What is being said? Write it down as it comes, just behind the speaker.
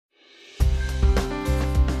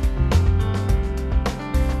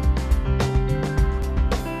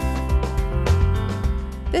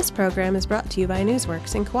This program is brought to you by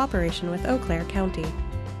Newsworks in cooperation with Eau Claire County.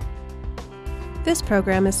 This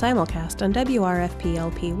program is simulcast on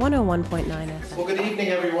WRFP-LP 101.9 FM. Well, good evening,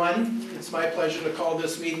 everyone. It's my pleasure to call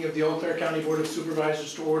this meeting of the Eau Claire County Board of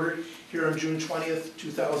Supervisors to order here on June 20th,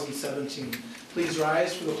 2017. Please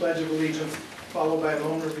rise for the Pledge of Allegiance, followed by a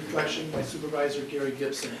moment of reflection by Supervisor Gary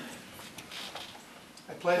Gibson.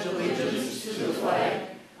 I pledge allegiance to the flag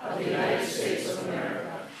of the United States of America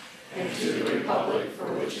and to the republic for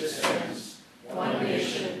which it stands, one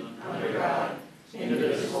nation, under God,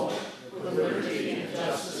 indivisible, with liberty and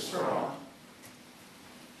justice for all.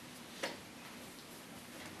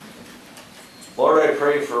 Lord, I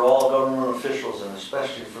pray for all government officials and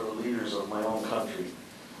especially for the leaders of my own country.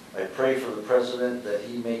 I pray for the President that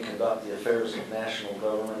he may conduct the affairs of national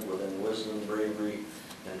government within wisdom, bravery,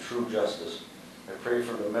 and true justice. I pray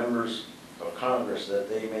for the members of Congress that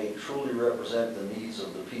they may truly represent the needs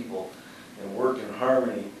of the people and work in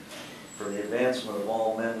harmony for the advancement of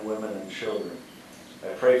all men, women, and children.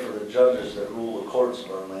 I pray for the judges that rule the courts of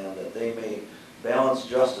our land, that they may balance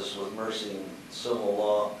justice with mercy and civil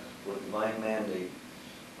law with divine mandate.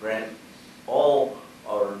 Grant all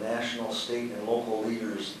our national, state, and local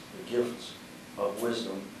leaders the gifts of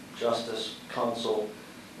wisdom, justice, counsel,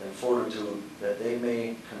 and fortitude, that they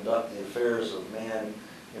may conduct the affairs of man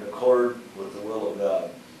in accord with the will of God.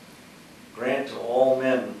 Grant to all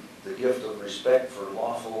men the gift of respect for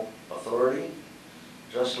lawful authority,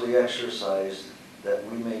 justly exercised, that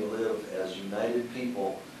we may live as united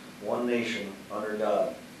people, one nation under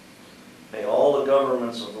God. May all the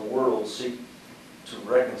governments of the world seek to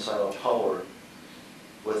reconcile power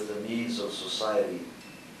with the needs of society,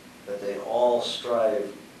 that they all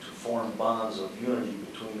strive to form bonds of unity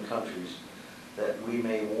between countries, that we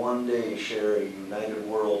may one day share a united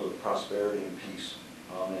world of prosperity and peace.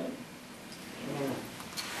 Amen.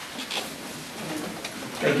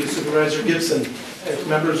 Thank you, Supervisor Gibson. If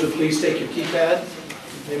members would please take your keypad,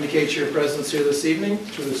 indicate your presence here this evening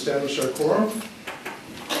to establish our quorum.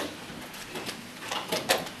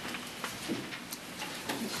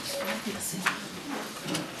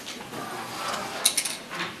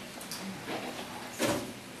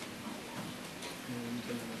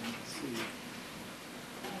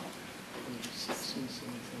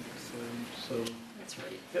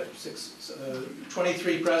 Yep,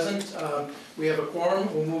 23 present. We have a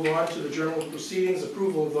quorum. We'll move on to the journal of proceedings,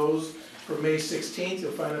 approval of those for May 16th.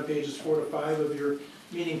 You'll find on pages 4 to 5 of your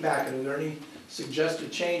meeting packet. Are there any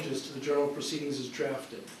suggested changes to the journal of proceedings as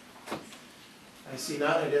drafted? I see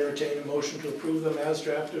none. I'd entertain a motion to approve them as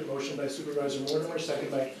drafted. Motion by Supervisor Mortimer,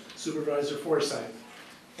 second by Supervisor Forsyth.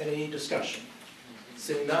 Any discussion?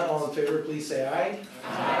 Seeing none, all in favor, please say aye.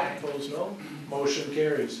 Aye. Opposed, no. Motion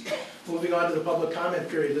carries. Moving on to the public comment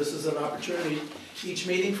period. This is an opportunity each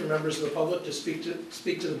meeting for members of the public to speak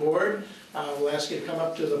to the board. We'll ask you to come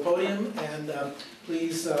up to the podium and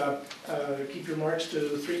please keep your remarks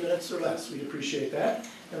to 3 minutes or less. We'd appreciate that.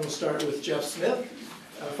 And we'll start with Jeff Smith,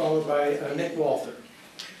 followed by Nick Walther.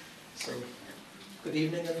 So, good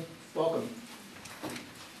evening and welcome.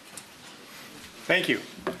 Thank you.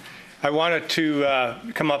 I wanted to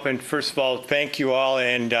come up and first of all thank you all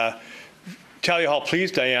and tell you how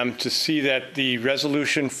pleased I am to see that the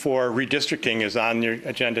resolution for redistricting is on your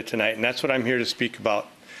agenda tonight, and that's what I'm here to speak about.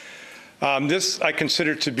 This I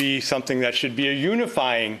consider to be something that should be a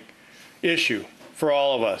unifying issue for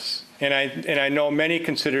all of us, and I know many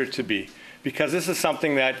consider it to be, because this is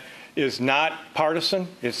something that is not partisan.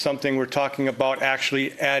 It's something we're talking about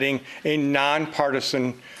actually adding a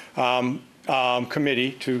nonpartisan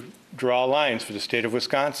committee to draw lines for the state of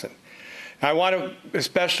Wisconsin. I want to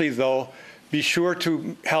especially, though, be sure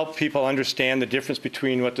to help people understand the difference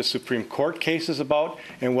between what the Supreme Court case is about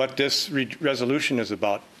and what this resolution is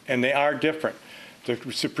about, and they are different. The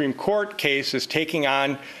Supreme Court case is taking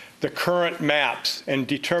on the current maps and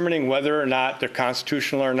determining whether or not they're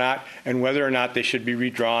constitutional or not, and whether or not they should be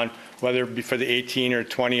redrawn, whether it be for the 18 or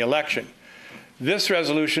 20 election. This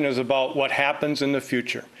resolution is about what happens in the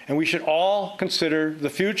future, and we should all consider the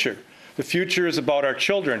future. The future is about our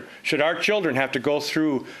children. Should our children have to go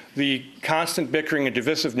through the constant bickering and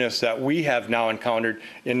divisiveness that we have now encountered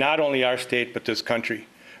in not only our state but this country?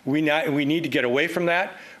 We need to get away from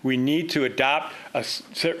that. We need to adopt a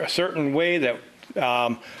certain way that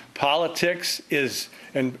politics is,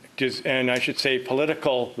 and I should say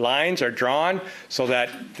political lines are drawn so that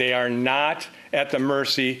they are not at the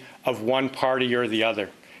mercy of one party or the other.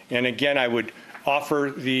 And again, I would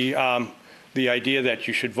offer the the idea that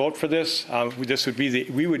you should vote for this.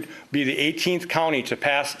 We would be the 18th county to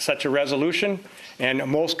pass such a resolution, and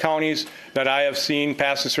most counties that I have seen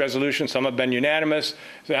pass this resolution, some have been unanimous,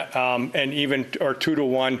 and even or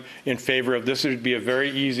 2-1 in favor of this. It would be a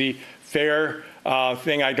very easy, fair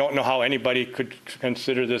thing. I don't know how anybody could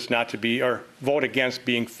consider this not to be, or vote against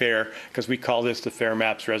being fair, because we call this the Fair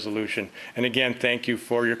Maps Resolution. And again, thank you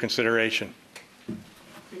for your consideration.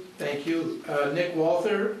 Thank you. Nick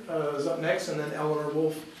Walther is up next, and then Eleanor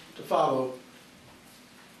Wolf to follow.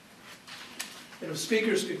 And if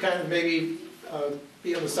speakers could kind of maybe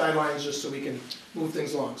be on the sidelines just so we can move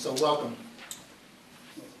things along. So welcome.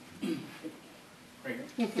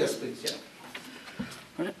 Yes, please. Yeah.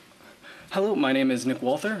 All right. Hello, my name is Nick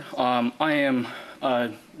Walther. I am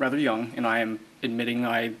rather young, and I am admitting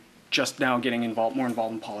I just now getting more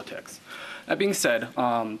involved in politics. That being said,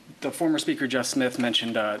 the former speaker, Jeff Smith,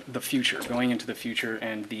 mentioned the future, going into the future,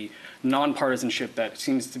 and the nonpartisanship that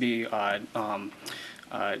seems to be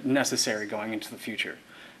necessary going into the future.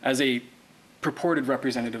 As a purported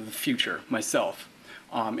representative of the future myself,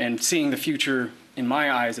 and seeing the future in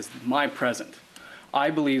my eyes as my present, I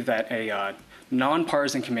believe that a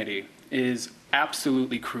nonpartisan committee is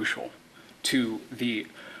absolutely crucial to the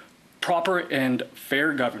proper and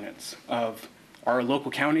fair governance of our local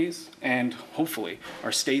counties and hopefully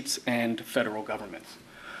our states and federal governments.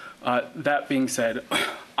 That being said,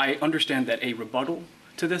 I understand that a rebuttal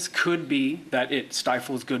to this could be that it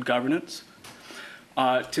stifles good governance.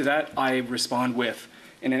 To that, I respond with,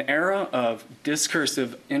 in an era of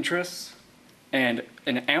discursive interests and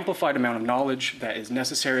an amplified amount of knowledge that is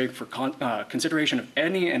necessary for consideration of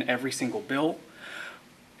any and every single bill,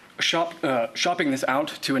 shopping this out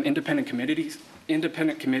to an independent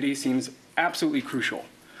committee seems absolutely crucial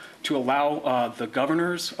to allow the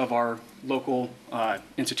governors of our local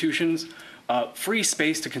institutions free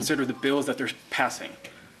space to consider the bills that they're passing,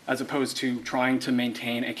 as opposed to trying to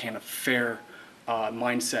maintain a kind of fair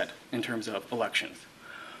mindset in terms of elections.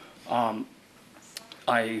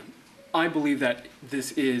 I believe that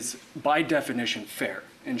this is, by definition, fair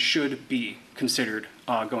and should be considered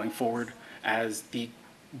going forward as the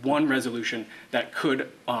one resolution that could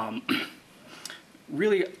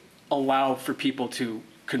really allow for people to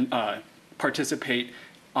participate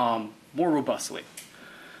more robustly.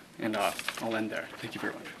 And I'll end there. Thank you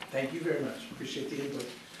very much. Thank you very much. Appreciate the input.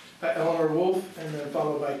 Eleanor Wolf, and then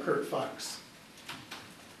followed by Kurt Fox.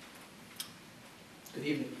 Good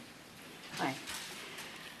evening. Hi.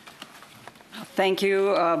 Thank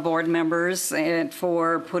you, board members,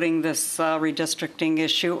 for putting this redistricting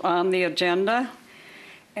issue on the agenda.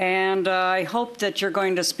 And I hope that you're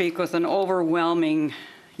going to speak with an overwhelming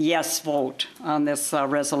yes vote on this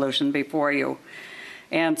resolution before you,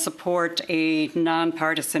 and support a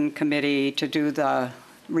nonpartisan committee to do the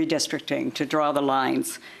redistricting, to draw the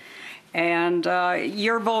lines. And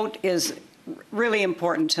your vote is really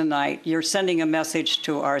important tonight. You're sending a message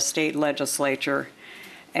to our state legislature,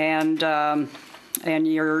 and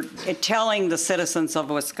you're telling the citizens of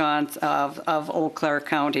Wisconsin, of Eau Claire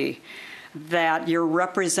County, that you're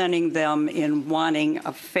representing them in wanting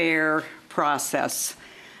a fair process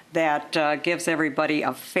that gives everybody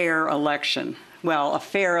a fair election. Well, a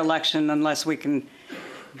fair election, unless we can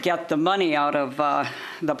get the money out of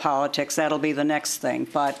the politics, that'll be the next thing.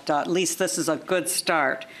 But at least this is a good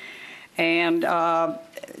start. And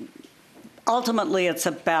ultimately, it's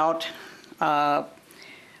about our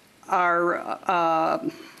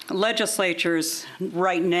legislatures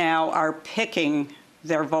right now are picking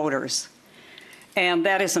their voters. And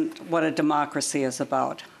that isn't what a democracy is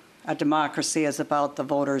about. A democracy is about the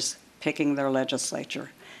voters picking their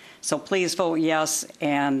legislature. So please vote yes,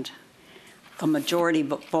 and a majority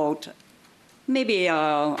vote, maybe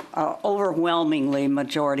a overwhelmingly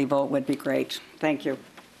majority vote would be great. Thank you.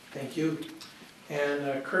 Thank you.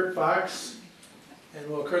 And Kurt Fox, and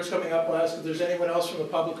while Kurt's coming up, I'll ask if there's anyone else from the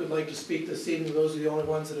public who'd like to speak this evening. Those are the only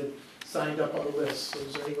ones that have signed up on the list. So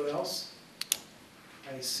is there anyone else?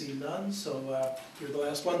 I see none, so you're the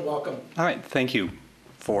last one. Welcome. All right, thank you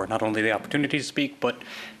for not only the opportunity to speak, but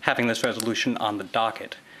having this resolution on the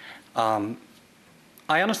docket. I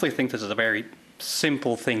honestly think this is a very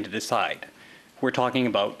simple thing to decide. We're talking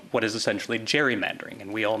about what is essentially gerrymandering,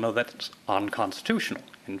 and we all know that's unconstitutional.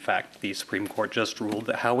 In fact, the Supreme Court just ruled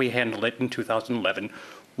that how we handled it in 2011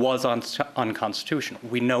 was unconstitutional.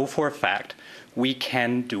 We know for a fact we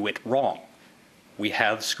can do it wrong. We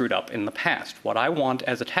have screwed up in the past. What I want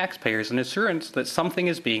as a taxpayer is an assurance that something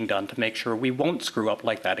is being done to make sure we won't screw up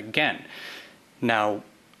like that again. Now,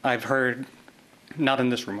 I've heard, not in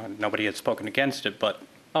this room, nobody has spoken against it, but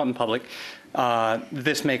out in public,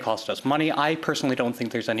 this may cost us money. I personally don't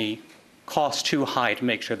think there's any cost too high to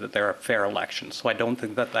make sure that there are fair elections. So I don't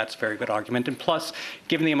think that that's a very good argument. And plus,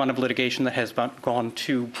 given the amount of litigation that has gone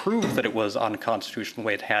to prove that it was unconstitutional the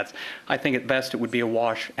way it has, I think at best it would be a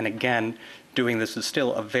wash. And again, doing this is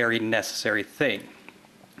still a very necessary thing.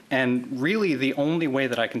 And really, the only way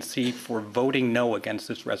that I can see for voting no against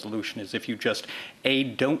this resolution is if you just, A,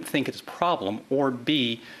 don't think it's a problem, or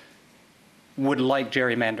B, would like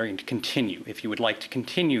gerrymandering to continue, if you would like to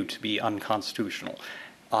continue to be unconstitutional.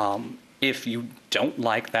 If you don't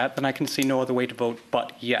like that, then I can see no other way to vote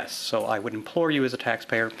but yes. So I would implore you as a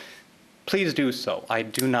taxpayer, please do so. I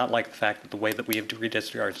do not like the fact that the way that we have to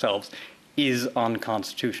redistrict ourselves is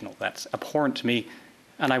unconstitutional. That's abhorrent to me,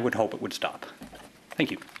 and I would hope it would stop.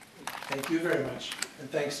 Thank you. Thank you very much,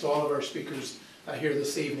 and thanks to all of our speakers here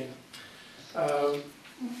this evening.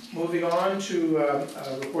 Moving on to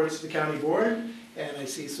reports to the county board, and I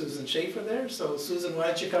see Susan Schaefer there. So Susan, why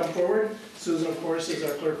don't you come forward? Susan, of course, is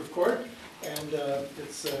our clerk of court, and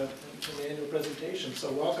it's an annual presentation,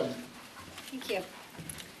 so welcome. Thank you.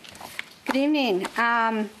 Good evening.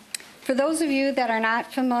 For those of you that are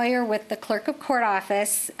not familiar with the clerk of court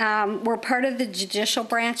office, we're part of the judicial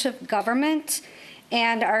branch of government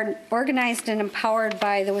and are organized and empowered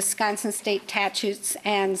by the Wisconsin state statutes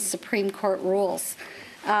and Supreme Court rules.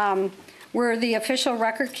 We're the official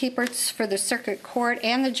record keepers for the circuit court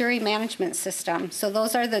and the jury management system. So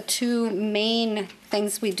those are the two main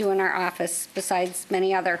things we do in our office, besides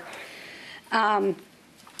many other.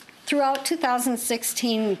 Throughout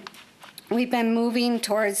 2016, we've been moving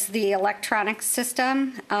towards the electronic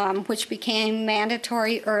system, which became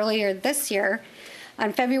mandatory earlier this year.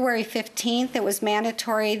 On February 15th, it was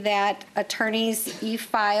mandatory that attorneys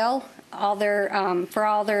e-file for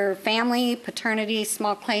all their family, paternity,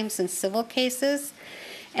 small claims, and civil cases.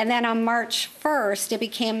 And then on March 1st, it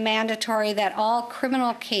became mandatory that all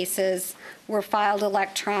criminal cases were filed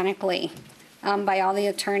electronically by all the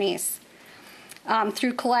attorneys.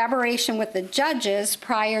 Through collaboration with the judges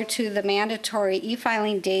prior to the mandatory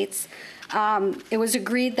e-filing dates, it was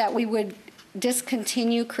agreed that we would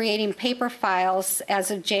discontinue creating paper files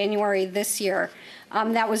as of January this year.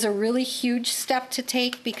 That was a really huge step to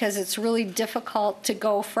take because it's really difficult to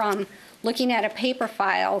go from looking at a paper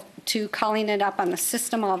file to calling it up on the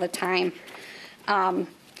system all the time. And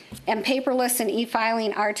paperless and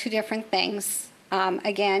e-filing are two different things.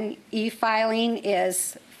 Again, e-filing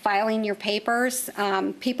is filing your papers.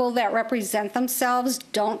 People that represent themselves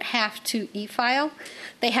don't have to e-file.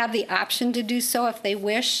 They have the option to do so if they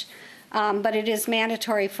wish. But it is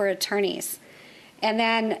mandatory for attorneys. And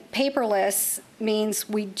then paperless means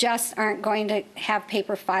we just aren't going to have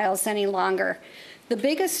paper files any longer. The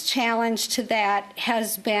biggest challenge to that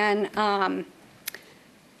has been,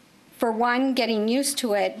 for one, getting used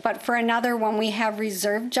to it, but for another, when we have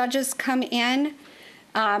reserve judges come in,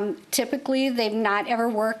 typically they've not ever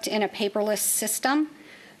worked in a paperless system.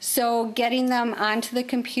 So getting them onto the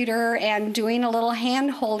computer and doing a little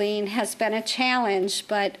hand holding has been a challenge,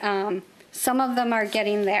 but some of them are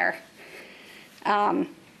getting there.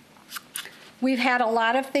 We've had a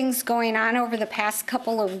lot of things going on over the past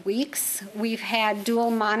couple of weeks. We've had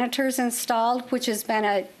dual monitors installed, which has been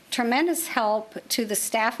a tremendous help to the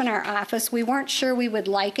staff in our office. We weren't sure we would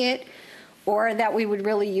like it or that we would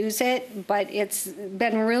really use it, but it's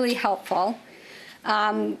been really helpful.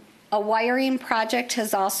 A wiring project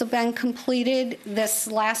has also been completed this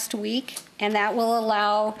last week, and that will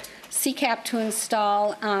allow CCAP to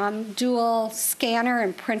install dual scanner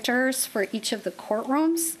and printers for each of the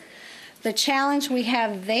courtrooms. The challenge we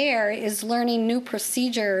have there is learning new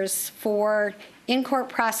procedures for in-court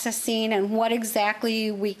processing and what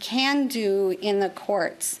exactly we can do in the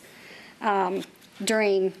courts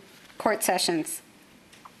during court sessions.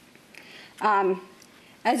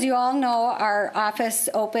 As you all know, our office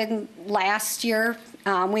opened last year.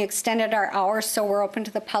 We extended our hours, so we're open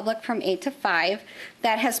to the public from 8 to 5.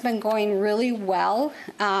 That has been going really well.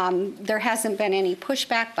 There hasn't been any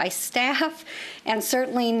pushback by staff, and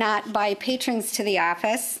certainly not by patrons to the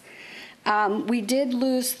office. We did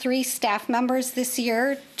lose 3 staff members this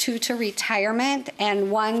year, 2 to retirement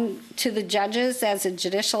and 1 to the judges as a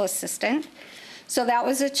judicial assistant. So that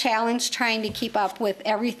was a challenge trying to keep up with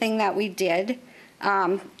everything that we did.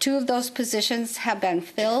 2 of those positions have been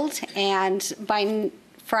filled, and by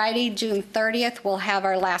Friday, June 30th, we'll have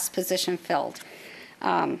our last position filled.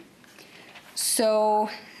 The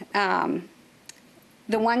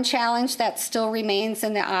one challenge that still remains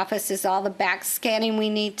in the office is all the back scanning we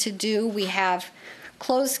need to do. We have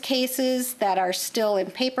closed cases that are still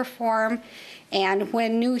in paper form, and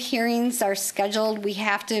when new hearings are scheduled, we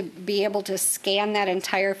have to be able to scan that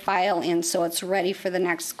entire file in so it's ready for the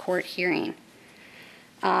next court hearing.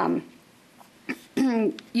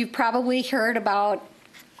 You've probably heard about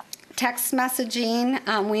text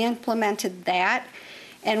messaging. We implemented that.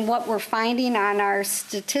 And what we're finding on our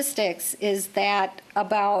statistics is that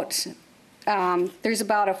there's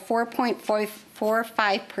about a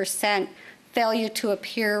 4.45% failure to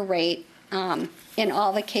appear rate in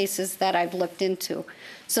all the cases that I've looked into.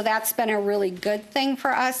 So that's been a really good thing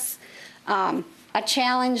for us. A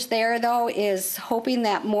challenge there, though, is hoping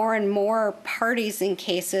that more and more parties in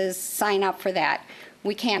cases sign up for that.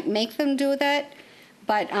 We can't make them do that,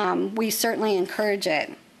 but we certainly encourage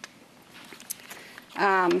it.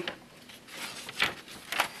 I'm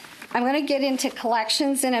going to get into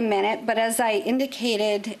collections in a minute, but as I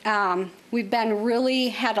indicated, we've been really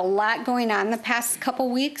had a lot going on the past couple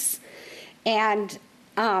weeks, and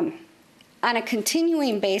on a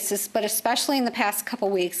continuing basis, but especially in the past couple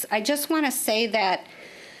weeks, I just want to say that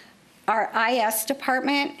our IS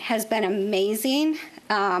department has been amazing,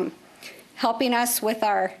 helping us with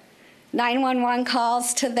our 911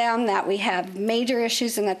 calls to them that we have major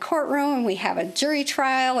issues in the courtroom, and we have a jury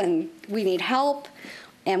trial, and we need help.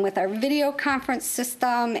 And with our video conference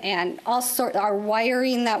system and also our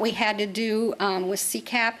wiring that we had to do with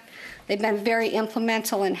CCAP, they've been very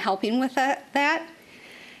implemental in helping with that.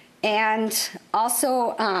 And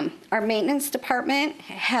also, our maintenance department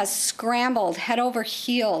has scrambled head over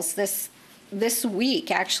heels this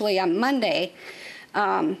week, actually on Monday.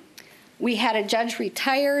 We had a judge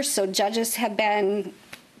retire, so judges have been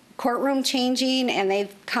courtroom changing, and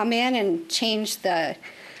they've come in and changed the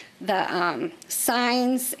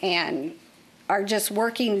signs and are just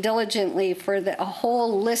working diligently for a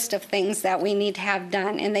whole list of things that we need to have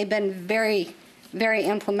done. And they've been very, very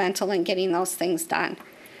implemental in getting those things done.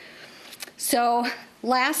 So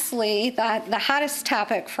lastly, the hottest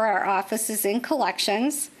topic for our office is in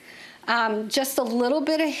collections. Just a little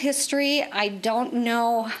bit of history. I don't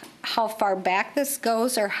know how far back this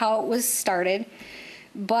goes or how it was started,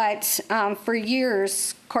 but for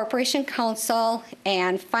years, Corporation Counsel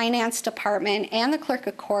and Finance Department and the Clerk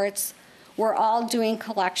of Courts were all doing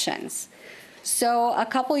collections. So a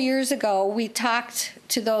couple years ago, we talked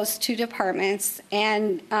to those two departments,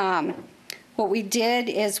 and what we did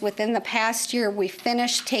is within the past year, we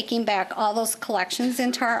finished taking back all those collections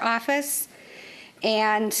into our office.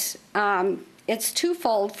 And it's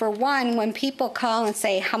twofold. For one, when people call and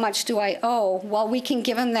say, how much do I owe? Well, we can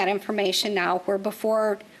give them that information now, where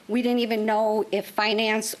before we didn't even know if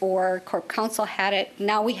finance or corp counsel had it.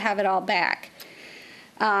 Now we have it all back.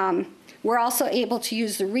 We're also able to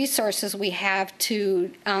use the resources we have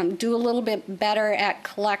to do a little bit better at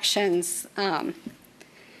collections.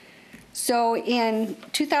 So in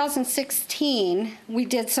 2016, we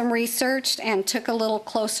did some research and took a little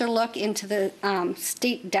closer look into the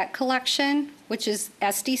state debt collection, which is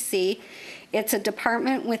SDC. It's a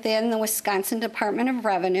department within the Wisconsin Department of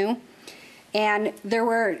Revenue. And there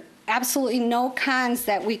were absolutely no cons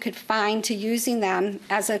that we could find to using them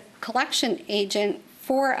as a collection agent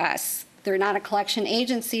for us. They're not a collection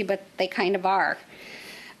agency, but they kind of are.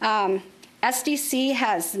 SDC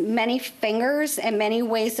has many fingers and many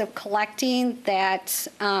ways of collecting that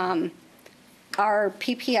our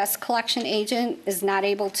PPS collection agent is not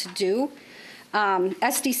able to do.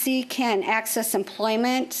 SDC can access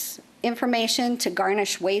employment information to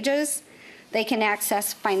garnish wages. They can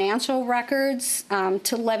access financial records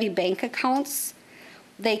to levy bank accounts.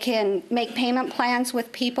 They can make payment plans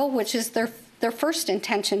with people, which is their first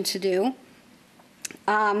intention to do.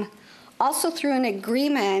 Also through an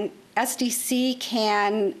agreement, SDC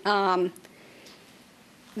can,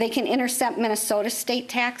 they can intercept Minnesota state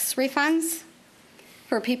tax refunds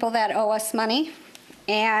for people that owe us money.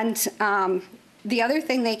 And the other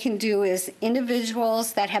thing they can do is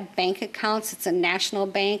individuals that have bank accounts, it's a national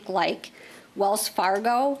bank like Wells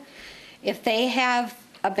Fargo, if they have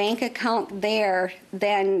a bank account there,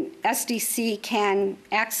 then SDC can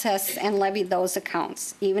access and levy those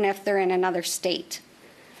accounts, even if they're in another state.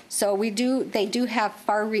 So they do have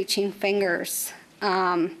far-reaching fingers.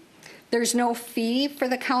 There's no fee for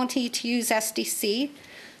the county to use SDC.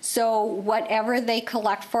 So whatever they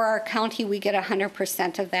collect for our county, we get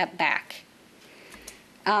 100% of that back.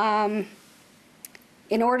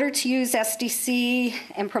 In order to use SDC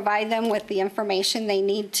and provide them with the information they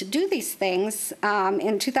need to do these things,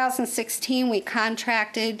 in 2016 we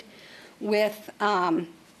contracted with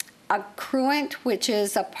Accruent, which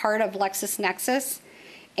is a part of LexisNexis.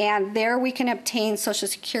 And there we can obtain social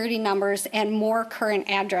security numbers and more current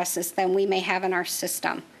addresses than we may have in our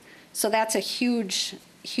system. So that's a huge,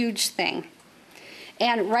 huge thing.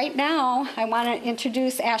 And right now, I want to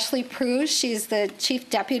introduce Ashley Pruse. She's the chief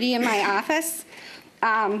deputy in my office.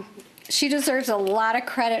 she deserves a lot of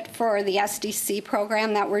credit for the SDC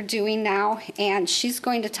program that we're doing now, and she's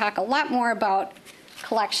going to talk a lot more about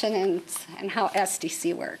collection and how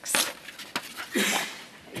SDC works.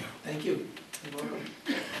 Thank you. You're welcome.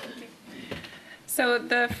 So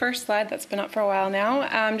the first slide that's been up for a while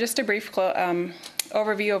now, just a brief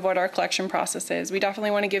overview of what our collection process is. We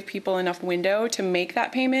definitely want to give people enough window to make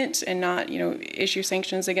that payment and not, issue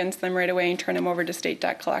sanctions against them right away and turn them over to state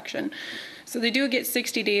debt collection. So they do get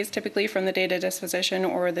 60 days typically from the date of disposition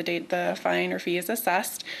or the date the fine or fee is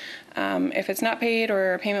assessed. If it's not paid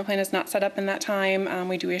or a payment plan is not set up in that time,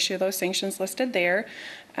 we do issue those sanctions listed there.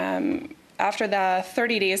 After the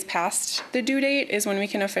 30 days past the due date is when we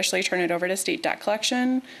can officially turn it over to state debt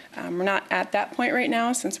collection. We're not at that point right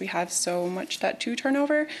now since we have so much debt to turn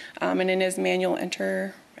over, and it is manual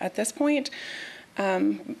enter at this point.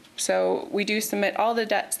 So we do submit all the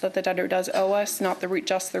debts that the debtor does owe us, not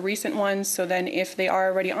just the recent ones. So then if they are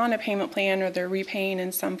already on a payment plan or they're repaying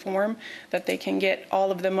in some form, that they can get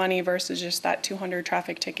all of the money versus just that 200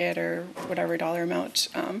 traffic ticket or whatever dollar amount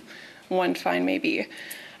one fine may be.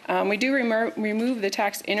 We do remove the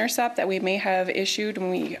tax intercept that we may have issued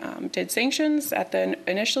when we did sanctions at the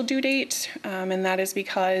initial due date, and that is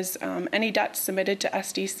because any debts submitted to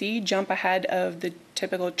SDC jump ahead of the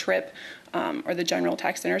typical TRIP or the general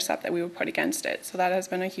tax intercept that we would put against it. So that has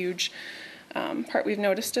been a huge part we've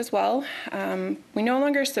noticed as well. We no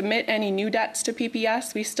longer submit any new debts to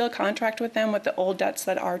PPS. We still contract with them with the old debts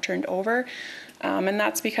that are turned over. And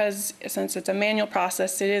that's because since it's a manual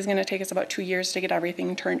process, it is going to take us about 2 years to get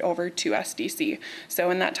everything turned over to SDC. So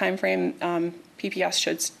in that time frame, PPS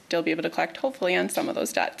should still be able to collect, hopefully, on some of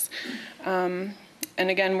those debts. And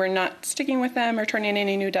again, we're not sticking with them or turning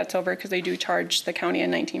any new debts over because they do charge the county a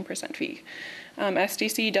 19% fee.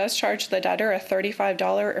 SDC does charge the debtor a $35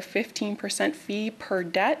 or 15% fee per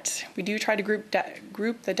debt. We do try to group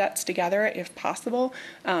the debts together if possible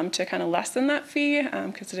to kind of lessen that fee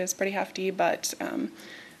because it is pretty hefty, but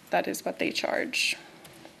that is what they charge.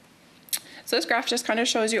 So this graph just kind of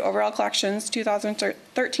shows you overall collections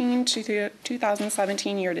 2013 to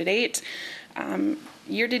 2017 year to date.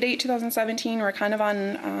 Year to date 2017, we're kind of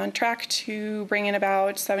on track to bring in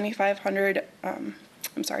about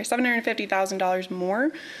 $750,000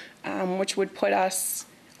 more, which would put us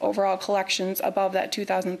overall collections above that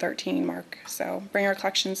 2013 mark. So bring our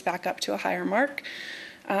collections back up to a higher mark.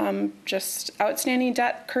 Just outstanding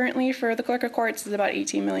debt currently for the clerk of courts is about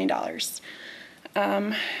 $18 million.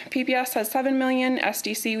 PPS has $7 million.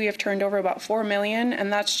 SDC we have turned over about $4 million,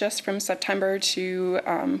 and that's just from September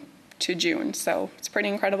to June. So it's pretty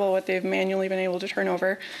incredible what they've manually been able to turn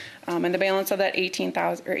over. And the balance of that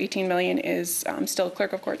 $18 million is still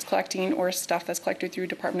clerk of courts collecting or stuff that's collected through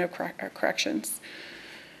Department of Corrections.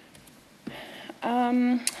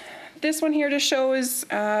 This one here just shows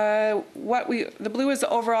the blue is the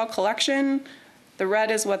overall collection, the red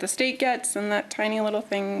is what the state gets, and that tiny little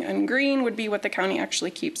thing in green would be what the county actually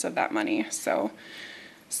keeps of that money. So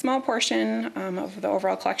small portion of the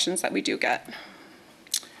overall collections that we do get.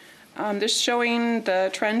 This showing the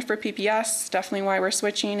trend for PPS, definitely why we're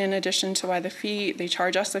switching in addition to why they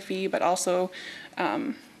charge us a fee, but also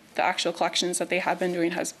the actual collections that they have been doing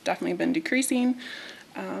has definitely been decreasing.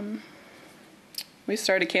 We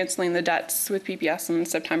started canceling the debts with PPS in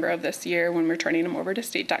September of this year when we're turning them over to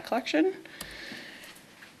state debt collection.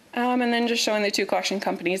 And then just showing the two collection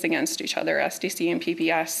companies against each other, SDC and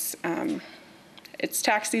PPS. It's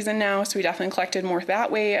tax season now, so we definitely collected more that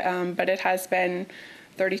way, but it has been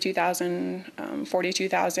 32,000,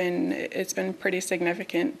 42,000. It's been pretty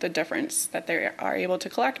significant, the difference that they are able to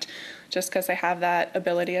collect, just because they have that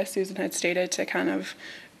ability, as Susan had stated, to kind of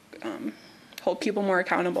hold people more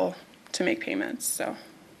accountable to make payments. So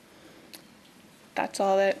that's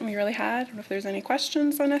all that we really had. I don't know if there's any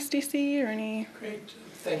questions on SDC or any. Great.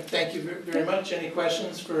 Thank you very much. Any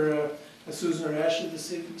questions for Susan or Ashley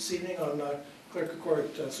this evening on Clerk of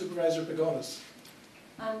Court Supervisor Pagonis?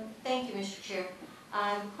 Thank you, Mr. Chair.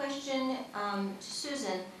 Question to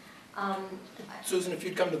Susan. Susan, if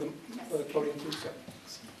you'd come to the podium, please.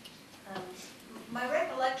 My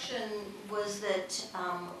recollection was that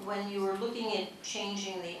when you were looking at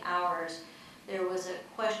changing the hours, there was a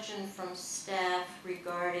question from staff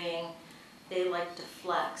regarding they like to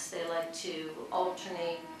flex, they like to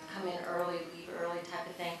alternate, come in early, leave early type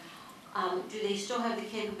of thing. Do they still have the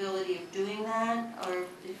capability of doing that, or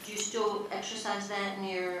do you still exercise that in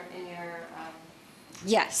your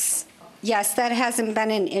Yes. Yes, that hasn't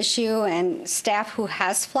been an issue, and staff who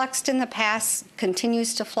has flexed in the past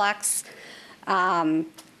continues to flex.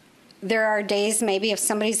 There are days maybe if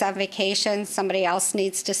somebody's on vacation, somebody else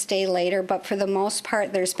needs to stay later, but for the most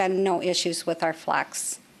part, there's been no issues with our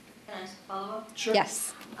flex. Can I ask a follow-up? Sure.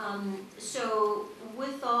 Yes. So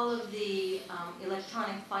with all of the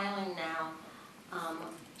electronic filing now,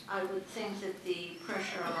 I would think that the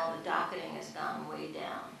pressure on all the docketing has gone way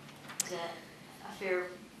down. Is that a fair?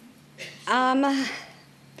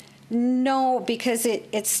 No, because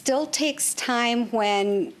it still takes time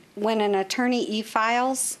when an attorney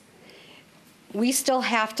e-files. We still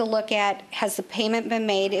have to look at, has the payment been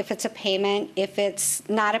made? If it's a payment, if it's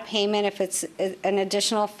not a payment, if it's an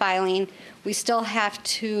additional filing, we still have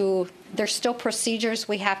to, there's still procedures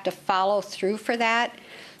we have to follow through for that.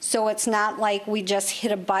 So it's not like we just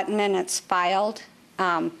hit a button and it's filed.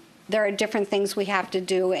 There are different things we have to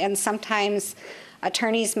do, and sometimes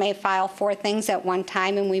attorneys may file 4 things at one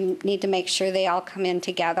time, and we need to make sure they all come in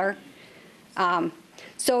together.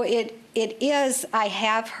 So it is, I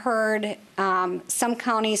have heard some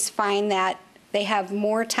counties find that they have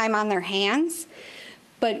more time on their hands,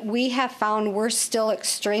 but we have found we're still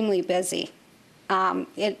extremely busy.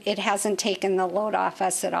 It hasn't taken the load off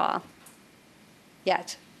us at all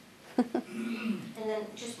yet. And then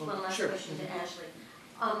just one last Sure. question to Ashley.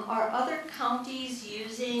 Are other counties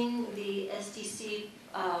using the SDC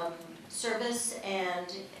service, and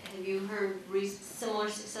have you heard similar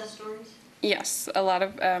success stories? Yes, a lot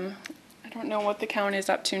of, I don't know what the count is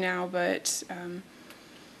up to now, but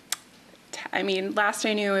I mean, last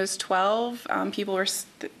I knew it was 12. People were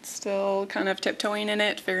still kind of tiptoeing in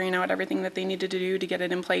it, figuring out everything that they needed to do to get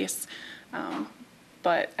it in place.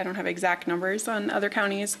 But I don't have exact numbers on other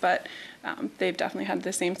counties, but they've definitely had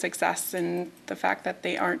the same success, and the fact that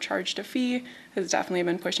they aren't charged a fee has definitely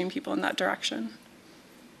been pushing people in that direction.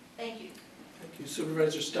 Thank you. Thank you.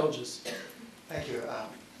 Supervisor Stelgis. Thank you.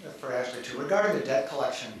 For Ashley too. Regarding the debt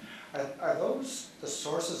collection, are those the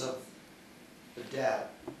sources of the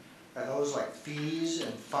debt? Are those like fees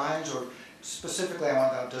and fines, or specifically I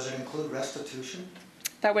want to know, does it include restitution?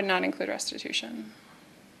 That would not include restitution.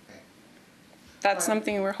 Okay. That's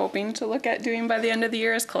something we're hoping to look at doing by the end of the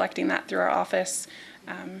year, is collecting that through our office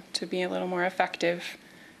to be a little more effective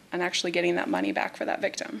and actually getting that money back for that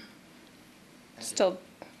victim. Still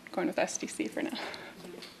going with SDC for now.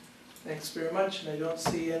 Thanks very much, and I don't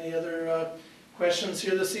see any other questions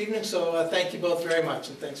here this evening, so thank you both very much,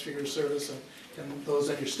 and thanks for your service, and those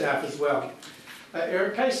on your staff as well.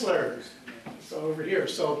 Eric Keisler, so over here.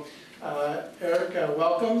 So Eric,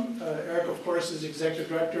 welcome. Eric, of course, is Executive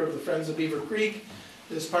Director of the Friends of Beaver Creek.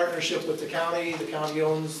 This partnership with the county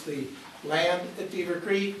owns the land at Beaver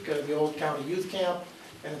Creek, the old county youth camp,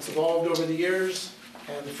 and it's evolved over the years,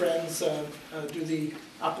 and the Friends do the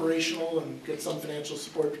operational and get some financial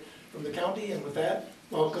support from the county. And with that,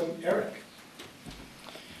 welcome, Eric.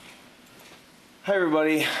 Hi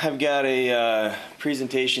everybody, I've got a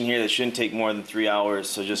presentation here that shouldn't take more than 3 hours,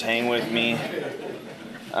 so just hang with me.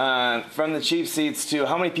 From the cheap seats to,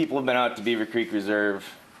 how many people have been out to Beaver Creek Reserve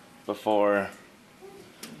before?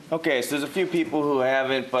 Okay, so there's a few people who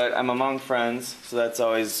haven't, but I'm among friends, so that's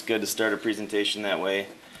always good to start a presentation that way.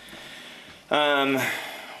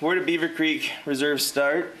 Where did Beaver Creek Reserve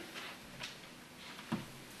start?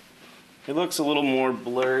 It looks a little more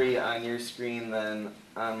blurry on your screen than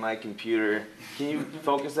on my computer. Can you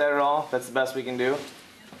focus that at all? That's the best we can do?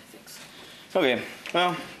 Okay,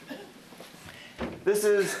 well, this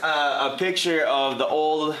is a picture of the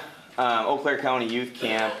old Eau Claire County Youth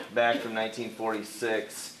Camp back from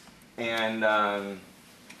 1946. And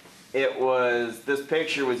this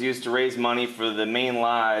picture was used to raise money for the main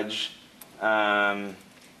lodge by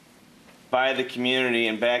the community,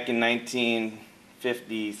 and back in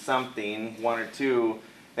 1950-something, 1 or 2,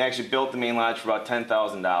 they actually built the main lodge for about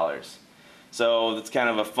 $10,000. So that's kind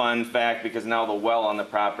of a fun fact, because now the well on the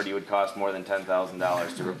property would cost more than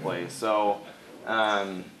 $10,000 to replace. So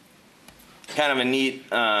kind of a neat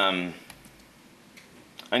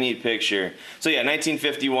picture. So yeah,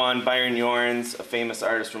 1951, Byron Yorns, a famous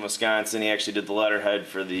artist from Wisconsin, he actually did the letterhead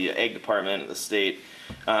for the Ag Department of the state,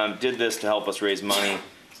 did this to help us raise money.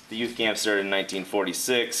 The youth camp started in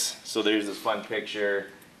 1946, so there's this fun picture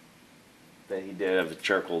that he did of a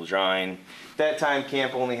charcoal drawing. At that time,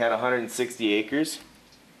 camp only had 160 acres.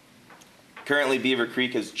 Currently, Beaver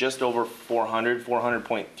Creek is just over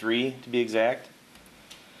 400.3 to be exact.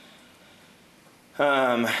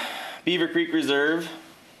 Beaver Creek Reserve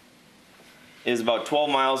is about 12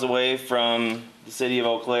 miles away from the city of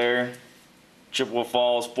Eau Claire. Chippewa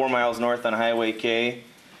Falls, 4 miles north on Highway K.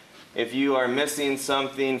 If you are missing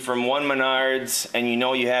something from one Menards and you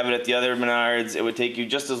know you have it at the other Menards, it would take you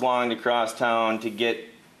just as long to cross town to get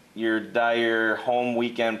your dire home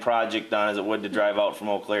weekend project done as it would to drive out from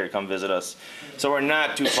Eau Claire to come visit us. So we're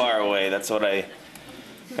not too far away. That's what I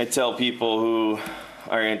tell people who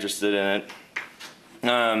are interested in it.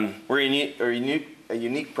 We're a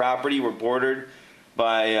unique property. We're bordered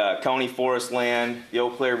by county forest land, the Eau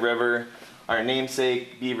Claire River, our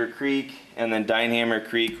namesake Beaver Creek, and then Dinehammer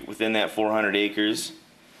Creek within that 400 acres.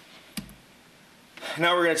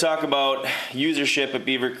 Now we're going to talk about usership at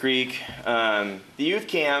Beaver Creek. The youth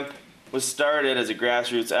camp was started as a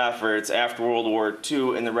grassroots effort after World War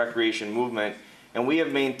II in the recreation movement, and we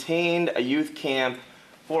have maintained a youth camp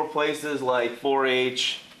for places like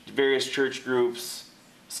 4-H, various church groups,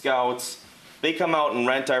 scouts. They come out and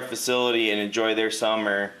rent our facility and enjoy their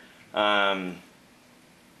summer.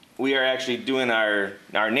 We are actually doing our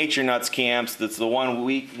Nature Nuts camps. That's the 1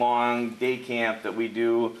 week long day camp that we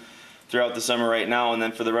do throughout the summer right now, and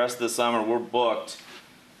then for the rest of the summer we're booked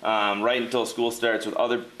right until school starts with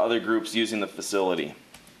other groups using the facility.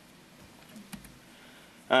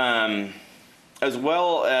 As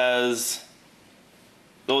well as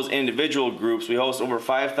those individual groups, we host over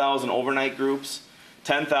 5,000 overnight groups,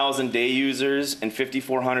 10,000 day users, and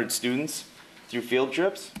 5,400 students through field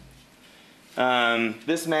trips.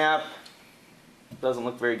 This map doesn't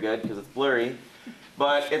look very good because it's blurry,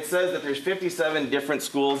 but it says that there's 57 different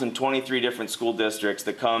schools in 23 different school districts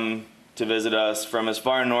that come to visit us, from as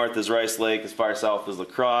far north as Rice Lake, as far south as La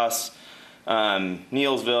Crosse,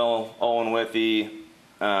 Neilsville, Owen Withy,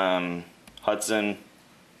 Hudson.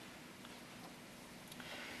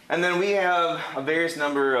 And then we have a various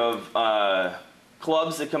number of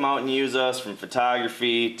clubs that come out and use us, from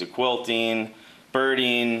photography to quilting,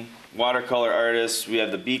 birding, watercolor artists. We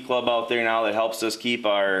have the bee club out there now that helps us keep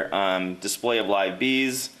our display of live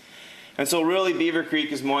bees. And so really Beaver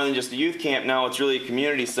Creek is more than just a youth camp now. It's really a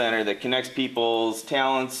community center that connects people's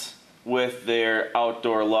talents with their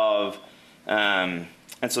outdoor love. And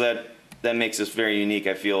so that makes us very unique,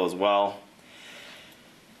 I feel, as well.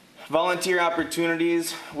 Volunteer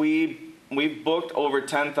opportunities. We've booked over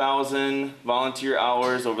 10,000 volunteer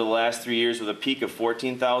hours over the last 3 years with a peak of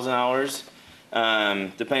 14,000 hours,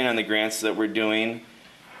 depending on the grants that we're doing.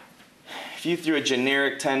 If you threw a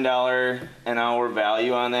generic $10 an hour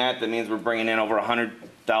value on that, that means we're bringing in over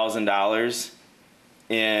 $100,000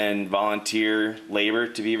 in volunteer labor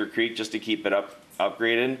to Beaver Creek just to keep it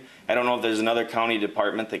upgraded. I don't know if there's another county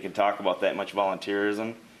department that can talk about that much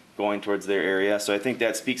volunteerism going towards their area. So I think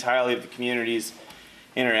that speaks highly of the community's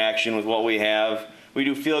interaction with what we have. We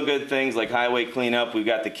do feel-good things like highway cleanup. We've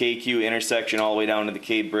got the KQ intersection all the way down to the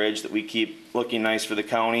K Bridge that we keep looking nice for the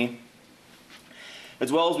county.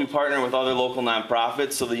 As well as we partner with other local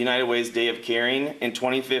nonprofits. So the United Way's Day of Caring, in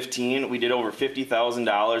 2015, we did over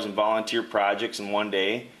 $50,000 in volunteer projects in one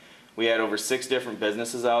day. We had over 6 different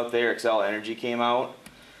businesses out there. Xcel Energy came out.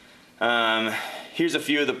 Here's a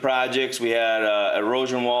few of the projects. We had a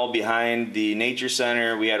erosion wall behind the nature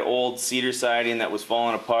center. We had old cedar siding that was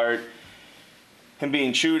falling apart and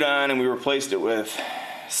being chewed on, and we replaced it with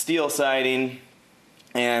steel siding,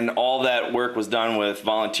 and all that work was done with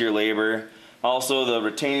volunteer labor. Also, the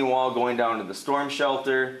retaining wall going down to the storm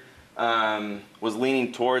shelter was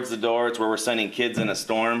leaning towards the door. It's where we're sending kids in a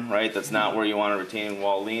storm, right? That's not where you want a retaining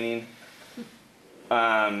wall leaning.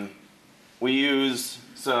 We use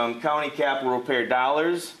some county capital repair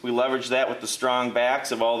dollars. We leveraged that with the strong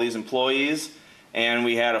backs of all these employees, and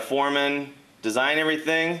we had a foreman design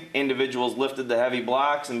everything. Individuals lifted the heavy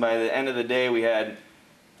blocks, and by the end of the day we had,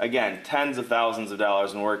 again, tens of thousands of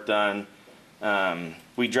dollars in work done.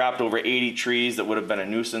 We dropped over 80 trees that would have been a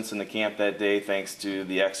nuisance in the camp that day thanks to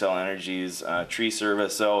the Xcel Energy's tree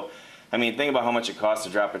service. So, I mean, think about how much it costs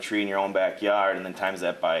to drop a tree in your own backyard and then times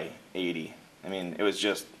that by 80. I mean, it was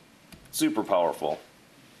just super powerful.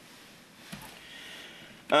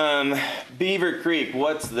 Beaver Creek,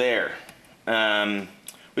 what's there?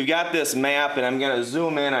 We've got this map, and I'm going to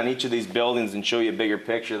zoom in on each of these buildings and show you a bigger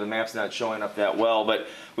picture. The map's not showing up that well, but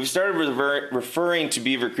we've started referring to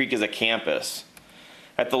Beaver Creek as a campus.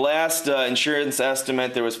 At the last insurance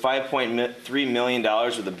estimate, there was $5.3 million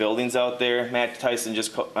worth of buildings out there. Matt Tyson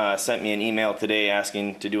just sent me an email today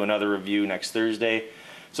asking to do another review next Thursday.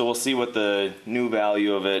 So we'll see what the new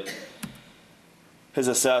value of it is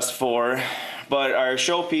assessed for. But our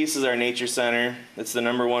showpiece is our nature center. It's the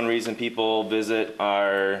 #1 reason people visit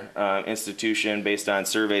our institution based on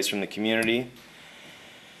surveys from the community.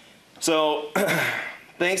 So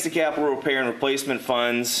thanks to capital repair and replacement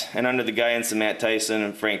funds, and under the guidance of Matt Tyson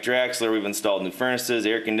and Frank Draxler, we've installed new furnaces,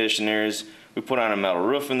 air conditioners. We put on a metal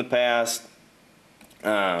roof in the past.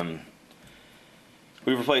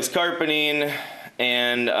 We've replaced carpeting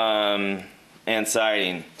and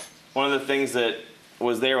siding. One of the things that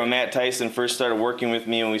was there when Matt Tyson first started working with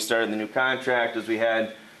me when we started the new contract is we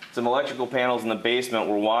had some electrical panels in the basement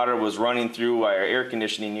where water was running through our air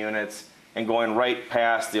conditioning units and going right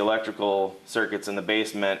past the electrical circuits in the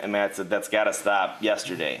basement, and Matt said, that's gotta stop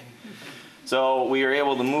yesterday. So we were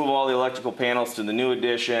able to move all the electrical panels to the new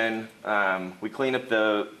addition. We cleaned up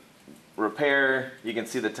the repair. You can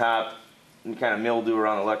see the top kind of mildew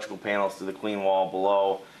around the electrical panels to the clean wall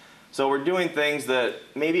below. So we're doing things that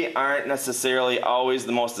maybe aren't necessarily always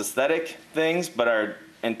the most aesthetic things, but are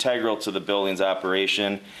integral to the building's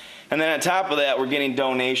operation. And then on top of that, we're getting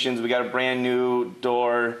donations. We got a brand new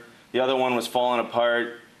door. The other one was falling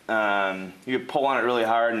apart. You could pull on it really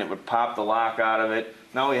hard and it would pop the lock out of it.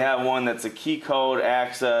 Now we have one that's a key code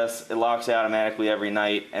access. It locks automatically every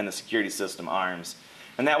night, and the security system arms.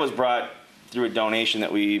 And that was brought through a donation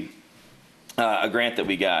that a grant that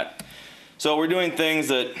we got. So we're doing things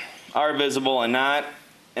that are visible and not.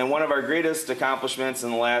 And one of our greatest accomplishments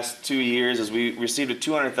in the last 2 years is we received a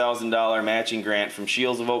 $200,000 matching grant from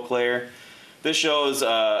Shields of Eau Claire. This shows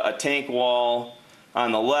a tank wall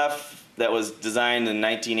on the left that was designed in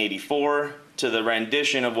 1984 to the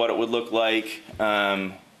rendition of what it would look like.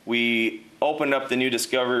 We opened up the new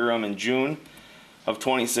Discovery Room in June of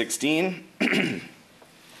 2016.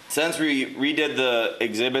 Since we redid the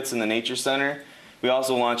exhibits in the Nature Center, we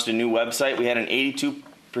also launched a new website. We had an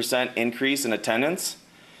 82% increase in attendance.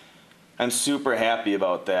 I'm super happy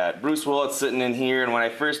about that. Bruce Willett's sitting in here, and when I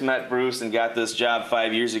first met Bruce and got this job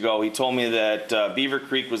 5 years ago, he told me that Beaver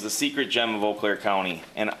Creek was the secret gem of Eau Claire County.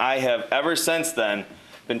 And I have, ever since then,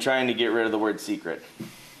 been trying to get rid of the word secret.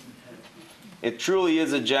 It truly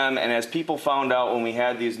is a gem, and as people found out when we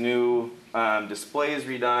had these new displays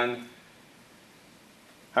redone,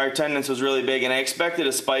 our attendance was really big, and I expected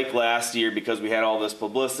a spike last year because we had all this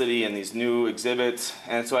publicity and these new exhibits,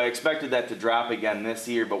 and so I expected that to drop again this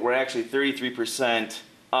year, but we're actually 33%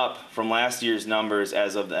 up from last year's numbers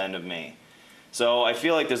as of the end of May. So I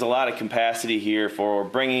feel like there's a lot of capacity here for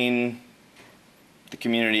bringing the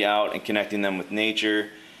community out and connecting them with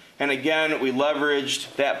nature. And again, we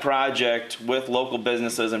leveraged that project with local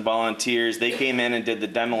businesses and volunteers. They came in and did the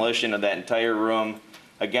demolition of that entire room,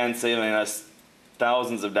 again saving us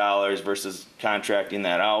thousands of dollars versus contracting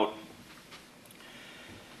that out.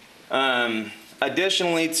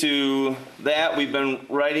 Additionally to that, we've been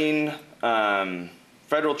writing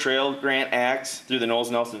federal trail grant acts through the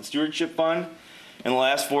Knowles Nelson Stewardship Fund. In the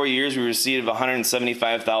last 4 years, we received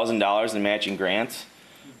 $175,000 in matching grants.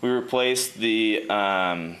 We replaced we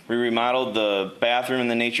remodeled the bathroom in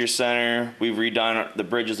the Nature Center. We've redone the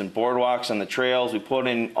bridges and boardwalks on the trails. We put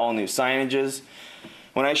in all new signages.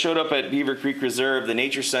 When I showed up at Beaver Creek Reserve, the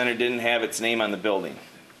Nature Center didn't have its name on the building.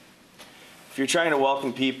 If you're trying to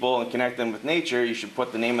welcome people and connect them with nature, you should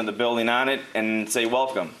put the name of the building on it and say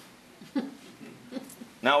welcome.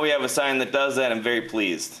 Now we have a sign that does that. I'm very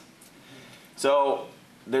pleased. So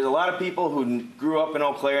there's a lot of people who grew up in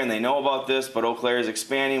Eau Claire and they know about this, but Eau Claire is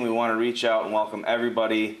expanding. We want to reach out and welcome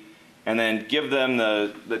everybody and then give them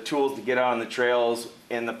the tools to get out on the trails.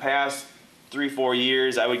 In the past 3-4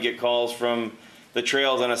 years, I would get calls from the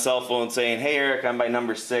trails on a cell phone saying, hey Eric, I'm by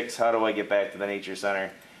number 6, how do I get back to the Nature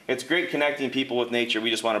Center? It's great connecting people with nature. We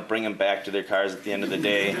just want to bring them back to their cars at the end of the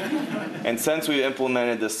day. And since we've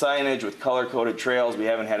implemented the signage with color-coded trails, we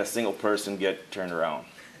haven't had a single person get turned around.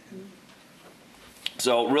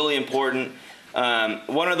 So really important.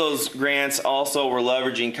 One of those grants also, we're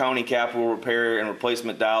leveraging county capital repair and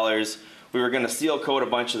replacement dollars. We were going to seal coat a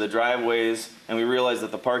bunch of the driveways, and we realized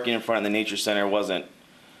that the parking in front of the Nature Center wasn't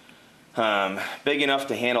big enough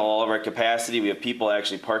to handle all of our capacity. We have people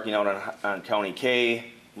actually parking out on County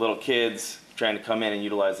K, little kids trying to come in and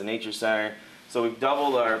utilize the Nature Center. So we've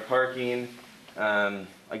doubled our parking.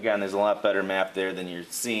 Again, there's a lot better map there than you're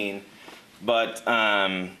seeing. But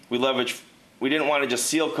we didn't want to just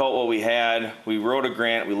seal coat what we had. We wrote a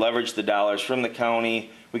grant, we leveraged the dollars from the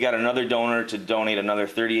county. We got another donor to donate another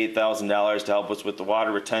 $38,000 to help us with the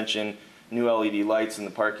water retention, new LED lights in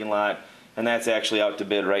the parking lot. And that's actually out to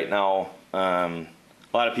bid right now. A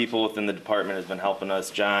lot of people within the department has been helping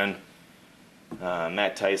us. John,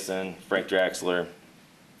 Matt Tyson, Frank Draxler.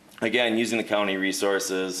 Again, using the county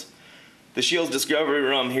resources. The Shields Discovery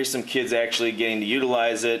Room, here's some kids actually getting to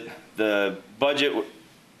utilize it. The budget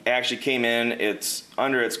actually came in, it's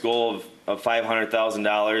under its goal of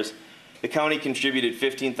 $500,000. The county contributed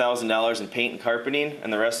 $15,000 in paint and carpeting,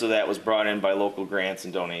 and the rest of that was brought in by local grants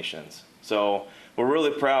and donations. So we're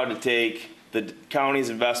really proud to take the county's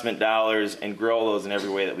investment dollars and grow those in every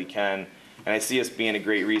way that we can. And I see us being a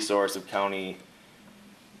great resource of county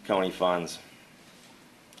funds.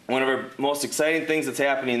 One of our most exciting things that's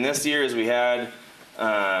happening this year is we had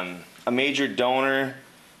a major donor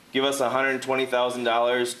give us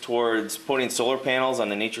 $120,000 towards putting solar panels on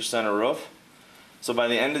the Nature Center roof. So by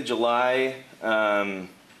the end of July,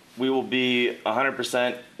 we will be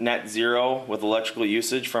 100% net zero with electrical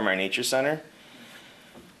usage from our nature center.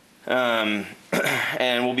 And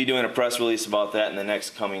we'll be doing a press release about that in the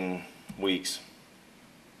next coming weeks.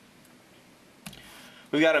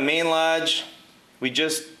 We've got a main lodge. We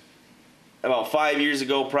just, about 5 years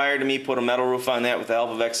ago, prior to me, put a metal roof on that with the help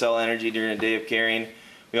of XL Energy during the day of carrying.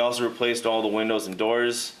 We also replaced all the windows and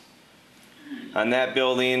doors on that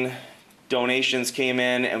building. Donations came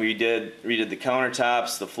in and we redid the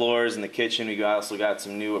countertops, the floors, and the kitchen. We also got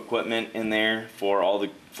some new equipment in there for all the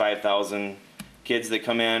 5,000 kids that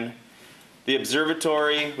come in. The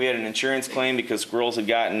observatory, we had an insurance claim because squirrels had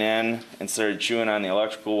gotten in and started chewing on the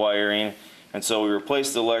electrical wiring. And so we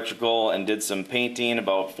replaced the electrical and did some painting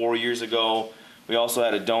about 4 years ago. We also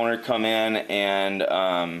had a donor come in and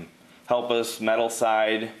help us metal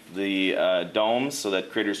side the domes so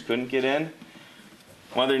that critters couldn't get in.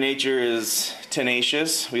 Mother Nature is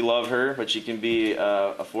tenacious. We love her, but she can be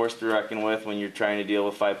a force to reckon with when you're trying to deal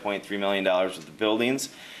with $5.3 million with the buildings.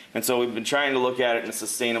 And so we've been trying to look at it in a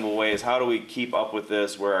sustainable way. Is how do we keep up with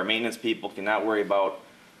this where our maintenance people cannot worry about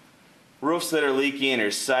roofs that are leaking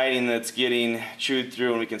or siding that's getting chewed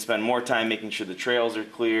through, and we can spend more time making sure the trails are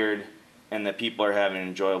cleared and that people are having an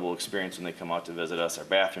enjoyable experience when they come out to visit us. Our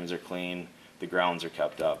bathrooms are clean, the grounds are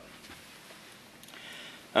kept up.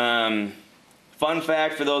 Fun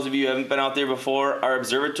fact for those of you who haven't been out there before, our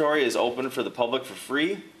observatory is open for the public for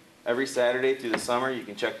free every Saturday through the summer. You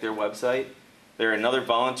can check their website. They're another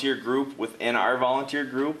volunteer group within our volunteer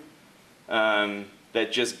group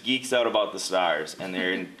that just geeks out about the stars. And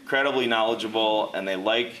they're incredibly knowledgeable and they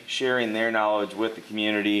like sharing their knowledge with the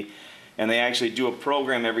community. And they actually do a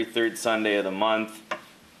program every third Sunday of the month,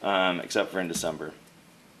 except for in December.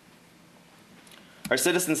 Our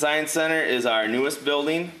Citizen Science Center is our newest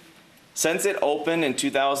building. Since it opened in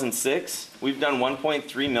 2006, we've done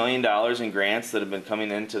 $1.3 million in grants that have been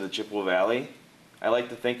coming into the Chippewa Valley. I like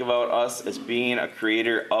to think about us as being a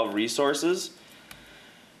creator of resources.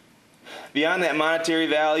 Beyond that monetary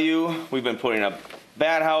value, we've been putting up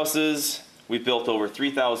bat houses. We've built over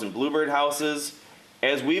 3,000 bluebird houses.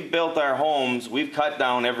 As we've built our homes, we've cut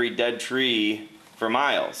down every dead tree for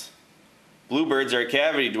miles. Bluebirds are a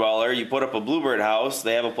cavity dweller. You put up a bluebird house,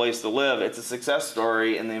 they have a place to live. It's a success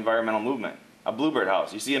story in the environmental movement. A bluebird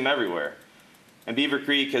house, you see them everywhere. And Beaver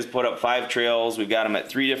Creek has put up 5 trails. We've got them at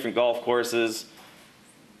 3 different golf courses.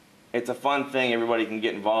 It's a fun thing everybody can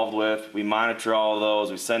get involved with. We monitor all of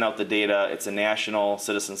those. We send out the data. It's a national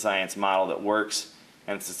citizen science model that works,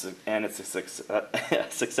 and it's a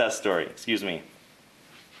success story. Excuse me.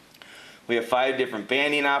 We have 5 different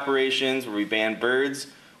banding operations where we band birds.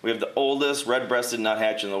 We have the oldest red-breasted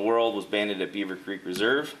nuthatch in the world, was banded at Beaver Creek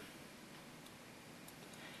Reserve.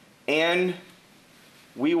 And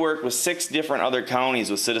we work with 6 different other counties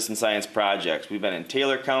with citizen science projects. We've been in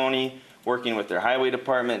Taylor County, working with their highway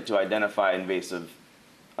department to identify invasive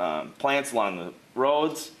plants along the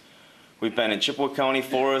roads. We've been in Chippewa County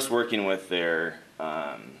Forest, working with their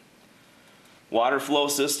water flow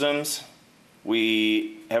systems.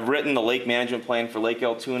 We have written the lake management plan for Lake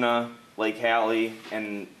Altoona, Lake Hallie,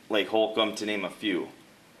 and Lake Holcomb, to name a few.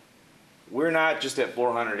 We're not just at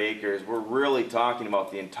 400 acres, we're really talking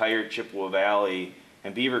about the entire Chippewa Valley,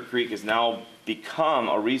 and Beaver Creek has now become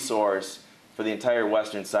a resource for the entire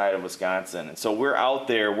western side of Wisconsin. And so we're out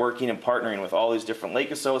there working and partnering with all these different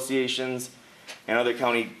lake associations and other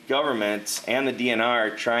county governments and the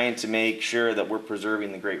DNR, trying to make sure that we're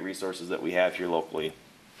preserving the great resources that we have here locally.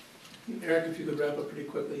 Eric, if you could wrap up pretty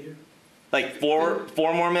quickly here. Like four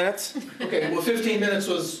more minutes? Okay, well, 15 minutes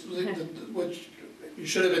was what you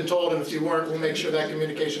should have been told, and if you weren't, we'll make sure that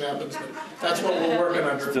communication happens. But that's what we're working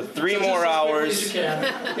under. So 3 more hours. As quickly as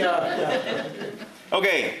you can. Yeah.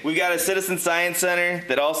 Okay, we got a Citizen Science Center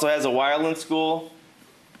that also has a wildland school.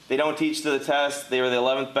 They don't teach to the test. They were the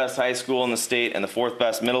 11th best high school in the state and the 4th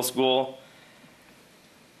best middle school.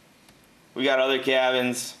 We got other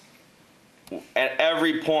cabins. At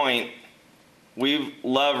every point, we've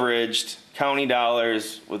leveraged county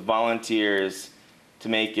dollars with volunteers to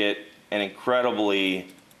make it an incredibly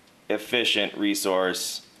efficient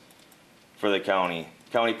resource for the county.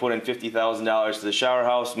 County put in $50,000 to the shower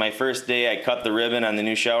house. My first day, I cut the ribbon on the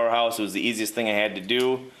new shower house. It was the easiest thing I had to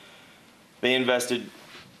do.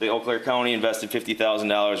 The Eau Claire County invested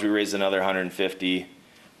 $50,000. We raised another $150,000.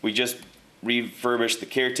 We just refurbished the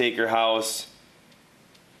caretaker house.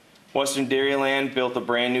 Western Dairyland built a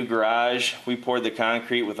brand new garage. We poured the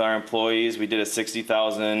concrete with our employees. We did a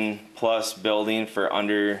 60,000 plus building for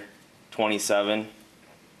under 27.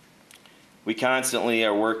 We constantly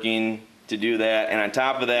are working to do that, and on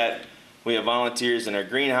top of that, we have volunteers in our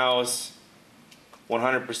greenhouse,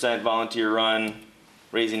 100% volunteer run.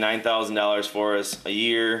 raising $9,000 for us a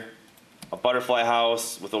year. A butterfly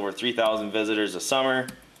house with over 3,000 visitors a summer.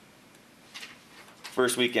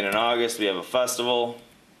 First weekend in August, we have a festival.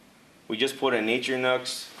 We just put in Nature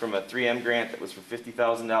Nooks from a 3M grant that was for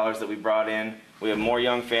 $50,000 that we brought in. We have more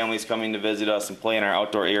young families coming to visit us and play in our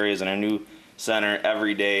outdoor areas in our new center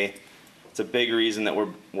every day. It's a big reason that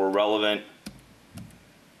we're relevant.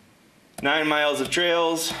 9 miles of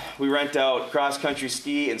trails. We rent out cross-country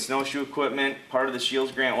ski and snowshoe equipment. Part of the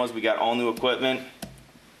Shields grant was we got all new equipment.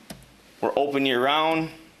 We're open year-round.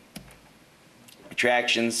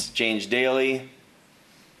 Attractions change daily.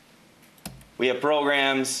 We have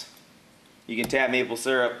programs. You can tap maple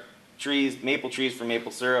trees for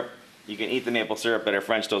maple syrup. You can eat the maple syrup at our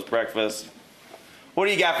French toast breakfast. What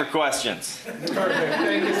do you got for questions? Perfect.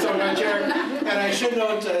 Thank you so much, Eric. And I should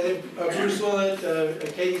note, Bruce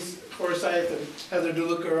Willett, Katie Forsyth, and Heather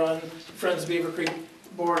DeLuca are on Friends Beaver Creek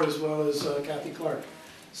board, as well as Kathy Clark.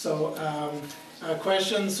 So,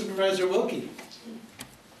 questions, Supervisor Wilkie?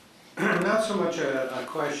 Not so much a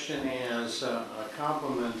question as a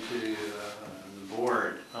compliment to the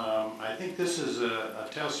board. I think this is a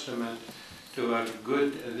testament to a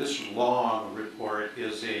good, this long report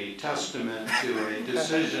is a testament to a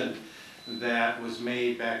decision that was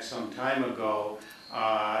made back some time ago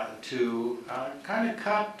to kind of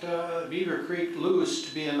cut Beaver Creek loose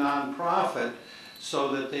to be a nonprofit, so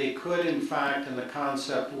that they could, in fact, and the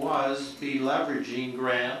concept was, be leveraging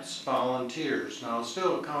grants, volunteers. Now, it's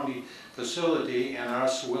still a county facility, and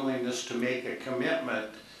us willingness to make a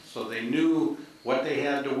commitment so they knew what they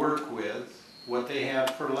had to work with, what they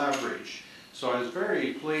had for leverage. So I was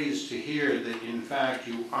very pleased to hear that, in fact,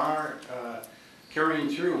 you are carrying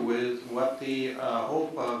through with what the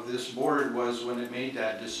hope of this board was when it made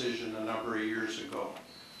that decision a number of years ago.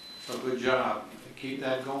 So good job. Keep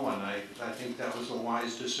that going. I think that was a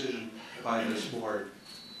wise decision by this board.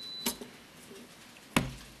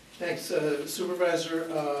 Thanks. Supervisor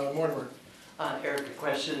Mortimer. Eric, a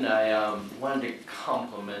question. I wanted to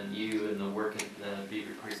compliment you and the work at the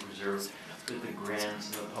Beaver Creek Reserve with the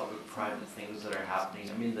grants and the public-private things that are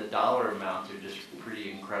happening. I mean, the dollar amounts are just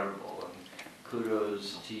pretty incredible. And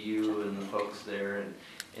kudos to you and the folks there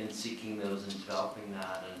in seeking those and developing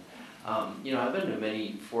that. And you know, I've been to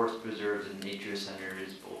many forest preserves and nature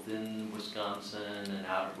centers, both in Wisconsin and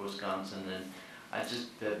out of Wisconsin, and I just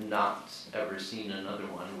have not ever seen another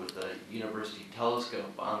one with a university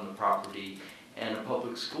telescope on the property and a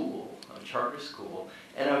public school, a charter school.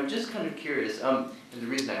 And I was just kind of curious, and the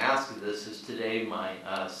reason I ask this is today my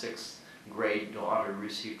 6th grade daughter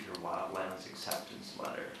received her Wildlands acceptance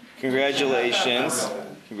letter. Congratulations.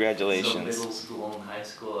 Congratulations. So middle school and high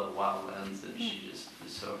school at Wildlands, and she just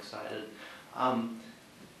is so excited.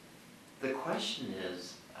 The question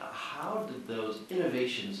is, how did those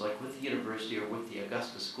innovations, like with the university or with the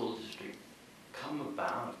Augusta School District, come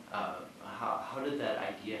about? How did that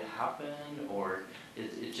idea happen? Or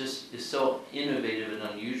it just is so innovative and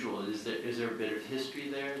unusual. Is there a bit of history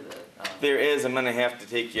there? There is. I'm going to have to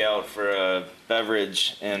take you out for a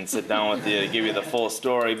beverage and sit down with you to give you the full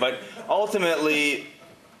story. But ultimately,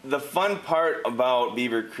 the fun part about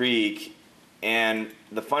Beaver Creek and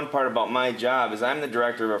the fun part about my job is I'm the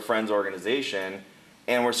director of a Friends organization,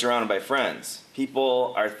 and we're surrounded by friends.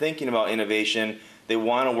 People are thinking about innovation. They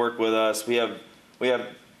want to work with us. We have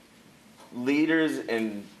leaders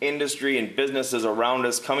in industry and businesses around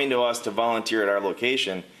us coming to us to volunteer at our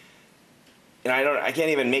location. And I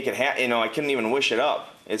can't even make it I couldn't even wish it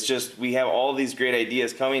up. It's just, we have all these great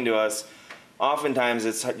ideas coming to us. Oftentimes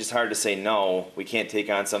it's just hard to say no, we can't take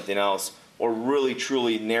on something else, or really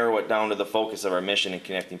truly narrow it down to the focus of our mission and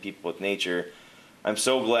connecting people with nature. I'm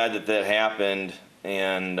so glad that that happened.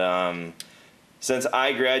 And since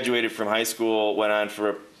I graduated from high school, went on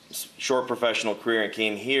for a short professional career and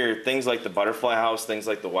came here, things like the Butterfly House, things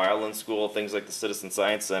like the Wildland School, things like the Citizen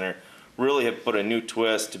Science Center really have put a new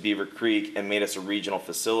twist to Beaver Creek and made us a regional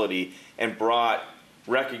facility and brought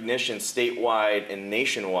recognition statewide and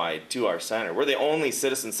nationwide to our center. We're the only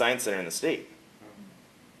Citizen Science Center in the state.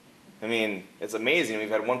 I mean, it's amazing. We've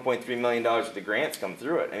had $1.3 million worth of grants come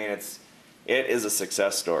through it. I mean, it is a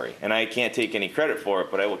success story, and I can't take any credit for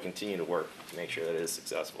it, but I will continue to work to make sure that it is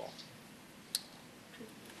successful.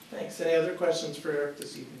 Thanks. Any other questions for Eric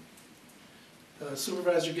this evening?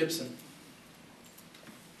 Supervisor Gibson.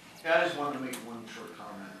 Yeah, I just wanted to make one short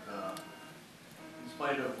comment. In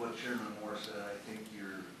spite of what Chairman Moore said, I think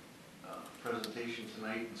your presentation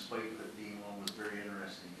tonight, in spite of it being long, was very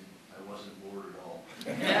interesting. I wasn't bored at all.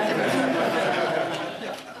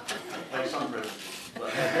 Like some presentations.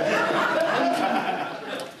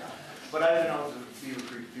 But I've been out to Beaver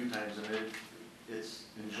Creek a few times, and it's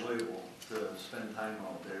enjoyable to spend time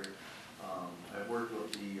out there. I've worked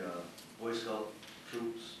with the Boy Scout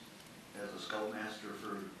troops as a scoutmaster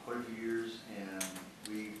for quite a few years, and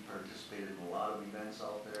we participated in a lot of events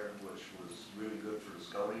out there, which was really good for the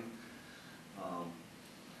scouting.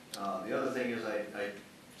 The other thing is I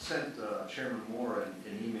sent Chairman Moore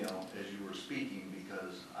an email as you were speaking,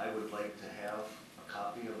 because I would like to have a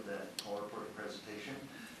copy of that PowerPoint presentation.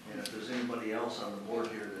 And if there's anybody else on the board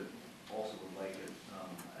here that also would like it,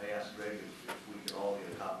 I asked Greg if we could all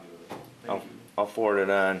get a copy of it. Thank you. I'll forward it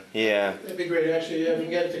on. Yeah. That'd be great, actually. Yeah, we can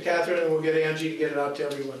get it to Catherine, and we'll get Angie to get it out to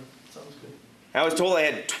everyone. Sounds good. I was told I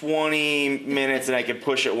had 20 minutes and I could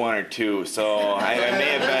push it 1 or 2, so I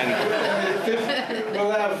may have been.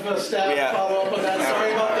 We'll have staff follow up on that.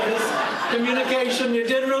 Sorry about the miscommunication. You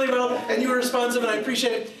did really well, and you were responsive, and I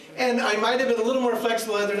appreciate it. And I might have been a little more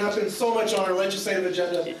flexible had there not been so much on our legislative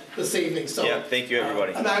agenda this evening. So, yeah, thank you,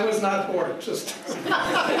 everybody. And I was not bored, just so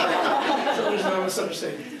there's no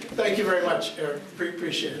misunderstanding. Thank you very much, Eric.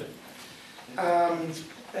 Appreciate it.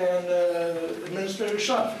 Administrator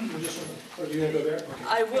Shaw, or are you going to go there? Okay.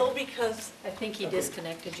 I will, because I think he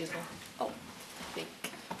disconnected you. Oh, I think.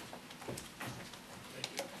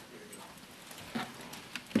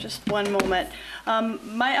 Just one moment.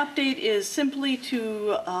 My update is simply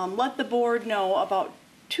to let the board know about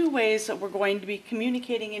 2 ways that we're going to be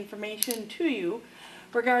communicating information to you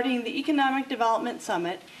regarding the Economic Development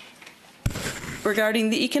Summit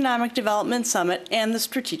and the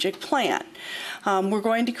strategic plan. We're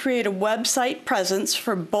going to create a website presence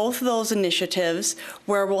for both of those initiatives,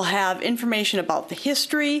 where we'll have information about the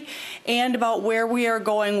history and about where we are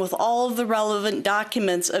going with all of the relevant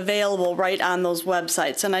documents available right on those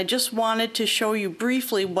websites. And I just wanted to show you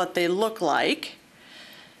briefly what they look like.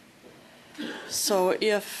 So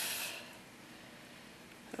okay,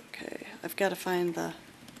 I've got to find the,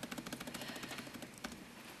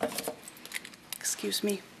 excuse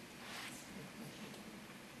me.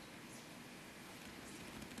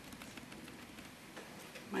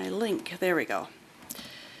 My link, there we go.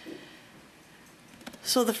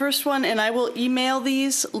 So the first one, and I will email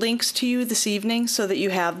these links to you this evening so that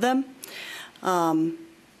you have them.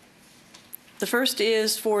 The first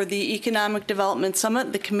is for the Economic Development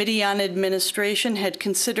Summit. The Committee on Administration had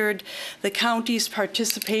considered the county's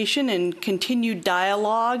participation in continued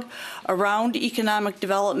dialogue around economic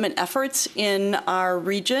development efforts in our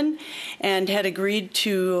region and had agreed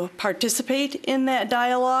to participate in that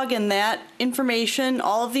dialogue, and that information,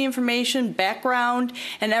 all of the information, background,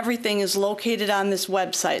 and everything is located on this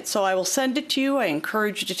website. So I will send it to you. I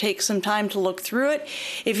encourage you to take some time to look through it.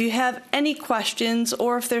 If you have any questions,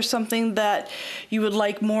 or if there's something that you would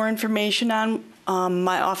like more information on,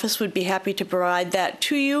 my office would be happy to provide that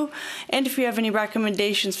to you. And if you have any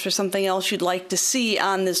recommendations for something else you'd like to see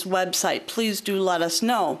on this website, please do let us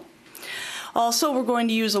know. Also, we're going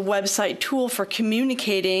to use a website tool for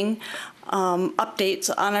communicating updates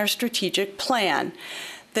on our strategic plan.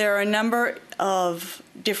 There are a number of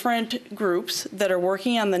different groups that are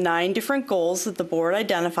working on the 9 different goals that the board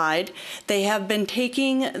identified. They have been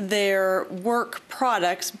taking their work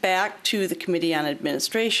products back to the Committee on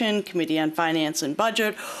Administration, Committee on Finance and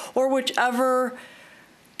Budget, or whichever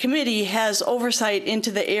committee has oversight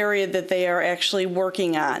into the area that they are actually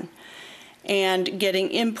working on, and getting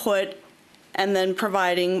input and then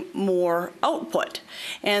providing more output.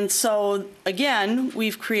 And so, again,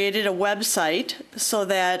 we've created a website so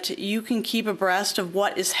that you can keep abreast of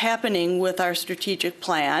what is happening with our strategic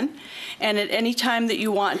plan. And at any time that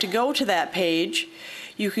you want to go to that page,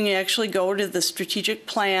 you can actually go to the strategic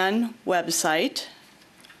plan website.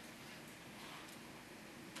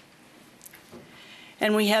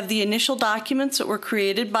 And we have the initial documents that were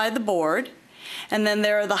created by the board. And then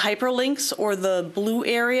there are the hyperlinks, or the blue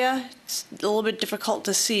area. It's a little bit difficult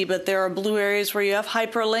to see, but there are blue areas where you have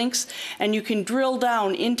hyperlinks, and you can drill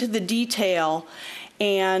down into the detail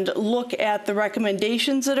and look at the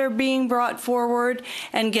recommendations that are being brought forward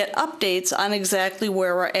and get updates on exactly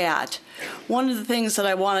where we're at. One of the things that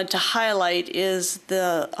I wanted to highlight is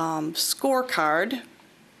the scorecard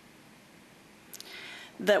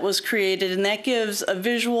that was created, and that gives a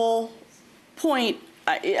visual point.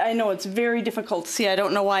 I know it's very difficult to see. I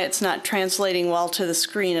don't know why it's not translating well to the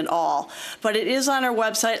screen at all. But it is on our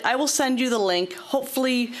website. I will send you the link.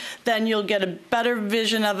 Hopefully, then you'll get a better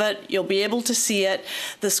vision of it. You'll be able to see it.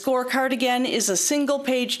 The scorecard, again, is a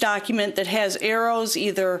single-page document that has arrows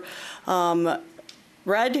either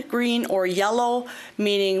red, green, or yellow,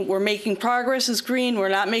 meaning we're making progress is green, we're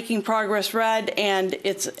not making progress red, and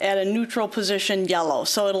it's at a neutral position yellow.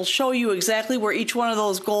 So it'll show you exactly where each one of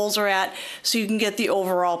those goals are at so you can get the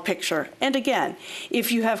overall picture. And again,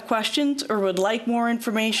 if you have questions or would like more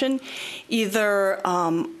information, either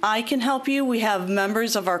I can help you. We have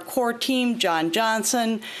members of our core team, John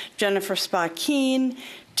Johnson, Jennifer Spockeen,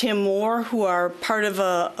 Tim Moore, who are part of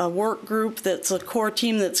a work group that's a core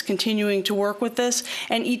team that's continuing to work with this,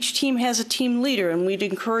 and each team has a team leader, and we'd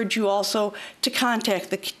encourage you also to contact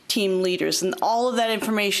the team leaders, and all of that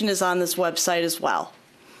information is on this website as well.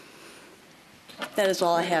 That is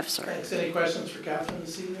all I have, sir. Thanks. Any questions for Catherine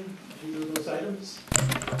this evening? Either of those items?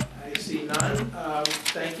 I see none.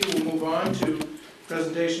 Thank you. We'll move on to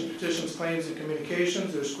presentation, petitions, claims, and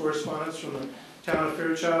communications. There's correspondence from the Town of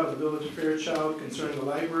Fairchild, the Village of Fairchild concerning the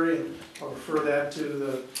library, and I'll refer that to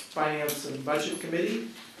the Finance and Budget Committee.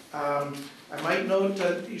 I might note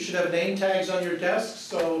that you should have name tags on your desk,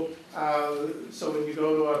 so when you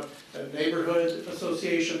go to a neighborhood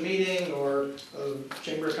association meeting or a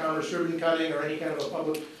Chamber of Commerce ribbon cutting or any kind of a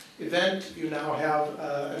public event, you now have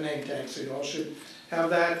a name tag, so you all should have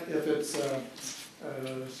that if it's,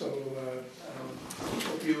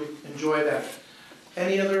 hope you enjoy that.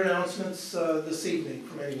 Any other announcements this evening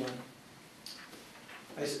from anyone?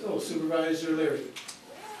 Supervisor Leary.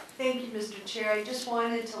 Thank you, Mr. Chair. I just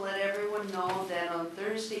wanted to let everyone know that on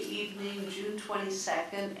Thursday evening, June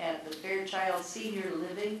 22nd, at the Fairchild Senior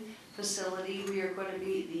Living Facility, we are going to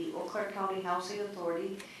be, the Eau Claire County Housing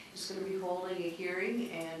Authority is going to be holding a hearing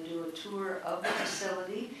and do a tour of the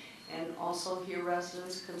facility and also hear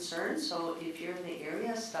residents' concerns. So if you're in the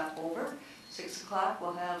area, stop over. 6 o'clock,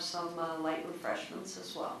 we'll have some light refreshments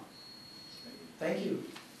as well. Thank you.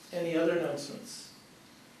 Any other announcements?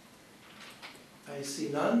 I see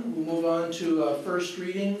none. We'll move on to first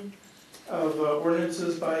reading of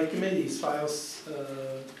ordinances by committees. Files,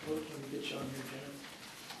 let me get you on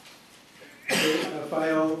here, Janet.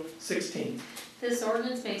 File 16. This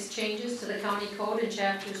ordinance makes changes to the county code in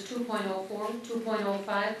chapters 2.04,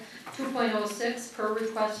 2.05, 2.06 per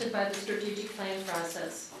requested by the strategic plan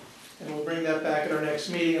process. And we'll bring that back at our next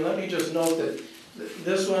meeting. And let me just note that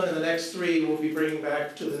this one and the next three we'll be bringing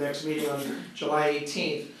back to the next meeting on July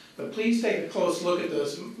 18th. But please take a close look at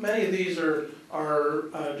this. Many of these are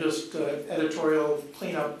just editorial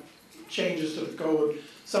cleanup changes to the code.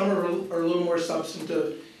 Some are a little more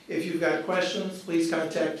substantive. If you've got questions, please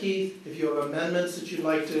contact Keith. If you have amendments that you'd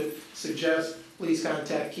like to suggest, please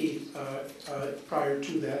contact Keith prior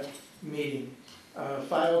to that meeting.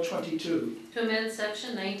 File 22. To amend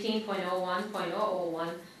section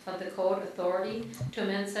 19.01.001 of the code authority, to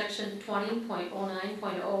amend section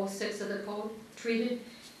 20.09.006 of the code treated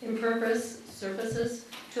impervious surfaces,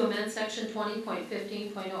 to amend section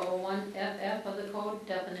 20.15.001 FF of the code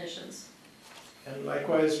definitions. And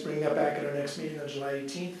likewise, bring that back at our next meeting on July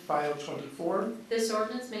 18th, file 24. This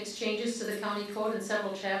ordinance makes changes to the county code in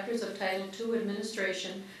several chapters of Title II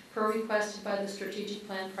Administration per requested by the strategic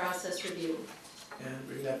plan process review. And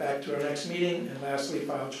bring that back to our next meeting. And lastly,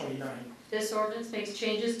 file 29. This ordinance makes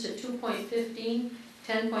changes to 2.15,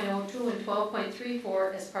 10.02, and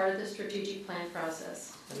 12.34 as part of the strategic plan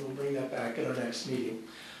process. And we'll bring that back at our next meeting.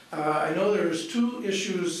 I know there's two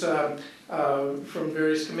issues from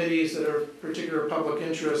various committees that are of particular public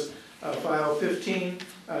interest. File 15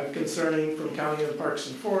 concerning from County of Parks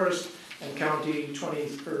and Forest, and County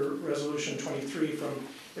 20 or Resolution 23 from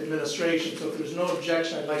Administration. So if there's no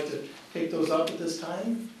objection, I'd like to take those up at this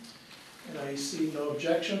time. And I see no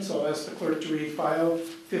objection, so I'll ask the clerk to read file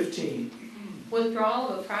 15. Withdrawal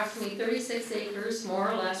of approximately 36 acres, more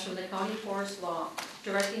or less, from the county forest law,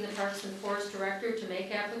 directing the Parks and Forest Director to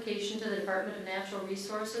make application to the Department of Natural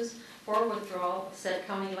Resources for withdrawal of said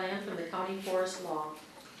county land from the county forest law.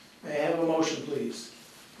 May I have a motion, please?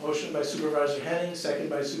 Motion by Supervisor Henning, second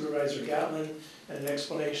by Supervisor Gatlin, and an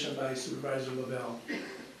explanation by Supervisor Lavelle.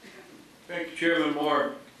 Thank you, Chairman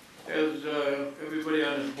Moore. As everybody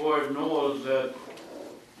on this board knows, that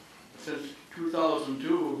since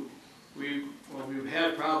 2002, we've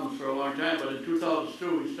had problems for a long time, but in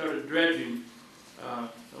 2002 we started dredging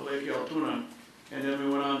the Lake Altoona, and then we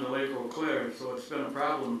went on to Lake Eau Claire, so it's been a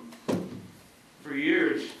problem for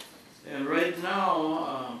years. And right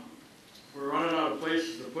now, we're running out of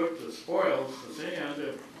places to put the spoils, the sand.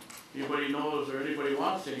 If anybody knows or anybody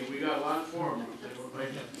wants any, we got a lot for them. They would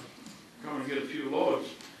like to come and get a few loads.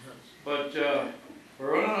 But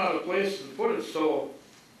we're running out of places to put it, so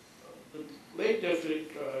the Lake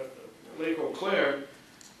District, Lake Eau Claire,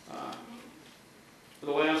 for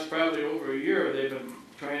the last probably over a year, they've been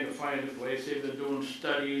trying to find a place. They've been doing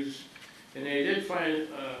studies, and they did find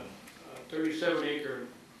a 37-acre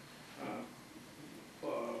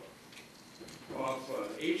off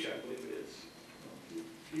H, I believe it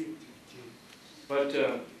is. But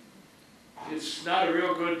it's not a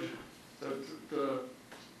real good, the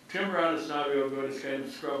timber on it's not real good. It's kind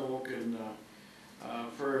of scrub oak, and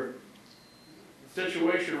for the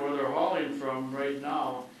situation where they're hauling from right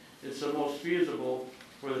now, it's the most feasible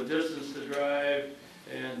for the distance to drive,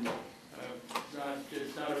 and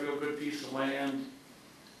it's not a real good piece of land.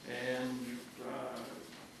 And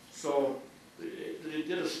so they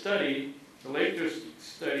did a study, the Lakers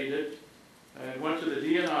studied it, and went to the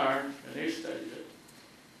DNR, and they studied it,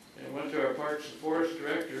 and went to our Parks and Forest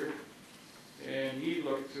Director, and he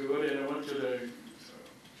looked through it, and it went to the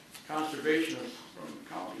conservationists from the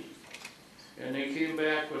county. And they came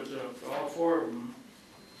back with all four of them,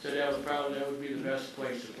 said that would be the best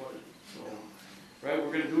place to put it. So, right, what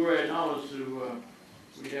we're going to do right now is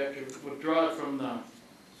we have to withdraw it from the Eau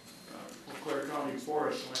Claire County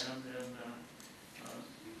Forest land, and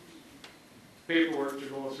paperwork to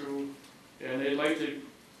go through, and they'd like to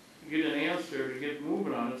get an answer to get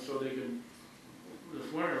moving on it so they can,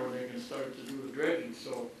 this winter when they can start to do the dredging.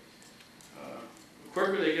 So the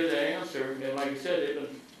quicker they get that answer, and like I said,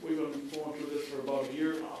 we've been going through this for about a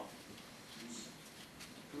year now.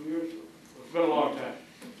 2 years? It's been a long time.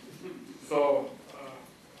 So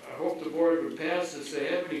I hope the board would pass this. If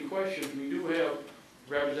they have any questions, we do have a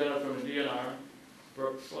representative from the DNR,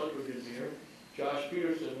 Brooke Sludwick is here, Josh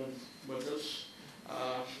Peterson is with us,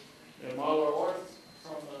 and Marla Orth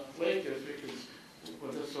from the Lake District is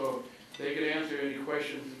with us, so they can answer any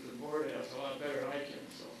questions that the board has a lot better than I can.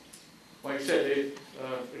 So, like I said,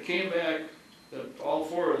 they came back that all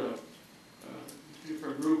four of the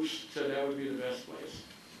different groups said that would be the best place.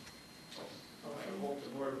 So I hope the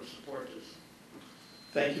board would support this.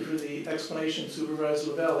 Thank you for the explanation,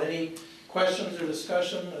 Supervisor Lavelle. Any questions or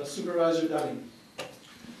discussion? Supervisor Dunning.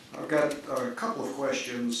 I've got a couple of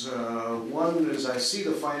questions. One is, I see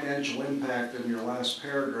the financial impact in your last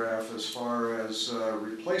paragraph as far as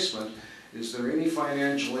replacement. Is there any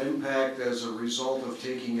financial impact as a result of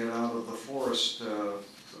taking it out of the forest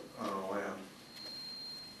land?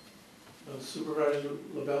 Supervisor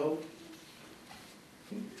Lavelle?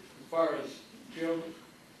 As far as Jim,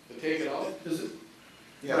 to take it out? Is it?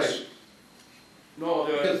 Yes. Right. No,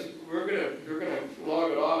 we're gonna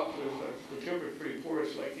log it off. The timber's pretty poor.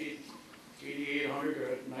 It's like $8,800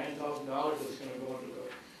 or $9,000 that's gonna go into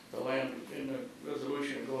the land. In the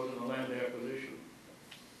resolution, it goes in the land acquisition.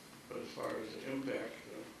 But as far as the impact,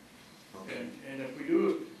 okay. And if we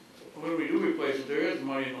do, when we do replace it, there is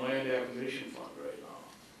money in the land acquisition fund right now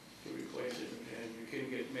to replace it, and you can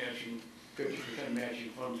get matching 50%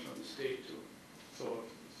 matching funds from the state too. So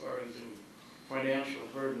as far as the financial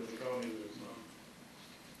burden of the county, there's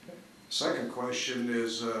none. Second question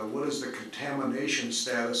is, what is the contamination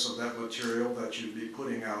status of that material that you'd be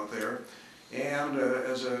putting out there? And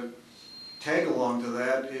as a tag along to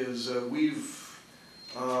that is, we've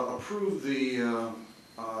approved the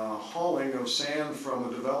hauling of sand from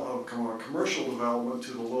a commercial development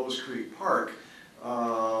to the Lowe's Creek Park.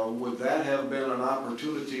 Would that have been an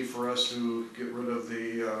opportunity for us to get rid of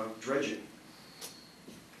the dredging?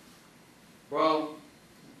 Well,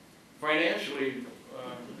 financially,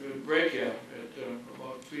 it would break you at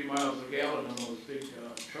about 3 miles a gallon on those big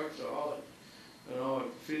trucks that haul it. You know,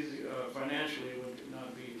 financially it would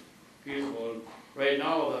not be feasible. And right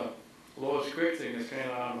now, the Lowe's Creek thing is kind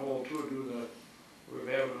of on hold too.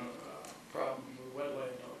 We're having a problem with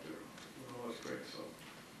wetland out there in Lowe's Creek, so.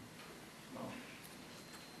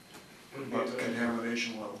 What about the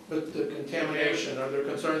contamination level? But the contamination, are there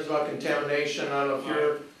concerns about contamination? I don't know if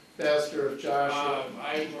you're best or if Josh.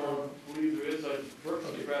 I don't believe there is. Brooke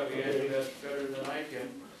can probably answer that better than I can.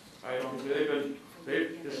 I don't.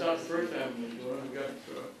 It's not the first time we've been doing it. We've got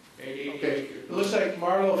 80 Okay. It looks like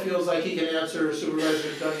Marlo feels like he can answer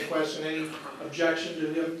Supervisor Dunn's question. Any objection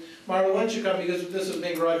to him? Marlo, why don't you come, because this is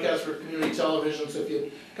being broadcast for community television, so if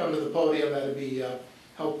you come to the podium, that'd be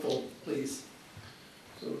helpful, please.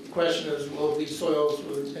 So the question is, will these soils,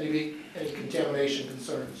 will there be any contamination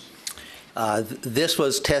concerns? This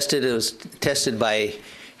was tested. It was tested by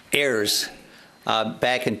AIRS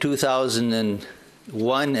back in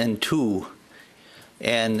 2001 and 2,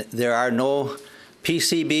 and there are no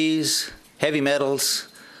PCBs, heavy metals,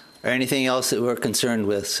 or anything else that we're concerned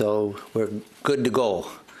with. So we're good to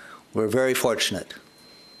go. We're very fortunate.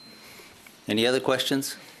 Any other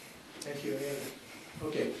questions? Thank you.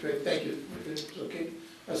 Okay, great. Thank you. Okay,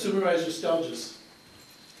 Supervisor Stelgis.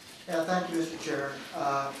 Yeah, thank you, Mr. Chair.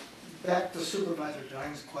 Back to Supervisor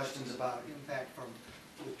Dunn's questions about impact from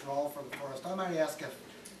withdrawal from the forest. I might ask if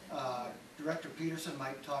Director Peterson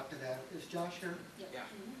might talk to that. Is Josh here? Yeah.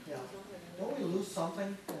 Yeah. Don't we lose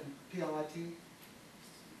something in PLIT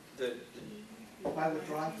by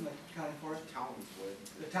withdrawing from the county forest?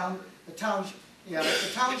 The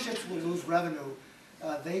townships will lose revenue.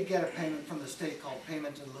 They get a payment from the state called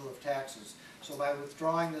payment in lieu of taxes. So by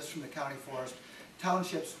withdrawing this from the county forest,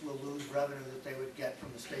 townships will lose revenue that they would get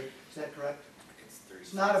from the state. Is that correct?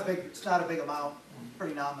 It's not a big amount,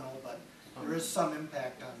 pretty nominal, but there is some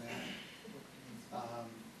impact on that.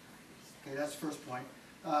 Okay, that's the first point.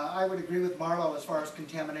 I would agree with Marlo as far as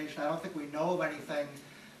contamination. I don't think we know of anything,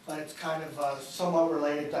 but it's kind of somewhat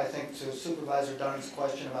related, I think, to Supervisor Dunning's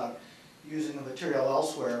question about using the material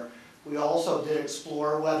elsewhere. We also did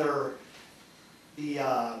explore whether the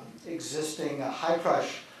existing high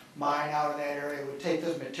crush mine out in that area would take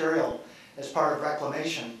this material as part of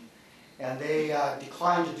reclamation. And they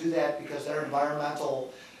declined to do that because their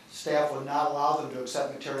environmental staff would not allow them to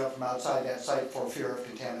accept material from outside that site for fear of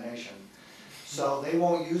contamination. So they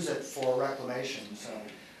won't use it for reclamation. So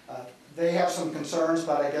they have some concerns,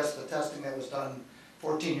 but I guess the testing that was done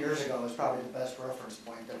 14 years ago is probably the best reference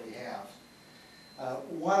point that we have.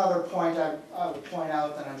 One other point I would point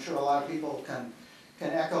out, and I'm sure a lot of people can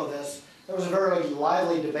echo this, there was a very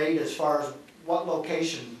lively debate as far as what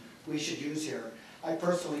location we should use here. I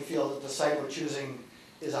personally feel that the site we're choosing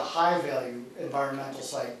is a high-value environmental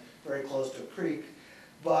site, very close to a creek,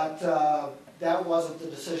 but that wasn't the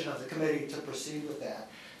decision of the committee to proceed with that.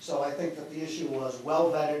 So I think that the issue was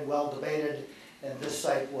well vetted, well debated, and this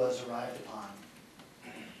site was arrived upon.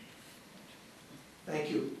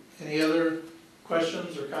 Thank you. Any other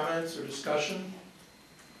questions or comments or discussion?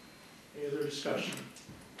 Any other discussion?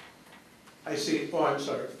 I see, oh, I'm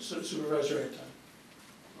sorry, Supervisor Anton.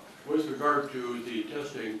 With regard to the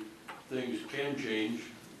testing, things can change,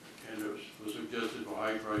 and it was suggested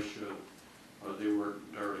by High Crush, they weren't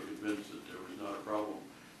entirely convinced that there was not a problem.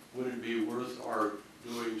 Would it be worth our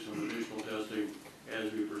doing some additional testing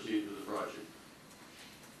as we proceed with the project?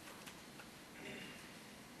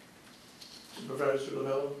 Supervisor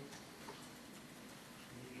Lovello?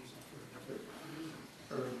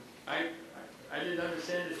 I didn't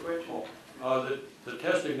understand the question. The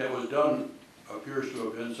testing that was done appears to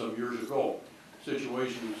have been some years ago.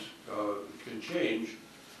 Situations can change.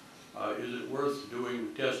 Is it worth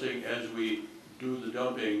doing testing as we do the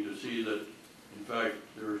dumping to see that, in fact,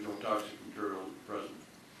 there is no toxic material present?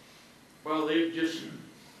 Well, they just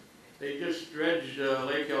dredged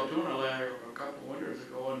Lake Altoona a couple winters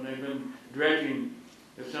ago, and they've been dredging.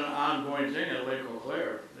 It's an ongoing thing at Lake Eau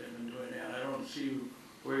Claire. They've been doing that. I don't see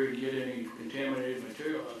where you get any contaminated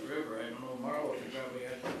material out of the river. I don't know, Marlo can probably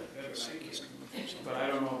answer that better than I can. But I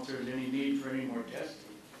don't know if there's any need for any more testing.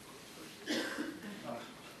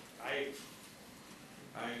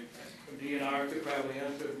 DNR could probably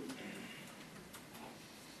answer.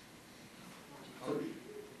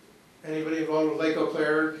 Anybody involved with Lake Eau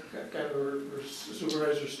Claire, kind of, or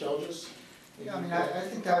Supervisor Stelgis? Yeah, I mean, I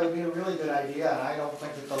think that would be a really good idea, and I don't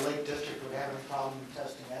think that the Lake District would have any problem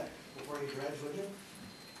testing that before you dredge, would you?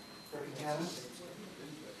 For contaminants?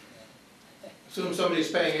 Assume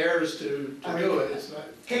somebody's paying heirs to do it. It's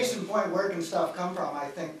not. Case in point, where can stuff come from? I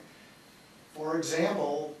think, for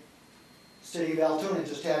example, City of Altoona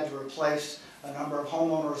just had to replace a number of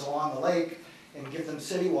homeowners along the lake and give them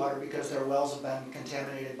city water because their wells have been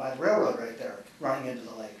contaminated by the railroad right there, running into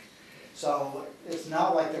the lake. So it's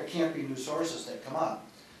not like there can't be new sources that come up.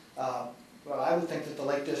 But I would think that the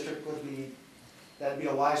Lake District that'd be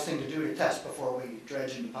a wise thing to do to test before we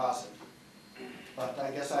dredge and deposit. But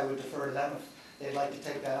I guess I would defer to them if they'd like to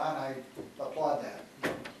take that on. I applaud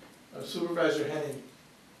that. Supervisor Henning.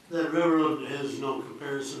 The railroad has no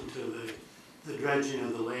comparison to the dredging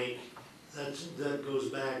of the lake. That goes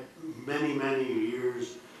back many, many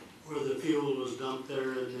years where the fuel was dumped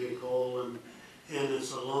there in the coal, and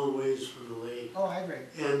it's a long ways from the lake. Oh, I agree.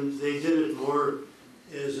 And they did it more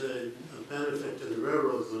as a benefit to the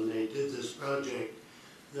railroad when they did this project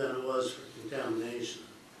than it was for contamination.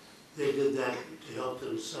 They did that to help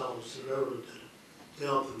themselves, the railroad did it, to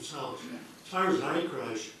help themselves. As far as High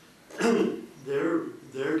Crush,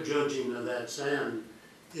 their judging of that sand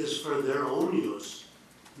is for their own use,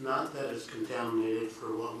 not that it's contaminated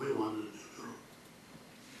for what we wanted to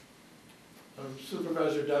do.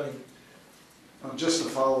 Supervisor Dunning. Just to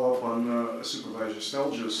follow up on Supervisor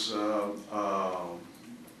Stelgis,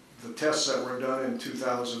 the tests that were done in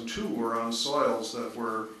 2002 were on soils that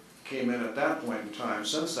came in at that point in time.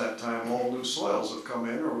 Since that time, all new soils have come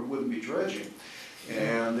in, or we wouldn't be dredging.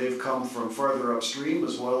 And they've come from farther upstream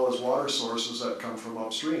as well as water sources that come from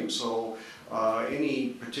upstream. So any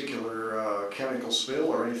particular chemical spill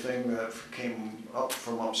or anything that came up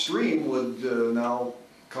from upstream would now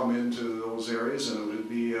come into those areas, and it would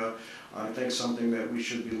be, I think, something that we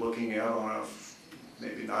should be looking at on a,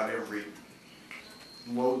 maybe not every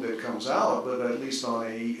load that comes out, but at least on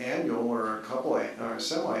a annual or a couple, or a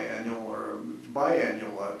semi-annual or a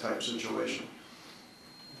biannual type situation.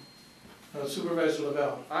 Supervisor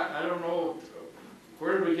Lavelle. I don't know,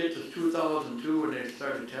 where did we get to 2002 when they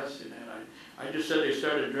started testing it? I just said they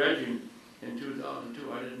started dredging in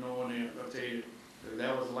 2002. I didn't know when if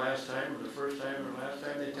that was the last time, or the first time, or last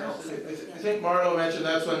time they tested it. I think Marlo mentioned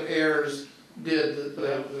that's when AIRS did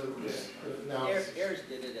the analysis. AIRS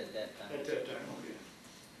did it at that time. At that time, okay.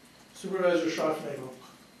 Supervisor Schaffnagel.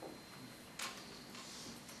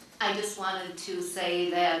 I just wanted to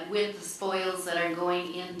say that with the spoils that are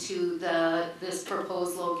going into this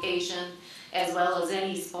proposed location, as well as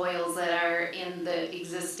any spoils that are in the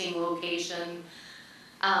existing location,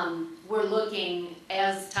 we're looking,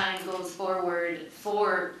 as time goes forward,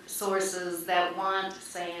 for sources that want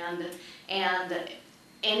sand, and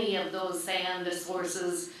any of those sand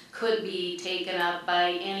sources could be taken up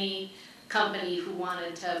by any company who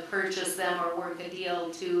wanted to purchase them or work a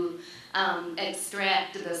deal to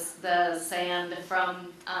extract the sand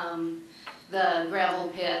from the gravel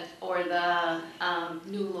pit or the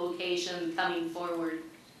new location coming forward.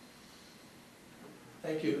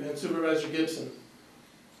 Thank you. And Supervisor Gibson.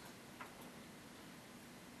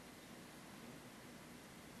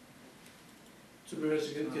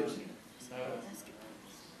 Supervisor Gibson.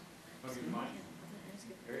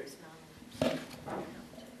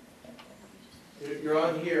 You're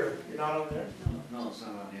on here. You're not on there? No, it's not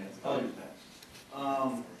on yet. I'll do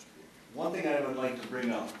that. One thing I would like to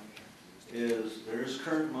bring up is there is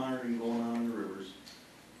current monitoring going on in the rivers.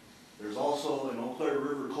 There's also an Eau Claire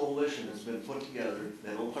River Coalition that's been put together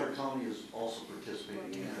that Eau Claire County is also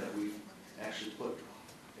participating in, that we've actually put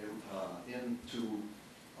into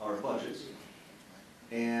our budgets.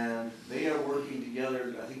 And they are working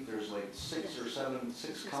together. I think there's like 6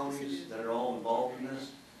 counties that are all involved in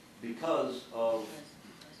this because of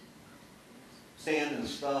sand and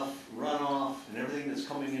stuff, runoff, and everything that's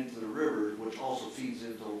coming into the river, which also feeds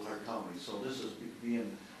into Eau Claire County. So this is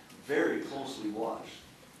being very closely watched.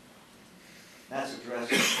 That's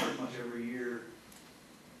addressed pretty much every year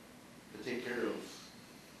to take care of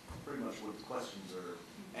pretty much what the questions are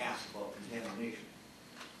asked about contamination.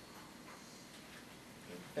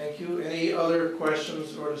 Thank you. Any other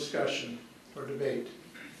questions or discussion or debate?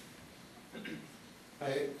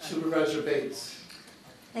 Supervisor Bates.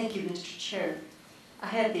 Thank you, Mr. Chair. I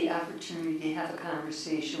had the opportunity to have a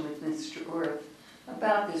conversation with Mr. Orff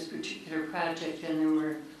about this particular project, and there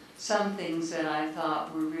were some things that I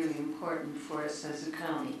thought were really important for us as a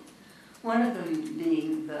county. One of them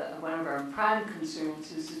being one of our prime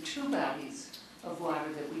concerns is the two bodies of water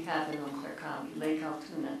that we have in Eau Claire County, Lake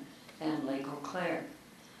Altoona and Lake Eau Claire.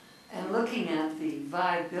 And looking at the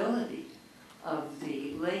viability of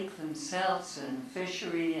the lake themselves and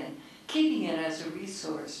fishery and keeping it as a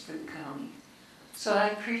resource for the county. So I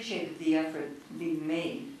appreciated the effort being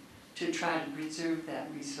made to try to preserve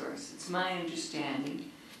that resource. It's my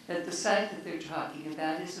understanding that the site that they're talking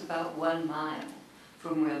about is about 1 mile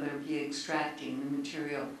from where they'll be extracting the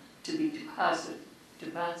material to be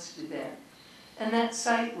deposited there. And that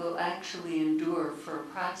site will actually endure for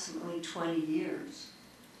approximately 20 years.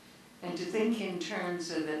 And to think in terms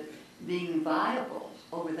of it being viable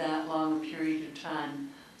over that long a period of time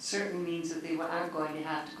certainly means that they aren't going to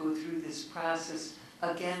have to go through this process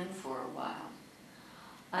again for a while.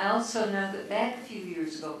 I also know that back a few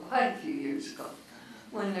years ago, quite a few years ago,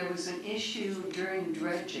 when there was an issue during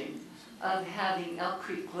dredging of having Elk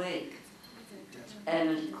Creek Lake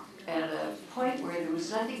and at a point where there was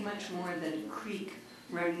nothing much more than a creek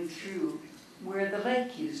running through where the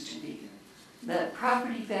lake used to be, that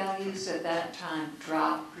property values at that time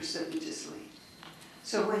dropped precipitously.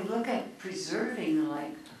 So when we look at preserving the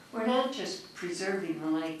lake, we're not just preserving the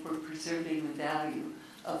lake, we're preserving the value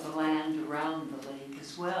of the land around the lake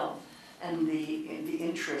as well, and the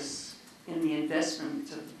interests in the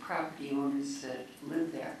investment of the property owners that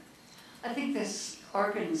live there. I think this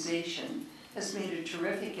organization has made a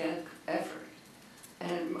terrific effort,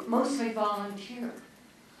 and mostly volunteer,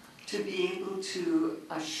 to be able to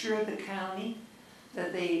assure the county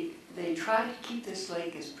that they try to keep this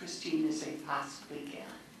lake as pristine as they possibly can.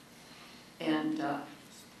 And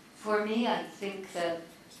for me, I think that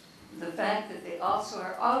the fact that they also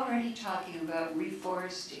are already talking about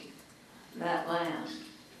reforesting that land,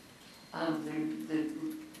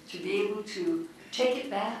 to be able to take it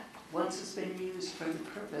back once it's been used for the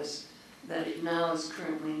purpose that it now is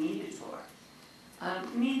currently needed for.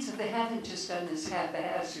 Means that they haven't just done this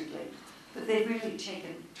haphazardly, but they've really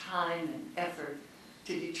taken time and effort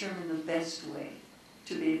to determine the best way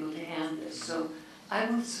to be able to handle this. So I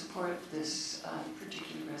will support this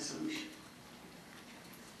particular resolution.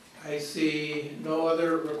 I see no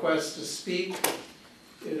other requests to speak.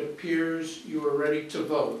 It appears you are ready to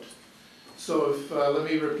vote. So if, let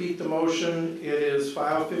me repeat the motion. It is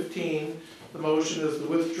file 15. The motion is the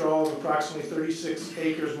withdrawal of approximately 36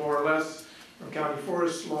 acres more or less from county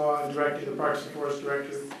forest law and directing the Parks and Forest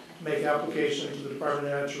Director to make application to the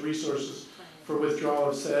Department of Natural Resources for withdrawal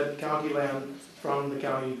of said county land from the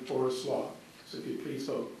county forest law. So if you please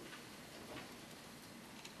vote.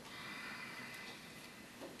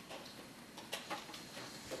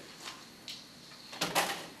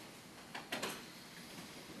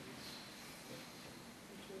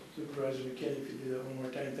 Supervisor McKinney, if you do that one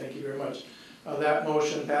more time, thank you very much. That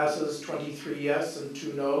motion passes 23 yes and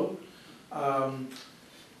 2 no.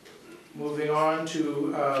 Moving on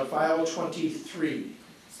to file 23.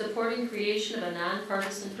 Supporting creation of a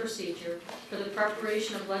nonpartisan procedure for the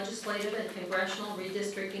preparation of legislative and congressional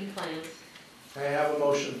redistricting plans. May I have a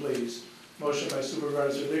motion, please? Motion by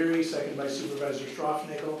Supervisor Leary, second by Supervisor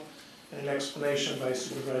Stroffnagel, and an explanation by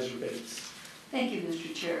Supervisor Bates. Thank you,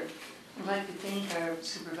 Mr. Chair. I'd like to thank our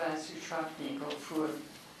Supervisor Stroffnagel for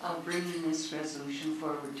bringing this resolution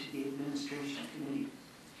forward to the Administration Committee.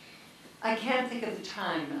 I can't think of a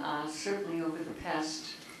time, certainly over the past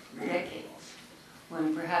decades,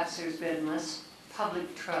 when perhaps there's been less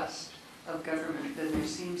public trust of government than there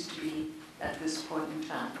seems to be at this point in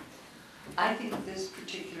time. I think this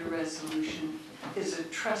particular resolution is a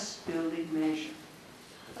trust-building measure,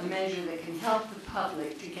 a measure that can help the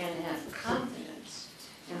public to again have confidence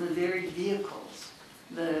in the very vehicles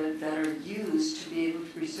that are used to be able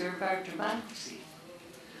to preserve our democracy.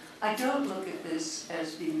 I don't look at this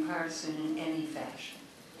as being partisan in any fashion.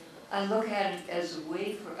 I look at it as a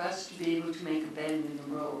way for us to be able to make a bend in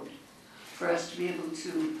the road, for us to be able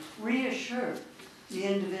to reassure the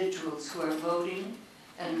individuals who are voting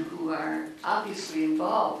and who are obviously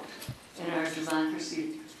involved in our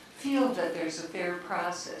democracy, feel that there's a fair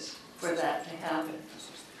process for that to happen.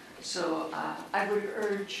 So I would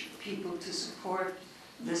urge people to support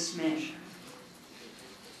this measure.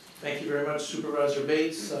 Thank you very much, Supervisor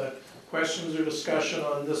Bates. Questions or discussion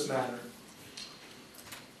on this matter?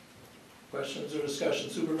 Questions or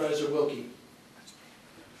discussion? Supervisor Wilkie.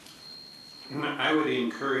 I would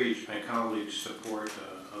encourage my colleagues' support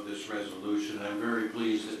of this resolution. I'm very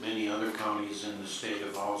pleased that many other counties in the state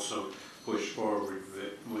have also pushed forward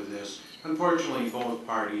with this. Unfortunately, both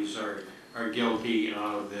parties are guilty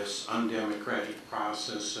of this undemocratic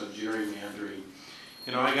process of gerrymandering.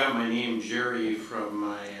 You know, I got my name Jerry from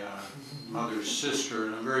my mother's sister,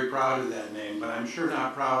 and I'm very proud of that name, but I'm sure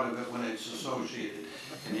not proud of it when it's associated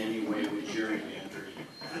in any way with gerrymandering.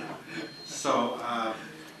 So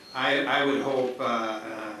I would hope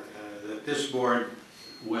that this board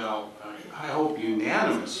will, I hope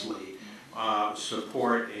unanimously,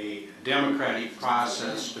 support a democratic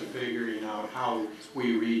process to figuring out how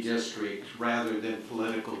we redistrict rather than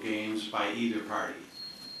political games by either party.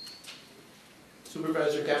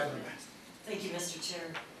 Supervisor Gatlin. Thank you, Mr. Chair.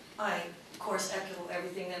 I, of course, echo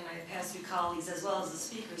everything that my past few colleagues as well as the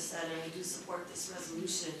speaker said, and we do support this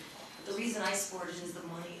resolution. The reason I support it is the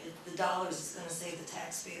money, the dollars is going to save the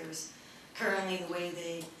taxpayers. Currently, the way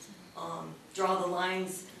they draw the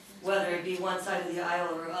lines, whether it be one side of the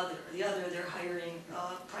aisle or the other, they're hiring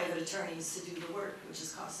private attorneys to do the work, which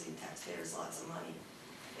is costing taxpayers lots of money.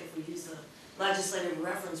 If we use the Legislative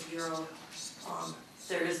Reference Bureau,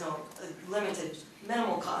 there is no limited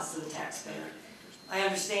minimal cost to the taxpayer. I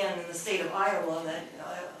understand in the state of Iowa that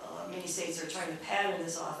many states are trying to pattern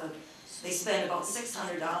this off of. They spend about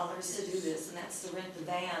 $600 to do this, and that's to rent the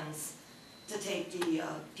vans to take the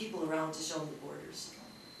people around to show them the borders.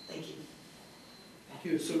 Thank you. Thank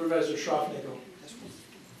you. Supervisor Stroffnagel.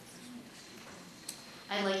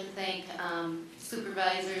 I'd like to thank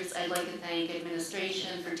supervisors, I'd like to thank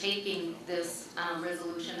administration for taking this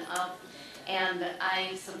resolution up. And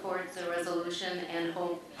I support the resolution and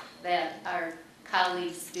hope that our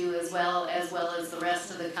colleagues do as well as the rest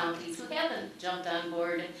of the counties who haven't jumped on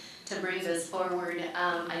board to bring this forward.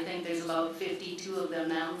 I think there's about 52 of them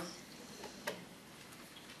now.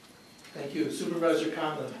 Thank you. Supervisor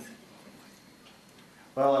Conlon.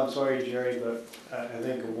 Well, I'm sorry, Jerry, but I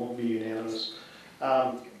think it won't be unanimous.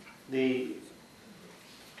 My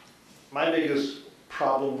biggest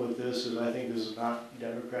problem with this is I think this is not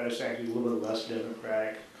democratic. It's actually a little bit less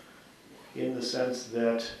democratic in the sense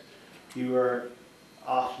that you are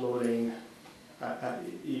offloading,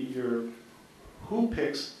 who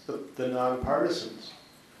picks the nonpartisans?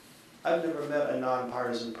 I've never met a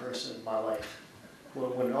nonpartisan person in my life.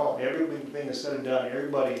 When everything is said and done,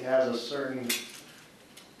 everybody has a certain,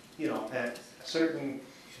 a certain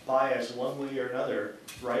bias one way or another,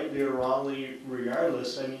 rightly or wrongly,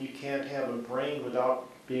 regardless. I mean, you can't have a brain without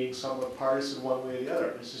being somewhat partisan one way or the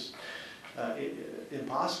other. It's just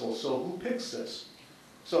impossible. So who picks this?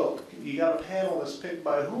 So you got a panel that's picked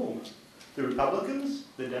by whom? The Republicans?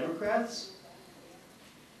 The Democrats?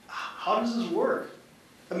 How does this work?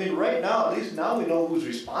 I mean, right now, at least now we know who's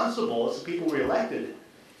responsible. It's the people we elected.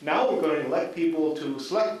 Now we're going to elect people to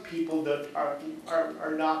select people that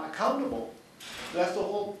are not accountable. That's the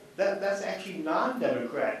whole, that's actually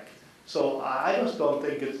non-democratic. So I just don't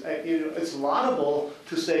think it's laudable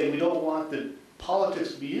to say we don't want the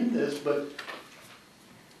politics to be in this, but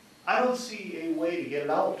I don't see a way to get it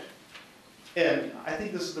out. And I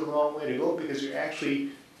think this is the wrong way to go because you're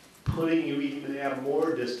actually putting you even at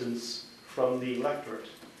more distance from the electorate.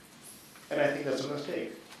 And I think that's a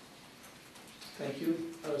mistake. Thank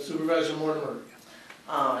you. Supervisor Mortimer.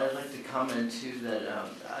 I'd like to comment too that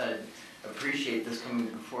I appreciate this coming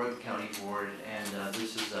before the county board, and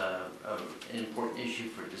this is an important issue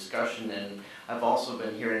for discussion. And I've also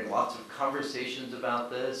been hearing lots of conversations about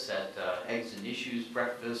this at Eggs and Issues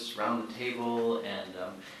breakfasts, round the table, and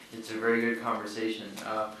it's a very good conversation.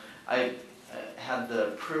 I had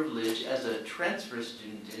the privilege as a transfer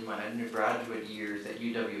student in my undergraduate years at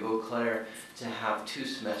UW-Eau Claire to have 2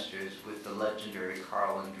 semesters with the legendary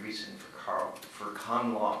Carl Andreessen for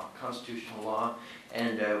con law, constitutional law,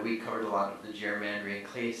 and we covered a lot of the gerrymandering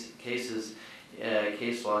case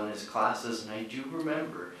law in his classes. And I do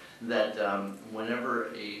remember that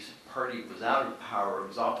whenever a party was out of power, it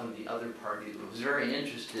was often the other party that was very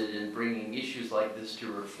interested in bringing issues like this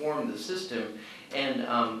to reform the system. And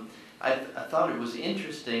I thought it was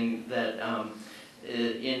interesting that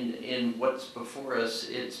in what's before us,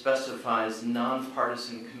 it specifies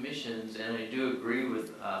nonpartisan commissions, and I do agree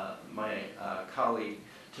with my colleague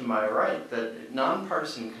to my right that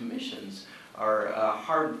nonpartisan commissions are a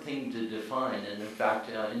hard thing to define. And in fact,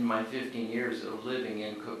 in my 15 years of living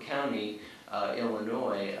in Cook County,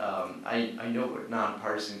 Illinois, I know what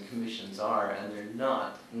nonpartisan commissions are, and they're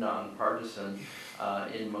not nonpartisan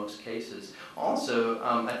in most cases. Also,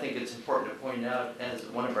 I think it's important to point out, as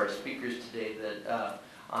one of our speakers today, that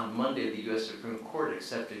on Monday the U.S. Supreme Court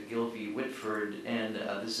accepted Gill v. Whitford, and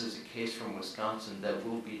this is a case from Wisconsin that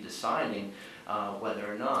will be deciding whether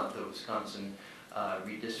or not the Wisconsin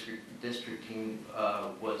redistricting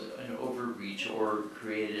was an overreach or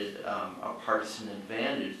created a partisan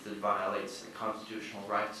advantage that violates the constitutional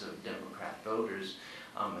rights of Democrat voters.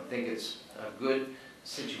 I think it's a good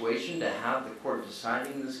situation to have the court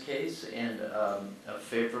deciding this case, and a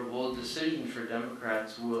favorable decision for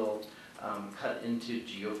Democrats will cut into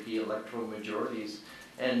GOP electoral majorities.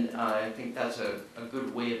 And I think that's a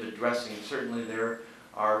good way of addressing. Certainly there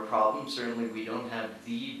are problems. Certainly we don't have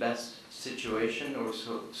the best situation or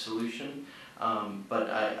solution, but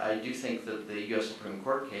I do think that the U.S. Supreme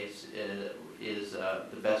Court case is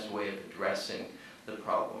the best way of addressing the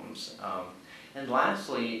problems. And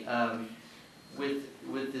lastly,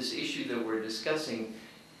 with this issue that we're discussing,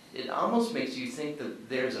 it almost makes you think that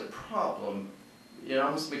there's a problem. It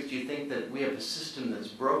almost makes you think that we have a system that's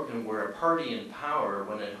broken where a party in power,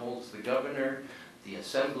 when it holds the governor, the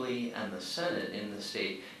assembly, and the Senate in the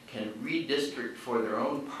state, can redistrict for their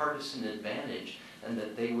own partisan advantage, and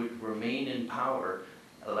that they would remain in power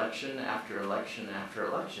election after election after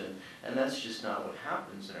election. And that's just not what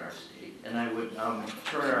happens in our state. And I would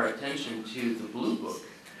turn our attention to the Blue Book.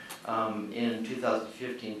 In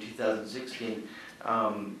 2015, 2016,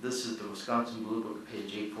 this is the Wisconsin Blue Book,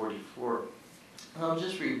 page 844. I'll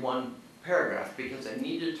just read one paragraph because I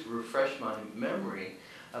needed to refresh my memory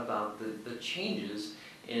about the changes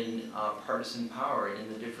in partisan power in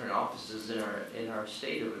the different offices in our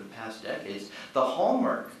state over the past decades. The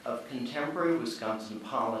hallmark of contemporary Wisconsin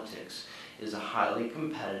politics is a highly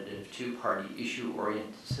competitive two-party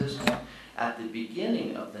issue-oriented system. At the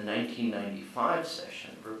beginning of the 1995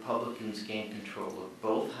 session, Republicans gained control of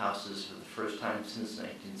both houses for the first time since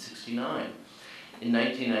 1969. In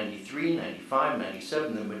 1993, 95,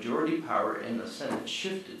 97, the majority power in the Senate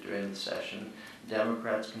shifted during the session.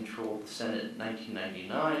 Democrats controlled the Senate in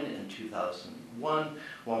 1999 and 2001,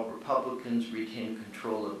 while Republicans retained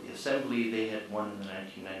control of the Assembly they had won in the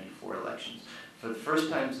 1994 elections. For the first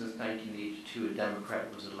time since 1982, a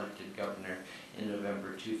Democrat was elected governor in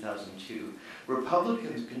November 2002.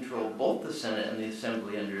 Republicans controlled both the Senate and the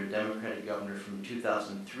Assembly under a Democratic governor from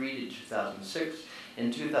 2003 to 2006.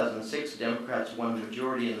 In 2006, Democrats won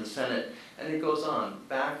majority in the Senate, and it goes on,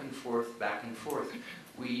 back and forth, back and forth.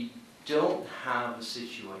 We don't have a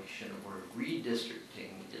situation where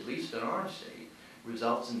redistricting, at least in our state,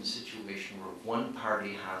 results in a situation where one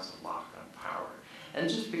party has a lock on power. And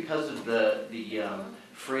just because of the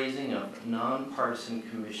phrasing of nonpartisan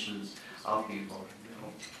commissions, I'll be voting no.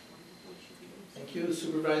 Thank you.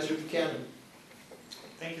 Supervisor Buchanan.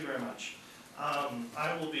 Thank you very much.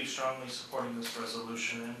 I will be strongly supporting this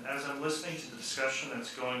resolution, and as I'm listening to the discussion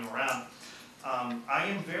that's going around, I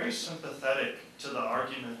am very sympathetic to the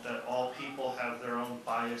argument that all people have their own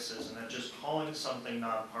biases and that just calling something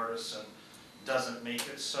nonpartisan doesn't make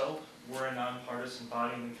it so. We're a nonpartisan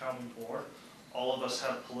body in the county board. All of us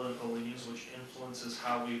have political leanings which influences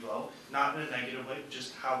how we vote, not in a negative way,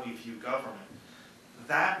 just how we view government.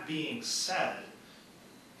 That being said,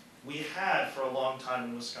 we had for a long time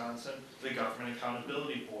in Wisconsin the Government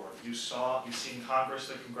Accountability Board. You see in Congress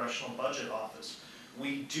the Congressional Budget Office.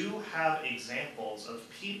 We do have examples of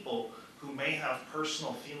people who may have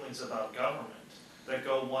personal feelings about government that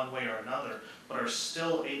go one way or another, but are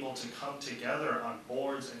still able to come together on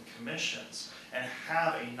boards and commissions and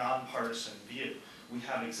have a nonpartisan view. We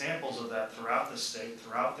have examples of that throughout the state,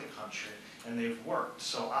 throughout the country, and they've worked.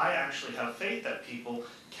 So I actually have faith that people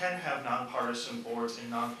can have nonpartisan boards and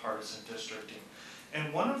nonpartisan districting.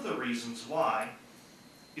 And one of the reasons why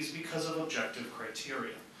is because of objective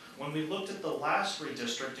criteria. When we looked at the last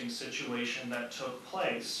redistricting situation that took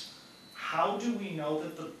place, how do we know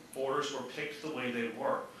that the borders were picked the way they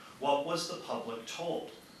were? What was the public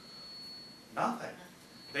told? Nothing.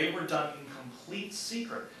 They were done in complete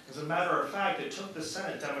secret. As a matter of fact, it took the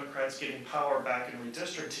Senate Democrats getting power back in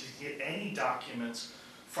redistricting to get any documents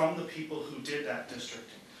from the people who did that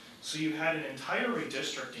districting. So you had an entire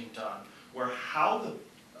redistricting done where how the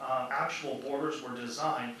actual borders were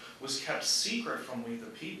designed was kept secret from we the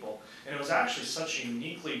people. And it was actually such a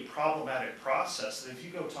uniquely problematic process that if you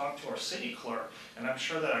go talk to our city clerk, and I'm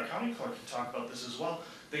sure that our county clerk can talk about this as well,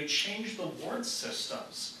 they changed the ward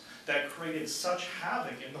systems that created such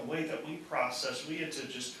havoc in the way that we process. We had to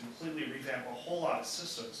just completely revamp a whole lot of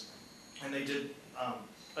systems. And they did,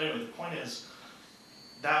 anyway, the point is,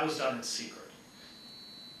 that was done in secret.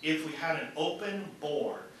 If we had an open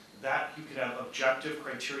board, that you could have objective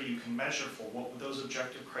criteria you can measure for. What would those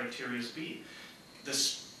objective criteria be?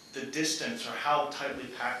 The distance or how tightly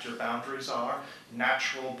packed your boundaries are,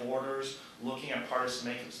 natural borders, looking at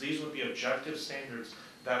partisan makeups. These would be objective standards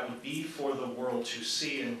that would be for the world to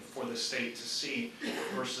see and for the state to see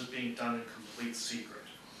versus being done in complete secret.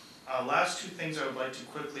 Last two things I would like to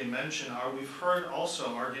quickly mention are we've heard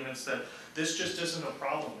also arguments that this just isn't a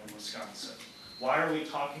problem in Wisconsin. Why are we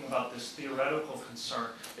talking about this theoretical concern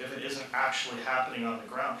if it isn't actually happening on the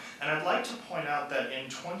ground? And I'd like to point out that in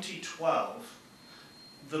 2012,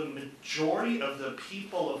 the majority of the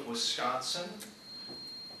people of Wisconsin,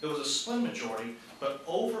 it was a slim majority, but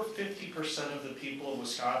over 50% of the people of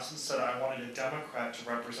Wisconsin said I wanted a Democrat to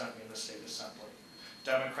represent me in the state assembly.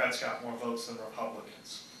 Democrats got more votes than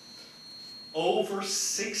Republicans. Over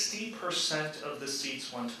 60% of the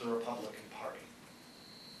seats went to the Republican Party.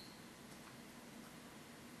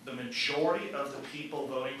 The majority of the people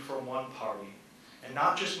voting for one party, and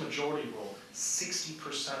not just majority rule,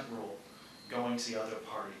 60% rule going to the other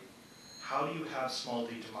party. How do you have small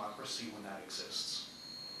d democracy when that exists?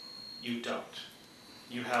 You don't.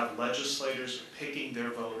 You have legislators picking their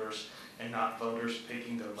voters and not voters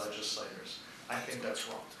picking their legislators. I think that's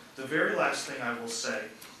wrong. The very last thing I will say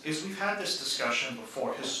is we've had this discussion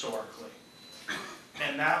before historically.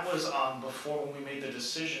 And that was before when we made the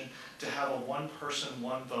decision to have a one-person,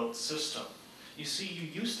 one-vote system. You see, you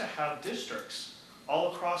used to have districts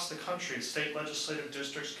all across the country, state legislative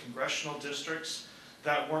districts, congressional districts,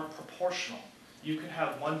 that weren't proportional. You could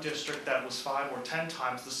have one district that was 5 or 10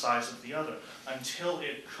 times the size of the other until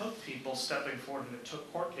it took people stepping forward and it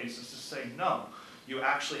took court cases to say, no, you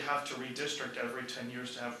actually have to redistrict every 10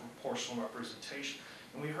 years to have proportional representation.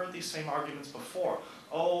 And we heard these same arguments before.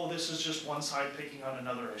 Oh, this is just one side picking on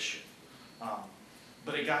another issue.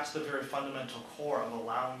 But it got to the very fundamental core of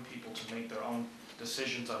allowing people to make their own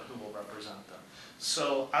decisions on who will represent them.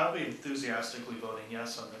 So I'll be enthusiastically voting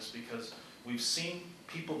yes on this because we've seen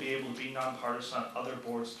people be able to be nonpartisan on other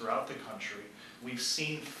boards throughout the country. We've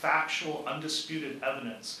seen factual, undisputed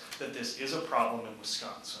evidence that this is a problem in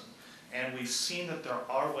Wisconsin. And we've seen that there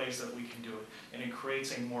are ways that we can do it, and it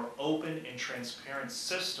creates a more open and transparent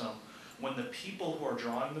system when the people who are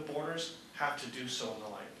drawing the borders have to do so in the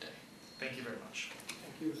light of day. Thank you very much.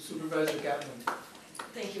 Thank you. Supervisor Gatman.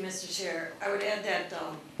 Thank you, Mr. Chair. I would add that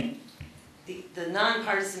the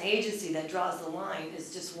nonpartisan agency that draws the line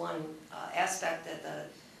is just one aspect that the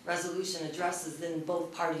resolution addresses, then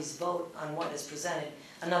both parties vote on what is presented.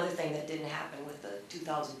 Another thing that didn't happen with the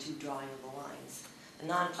 2002 drawing of the lines. The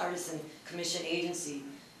nonpartisan commission agency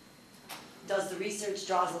does the research,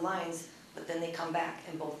 draws the lines, but then they come back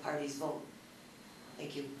and both parties vote.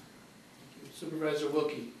 Thank you. Supervisor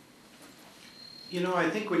Wilkie. You know, I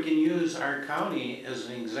think we can use our county as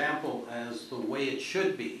an example as the way it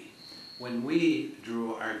should be when we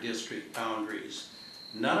drew our district boundaries.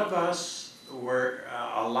 None of us were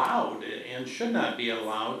allowed and should not be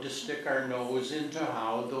allowed to stick our nose into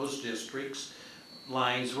how those districts'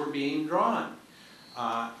 lines were being drawn.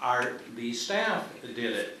 The staff did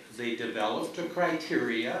it. They developed a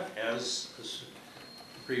criteria, as the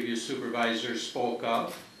previous supervisor spoke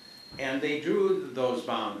of, and they drew those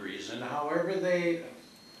boundaries, and however they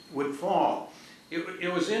would fall.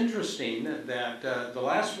 It was interesting that the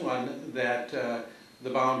last one that the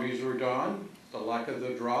boundaries were drawn, the luck of the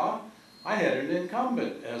draw, I had an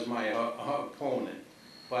incumbent as my opponent.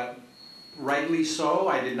 But rightly so,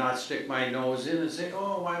 I did not stick my nose in and say,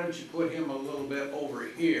 oh, why don't you put him a little bit over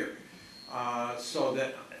here so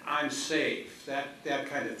that I'm safe, that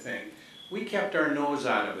kind of thing. We kept our nose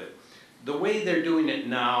out of it. The way they're doing it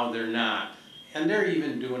now, they're not. And they're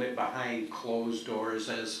even doing it behind closed doors,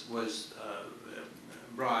 as was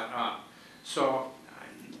brought up. So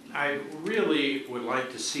I really would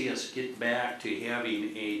like to see us get back to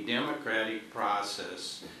having a democratic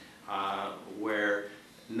process where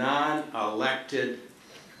non-elected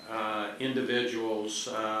individuals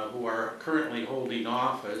who are currently holding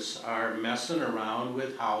office are messing around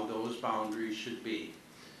with how those boundaries should be.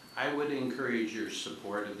 I would encourage your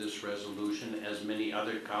support of this resolution, as many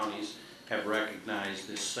other counties have recognized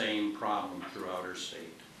this same problem throughout our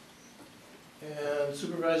state. And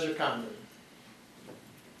Supervisor Condon.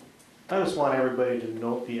 I just want everybody to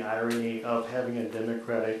note the irony of having a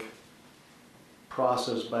democratic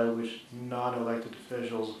process by which non-elected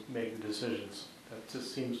officials make the decisions. That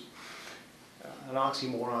just seems an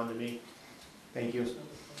oxymoron to me. Thank you.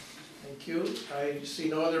 Thank you. I see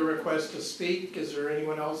no other requests to speak. Is there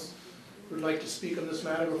anyone else who would like to speak on this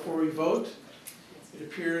matter before we vote? It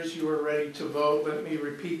appears you are ready to vote. Let me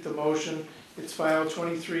repeat the motion. It's file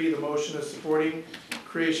 23. The motion is supporting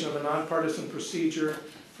creation of a nonpartisan procedure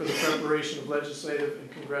for the preparation of legislative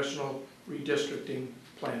and congressional redistricting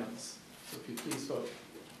plans. So if you please vote.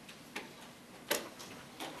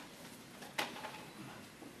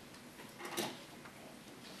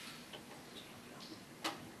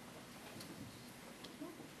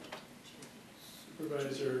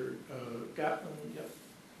 Supervisor Gottman, yep.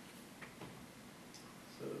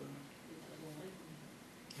 So,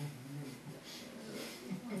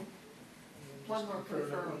 One more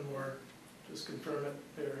confirm. One more, just confirm it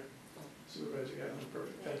there. Supervisor Gottman,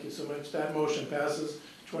 perfect. Thank you so much. That motion passes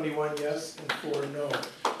 21 yes and 4 no.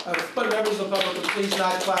 But members of the public, please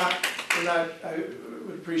not clap. I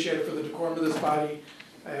would appreciate it for the decorum of this body.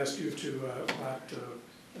 I ask you to not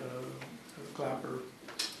clap or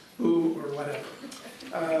boo or whatever.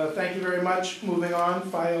 Thank you very much. Moving on,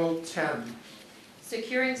 file 10.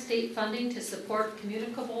 Securing state funding to support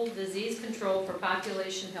communicable disease control for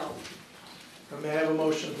population health. May I have a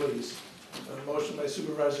motion, please? A motion by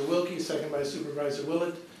Supervisor Wilkie, second by Supervisor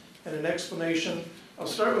Willett, and an explanation. I'll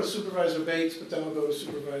start with Supervisor Bates, but then I'll go to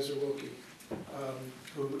Supervisor Wilkie,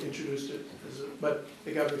 who introduced it. But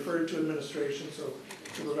it got referred to administration, so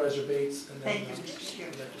Supervisor Bates, and then, Thank you, Mr.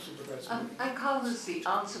 Chair. Supervisor Wilkie. I call this the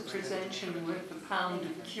ounce of prevention worth the pound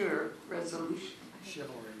of cure resolution.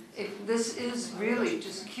 If this is really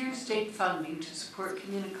to secure state funding to support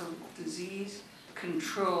communicable disease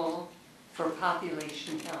control for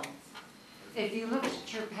population health. If you looked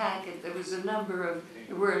at your packet, there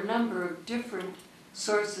were a number of different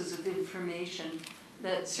sources of information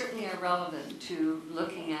that certainly are relevant to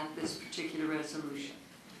looking at this particular resolution.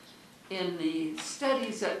 In the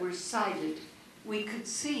studies that were cited, we could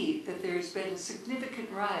see that there's been a significant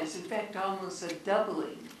rise, in fact almost a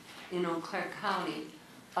doubling in Eau Claire County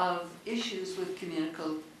of issues with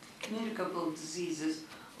communicable diseases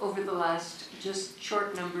over the last just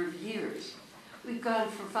short number of years. We've gone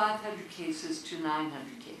from 500 cases to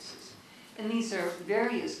 900 cases. And these are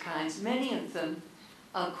various kinds. Many of them,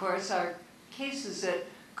 of course, are cases that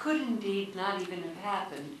could indeed not even have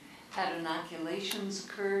happened had inoculations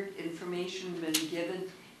occurred, information been given,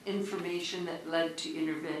 information that led to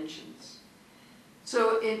interventions.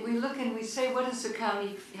 So we look and we say, what is the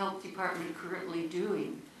county health department currently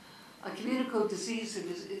doing? Communicable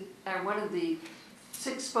diseases are one of the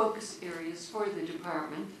 6 focus areas for the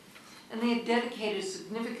department, and they have dedicated a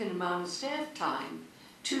significant amount of staff time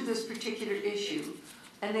to this particular issue,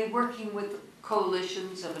 and they're working with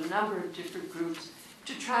coalitions of a number of different groups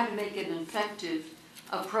to try to make an effective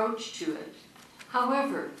approach to it.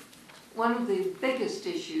 However, one of the biggest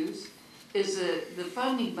issues is the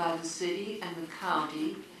funding by the city and the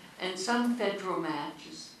county and some federal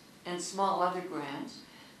matches and small other grants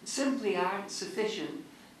simply aren't sufficient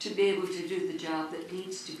to be able to do the job that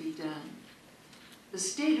needs to be done. The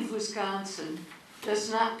state of Wisconsin does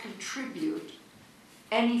not contribute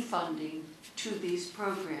any funding to these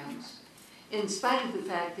programs, in spite of the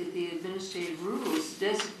fact that the administrative rules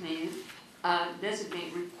designate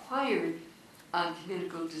required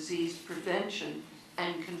communicable disease prevention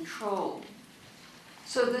and control.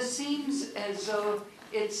 So this seems as though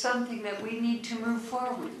it's something that we need to move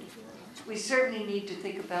forward. We certainly need to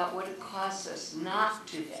think about what it costs us not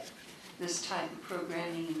to have this type of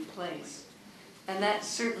programming in place. And that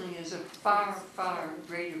certainly is a far, far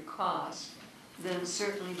greater cost than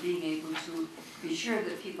certainly being able to be sure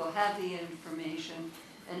that people have the information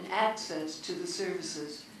and access to the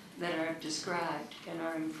services that are described in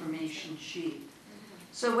our information sheet.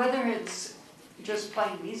 So whether it's just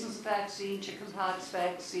plain measles vaccine, chickenpox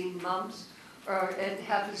vaccine, mumps, or it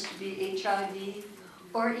happens to be HIV,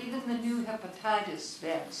 or even the new hepatitis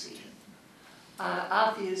vaccine.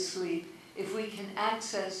 Obviously, if we can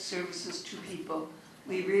access services to people,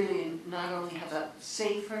 we really not only have a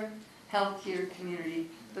safer, healthier community,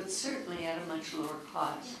 but certainly at a much lower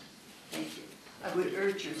cost. Thank you. I would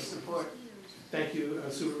urge your support. Thank you,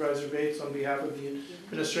 Supervisor Bates. On behalf of the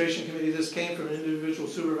Administration Committee, this came from an individual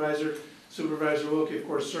supervisor. Supervisor Wilkie, of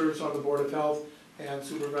course, serves on the Board of Health, and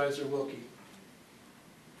Supervisor Wilkie.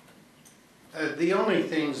 The only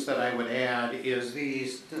things that I would add is the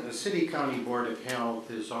City County Board of Health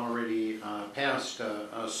has already passed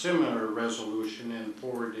a similar resolution and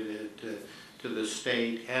forwarded it to the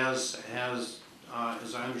state, as I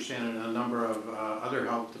understand it, a number of other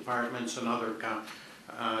health departments and other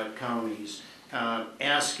counties,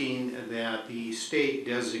 asking that the state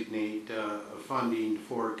designate funding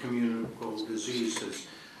for communicable diseases.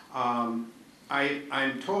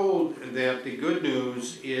 I'm told that the good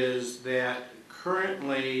news is that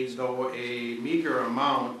currently, though a meager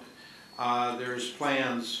amount, there's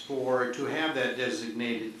plans to have that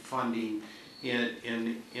designated funding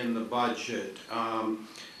in the budget.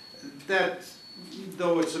 That,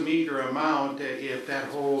 though it's a meager amount, if that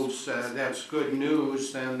holds, that's good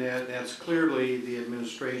news, then that's clearly the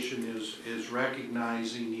administration is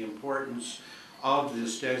recognizing the importance of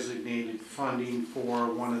this designated funding for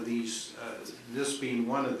one of these, this being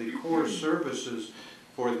one of the core services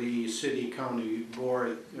for the City County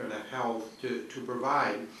Board of Health to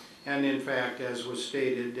provide. And in fact, as was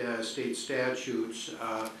stated, state statutes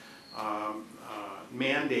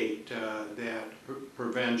mandate that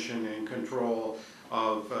prevention and control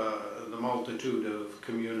of the multitude of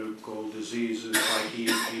communicable diseases like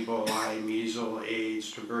Ebola, measles,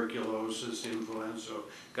 AIDS, tuberculosis, influenza,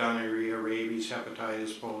 gonorrhea, rabies,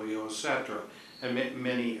 hepatitis, polio, etc., and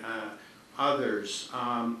many others.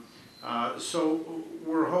 So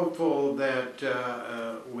we're hopeful that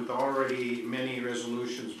with already many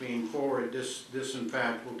resolutions being forward, this in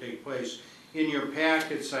fact will take place. In your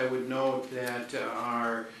packets, I would note that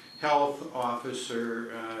our health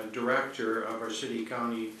officer, director of our city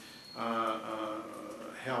county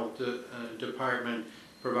health department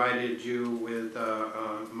provided you with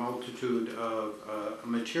a multitude of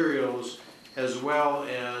materials, as well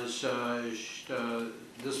as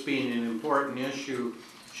this being an important issue.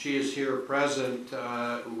 She is here present,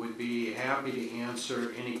 would be happy to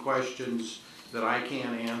answer any questions that I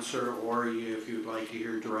can't answer, or if you'd like to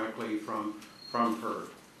hear directly from her.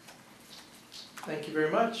 Thank you very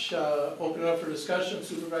much. Open it up for discussion.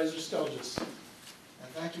 Supervisor Stelgis.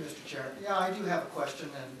 Thank you, Mr. Chair. Yeah, I do have a question,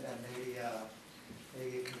 and maybe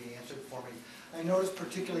it can be answered for me. I noticed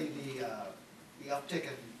particularly the uptick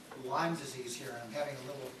in Lyme disease here. I'm having a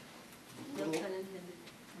little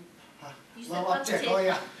uptick. Oh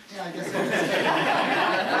yeah, I guess.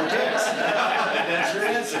 That's your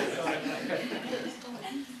answer.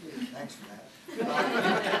 Thanks for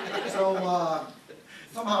that. So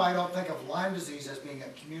somehow I don't think of Lyme disease as being a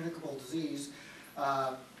communicable disease.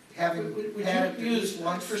 Having would had you use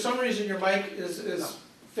once. For some reason your mic is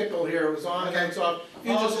fickle here. It was on and it's off.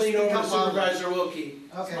 You I'll just lean over to become Supervisor Wilkie.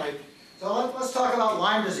 Okay. So let's talk about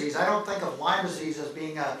Lyme disease. I don't think of Lyme disease as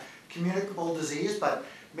being a communicable disease, but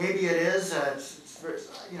maybe it is.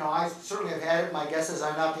 You know, I certainly have had it. My guess is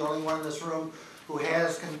I'm not the only one in this room who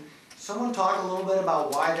has. Can someone talk a little bit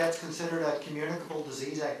about why that's considered a communicable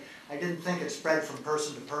disease? I didn't think it spread from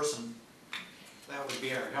person to person. That would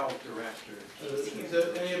be our health director.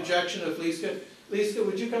 Any objection if Lisa? Lisa,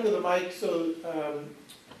 would you come to the mic so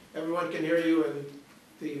everyone can hear you and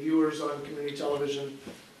the viewers on community television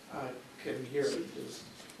can hear it? Because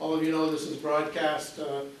all of you know this is broadcast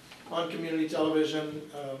on community television,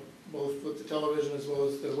 both with the television as well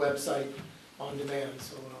as the website on demand.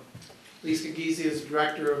 So Lisa Giese is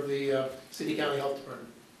Director of the City County Health Department.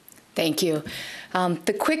 Thank you.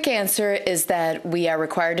 The quick answer is that we are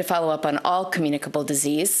required to follow up on all communicable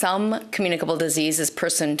disease. Some communicable disease is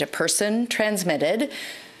person-to-person transmitted.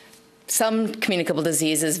 Some communicable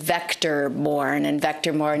disease is vector-borne, and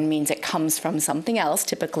vector-borne means it comes from something else,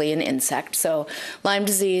 typically an insect. So Lyme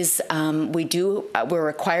disease, we're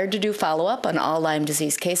required to do follow-up on all Lyme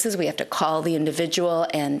disease cases. We have to call the individual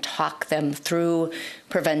and talk them through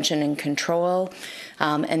prevention and control,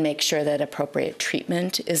 and make sure that appropriate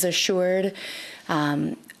treatment is assured.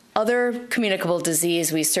 Other communicable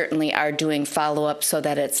disease, we certainly are doing follow-up so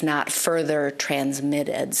that it's not further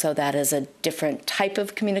transmitted. So that is a different type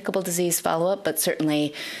of communicable disease follow-up, but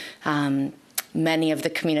certainly many of the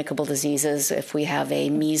communicable diseases, if we have a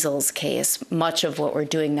measles case, much of what we're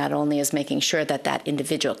doing not only is making sure that that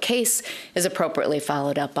individual case is appropriately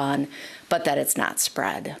followed up on, but that it's not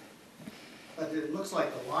spread. But it looks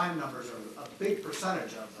like the Lyme numbers are a big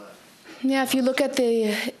percentage of the. Yeah, if you look at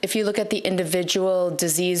the individual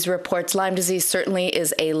disease reports, Lyme disease certainly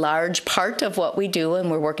is a large part of what we do,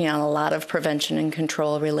 and we're working on a lot of prevention and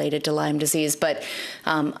control related to Lyme disease. But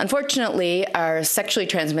unfortunately, our sexually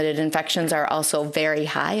transmitted infections are also very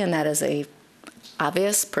high, and that is a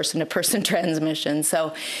obvious person-to-person transmission.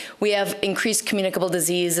 So we have increased communicable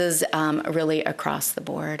diseases really across the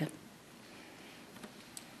board.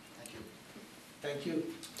 Thank you.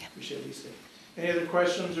 Appreciate Lisa. Any other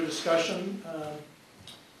questions or discussion?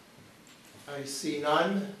 I see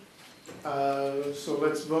none. So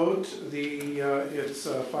let's vote. It's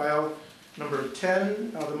file number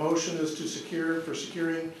 10. The motion is for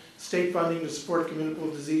securing state funding to support communicable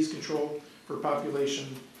disease control for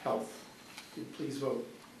population health. Please vote.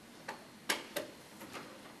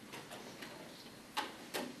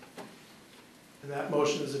 And that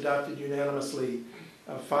motion is adopted unanimously.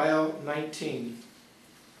 File 19.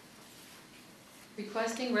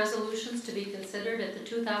 Requesting resolutions to be considered at the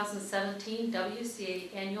 2017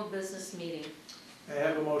 WCA Annual Business Meeting. I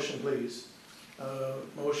have a motion, please.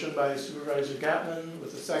 Motion by Supervisor Gatman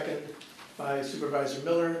with a second by Supervisor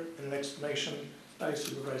Miller and an explanation by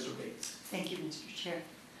Supervisor Bates. Thank you, Mr. Chair.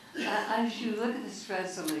 As you look at this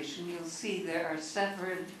resolution, you'll see there are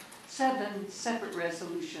seven separate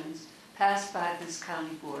resolutions passed by this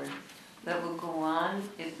county board that will go on,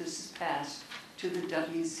 if this is passed, to the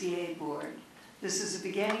WCA board. This is the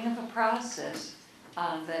beginning of a process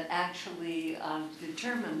that actually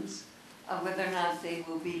determines whether or not they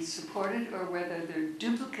will be supported or whether they're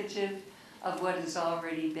duplicative of what has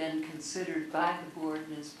already been considered by the board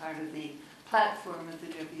and is part of the platform of the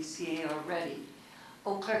WCA already.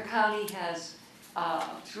 Eau Claire County has,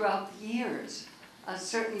 throughout the years,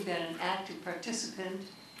 certainly been an active participant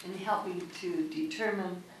in helping to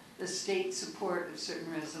determine the state support of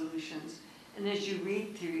certain resolutions. And as you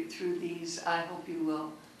read through these, I hope you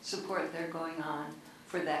will support their going on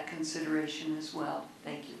for that consideration as well.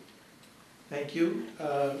 Thank you. Thank you.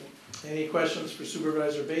 Any questions for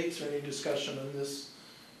Supervisor Bates or any discussion on this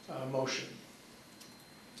motion?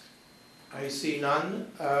 I see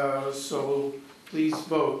none, so please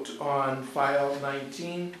vote on file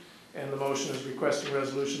 19, and the motion is requesting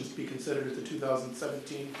resolutions to be considered at the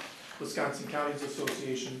 2017 Wisconsin Counties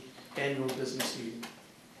Association Annual Business Meeting.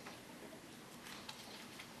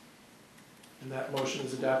 And that motion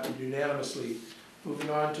is adopted unanimously.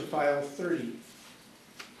 Moving on to file 30.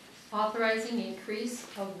 Authorizing increase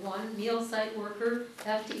of 1 meal site worker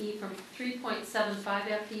FTE from 3.75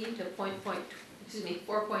 FTE to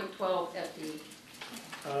 4.12 FTE.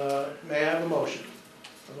 May I have a motion?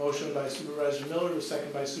 A motion by Supervisor Miller, a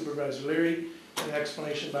second by Supervisor Leary, and an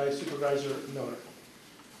explanation by Supervisor Miller.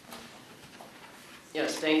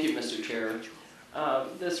 Yes, thank you, Mr. Chair.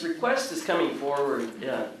 This request is coming forward,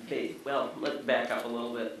 well, let's back up a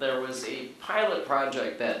little bit. There was a pilot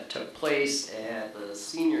project that took place at the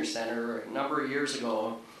senior center a number of years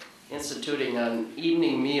ago, instituting an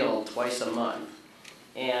evening meal twice a month.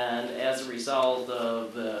 And as a result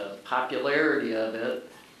of the popularity of it,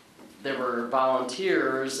 there were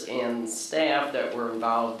volunteers and staff that were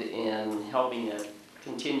involved in helping it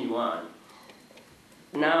continue on.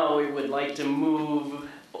 Now we would like to move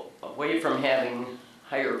away from having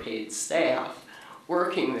higher paid staff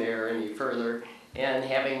working there any further and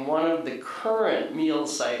having one of the current meal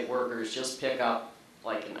site workers just pick up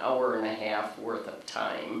like an hour and a half worth of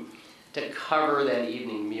time to cover that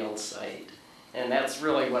evening meal site. And that's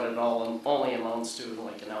really what it all only amounts to,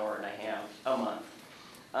 like an hour and a half a month.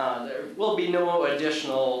 There will be no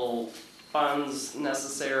additional funds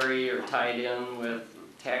necessary or tied in with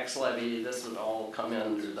tax levy. This would all come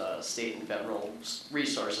under the state and federal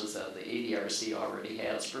resources that the ADRC already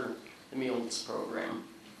has for the meals program.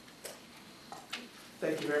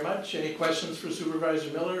 Thank you very much. Any questions for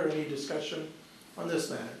Supervisor Miller or any discussion on this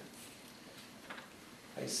matter?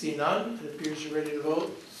 I see none. It appears you're ready to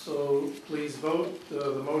vote, so please vote.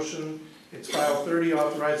 The motion, it's file 30,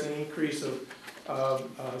 authorizing increase of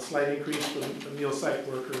slight increase for the meal site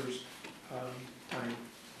workers' time.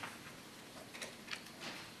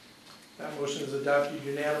 That motion is adopted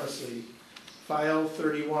unanimously. File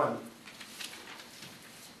 31.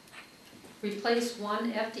 Replace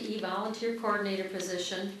one FTE volunteer coordinator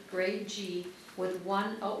position, grade G, with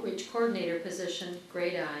one outreach coordinator position,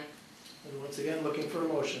 grade I. And once again, looking for a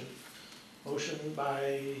motion. Motion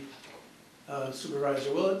by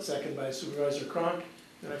Supervisor Willett, second by Supervisor Cronk,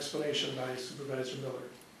 an explanation by Supervisor Miller.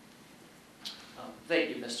 Thank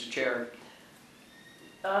you, Mr. Chair.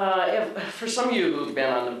 For some of you who've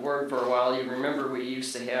been on the board for a while, you remember we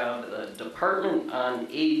used to have the Department on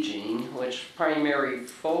Aging, which primary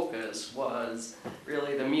focus was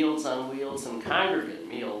really the Meals on Wheels and congregate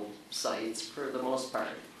meal sites for the most part.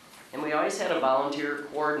 And we always had a volunteer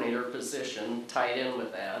coordinator position tied in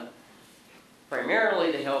with that,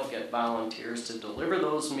 primarily to help get volunteers to deliver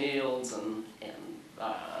those meals and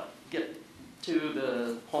get to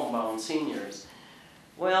the homebound seniors.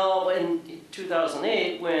 Well, in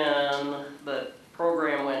 2008, when the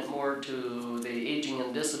program went more to the Aging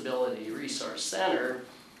and Disability Resource Center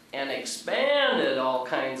and expanded all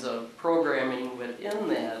kinds of programming within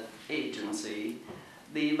that agency,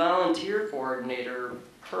 the volunteer coordinator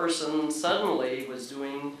person suddenly was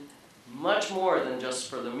doing much more than just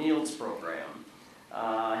for the meals program.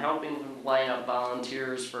 Helping line up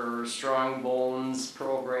volunteers for Strong Bones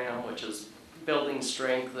program, which is building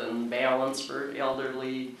strength and balance for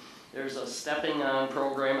elderly. There's a stepping on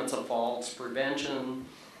program, it's a falls prevention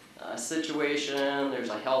situation. There's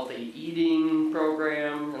a healthy eating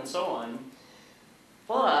program and so on.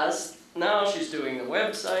 Plus, now she's doing the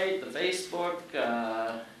website, the Facebook,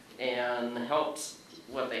 and helps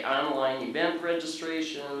with the online event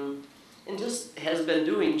registration, and just has been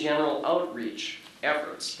doing general outreach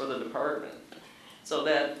efforts for the department. So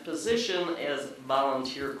that position as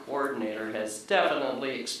volunteer coordinator has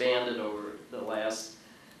definitely expanded over the last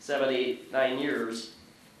 7, 8, 9 years.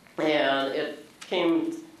 And it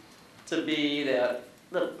came to be that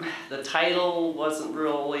the title wasn't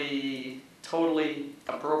really totally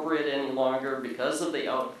appropriate any longer because of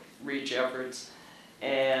the outreach efforts.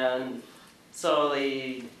 And so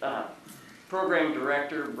the program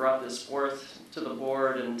director brought this forth to the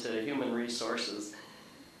board and to Human Resources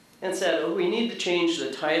and said, oh, we need to change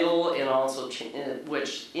the title and also,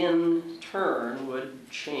 which in turn would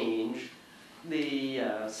change the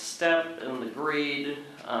step and the grade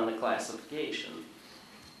on the classification.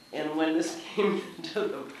 And when this came to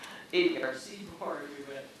the ADRC board,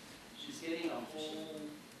 we went, she's getting a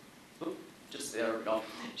whole, just there we go.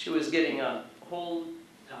 She was getting a whole $1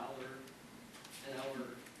 an hour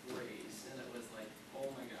raise, and it was like, oh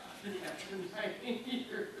my God, after 9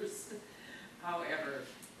 years. However,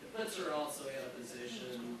 it puts her also in a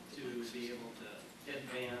position to be able to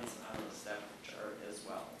advance on the step chart as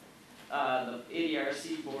well. The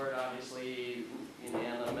ADRC board obviously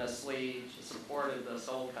unanimously supported this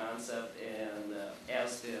whole concept, and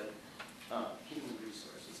as did Human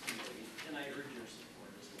Resources Committee, and I urge your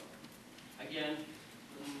support as well. Again,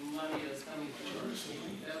 the money is coming from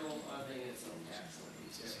federal funding, it's no tax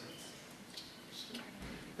levies.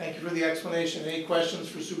 Thank you for the explanation. Any questions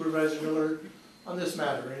for Supervisor Miller on this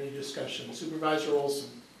matter? Any discussion? Supervisor Olson.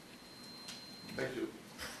 Thank you.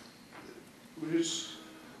 We just,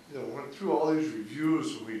 went through all these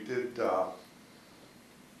reviews. We did the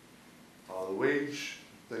wage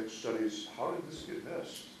studies. How did this get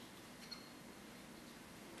missed?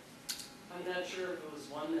 I'm not sure if it was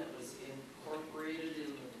one that was incorporated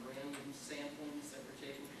in the random samplings that were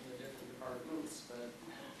taken from the different departments, but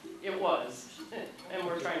it was, and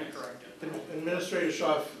we're trying to correct it. Administrator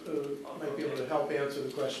Schaaf might be able to help answer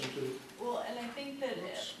the question too. Well, and I think that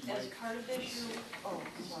as part of this, I'm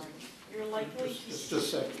sorry, you're likely to Just a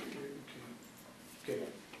second. Okay,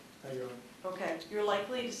 now you're on. Okay, you're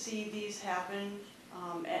likely to see these happen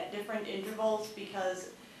at different intervals, because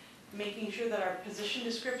making sure that our position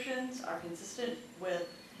descriptions are consistent with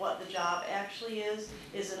what the job actually is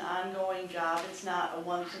an ongoing job. It's not a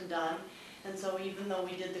once and done. And so even though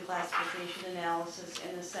we did the classification analysis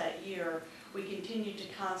in a set year, we continue to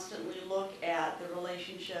constantly look at the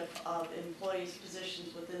relationship of employees'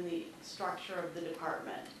 positions within the structure of the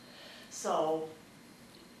department. So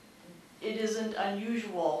it isn't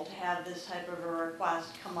unusual to have this type of a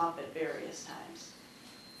request come up at various times.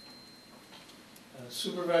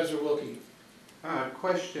 Supervisor Wilkie.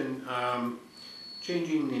 Question,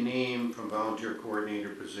 changing the name from volunteer coordinator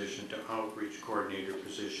position to outreach coordinator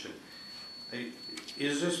position.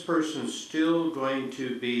 Is this person still going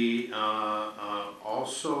to be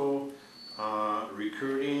also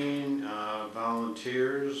recruiting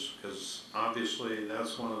volunteers? Because obviously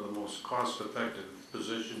that's one of the most cost-effective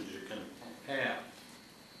positions you can have.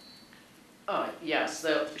 Yes,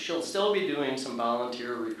 she'll still be doing some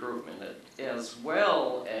volunteer recruitment as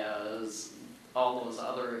well as all those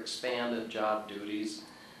other expanded job duties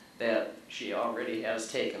that she already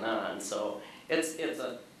has taken on. So it's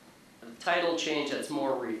a title change that's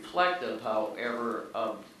more reflective, however,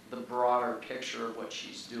 of the broader picture of what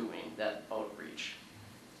she's doing, that outreach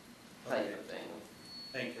type of thing.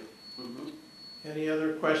 Thank you. Mm-hmm. Any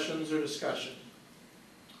other questions or discussion?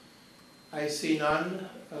 I see none,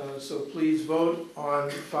 so please vote on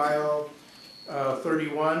file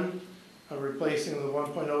 31, replacing the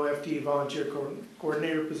 1.0 FTE volunteer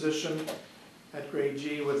coordinator position at grade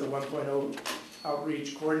G with a 1.0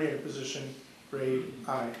 outreach coordinator position, grade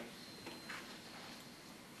I.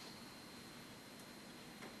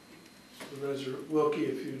 Supervisor Wilkie,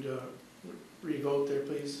 if you'd re-vote there,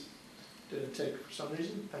 please. Didn't take for some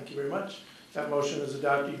reason. Thank you very much. That motion is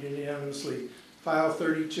adopted unanimously. File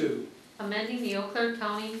 32. Amending the Eau Claire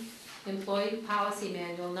County Employee Policy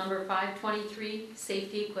Manual, number 523,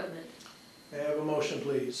 safety equipment. May I have a motion,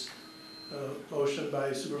 please? Motion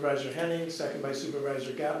by Supervisor Henning, second by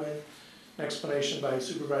Supervisor Gatlin. An explanation by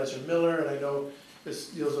Supervisor Miller, and I know this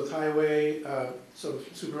deals with highway, so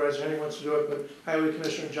Supervisor Henning wants to do it, but Highway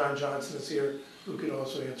Commissioner John Johnson is here, who could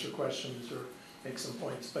also answer questions or make some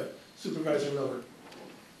points. But Supervisor Miller.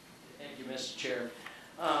 Thank you, Mr. Chair.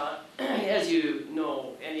 As you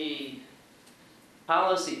know, any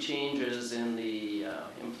policy changes in the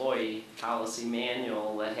employee policy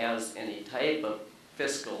manual that has any type of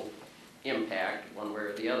fiscal impact, one way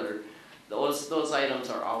or the other, those items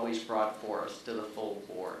are always brought forth to the full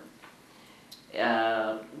board.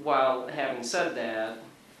 While having said that,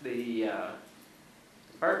 the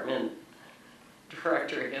department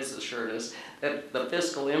director has assured us that the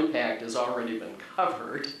fiscal impact has already been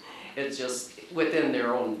covered. It's just within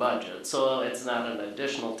their own budget, so it's not an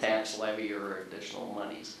additional tax levy or additional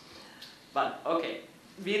monies. But okay,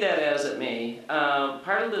 be that as it may,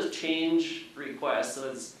 part of the change request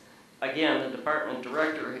was, again, the department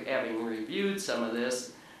director having reviewed some of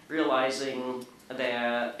this, realizing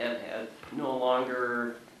that it had no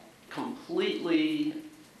longer completely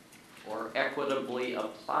or equitably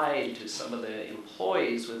applied to some of the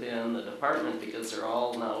employees within the department, because they're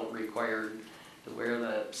all now required to wear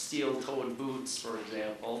the steel-toed boots, for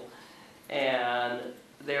example, and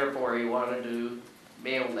therefore he wanted to be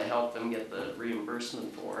able to help them get the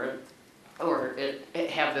reimbursement for it, or it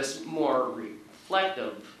have this more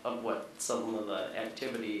reflective of what some of the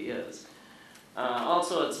activity is.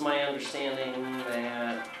 Also, it's my understanding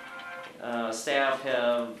that staff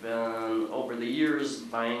have been, over the years,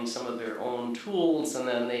 buying some of their own tools, and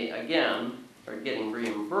then they, again, are getting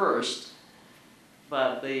reimbursed,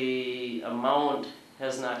 but the amount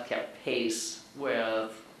has not kept pace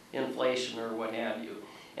with inflation or what have you.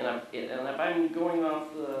 And if I'm going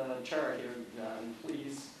off the chart here, John,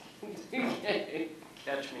 please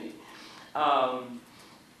catch me.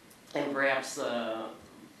 And perhaps the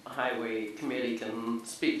Highway Committee can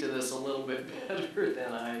speak to this a little bit better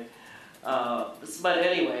than I. But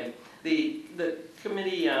anyway, the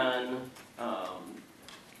Committee on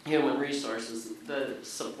Human Resources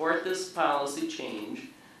support this policy change,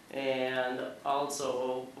 and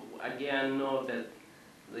also again note that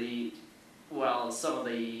while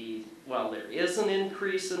there is an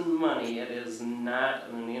increase in money, it is not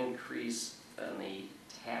an increase in the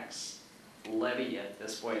tax levy at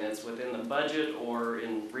this point. It's within the budget or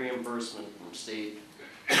in reimbursement from state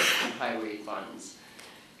highway funds.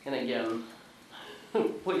 And again,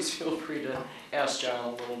 please feel free to ask John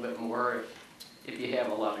a little bit more if you have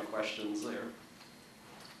a lot of questions there.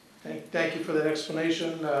 Thank you for that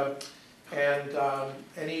explanation. And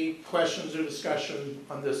any questions or discussion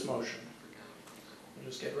on this motion? We'll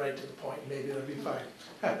just get right to the point. Maybe that'll be fine.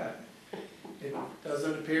 It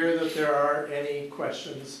doesn't appear that there are any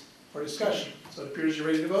questions or discussion. So it appears you're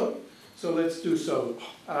ready to vote. So let's do so.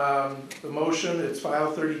 The motion, it's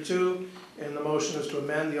file 32, and the motion is to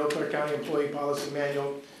amend the Eau Claire County Employee Policy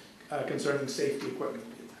Manual, concerning safety equipment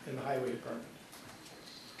in the highway department.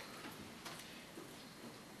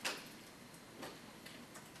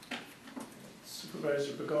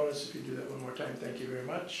 Supervisor Pagonis, if you do that one more time, thank you very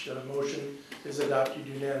much. Motion is adopted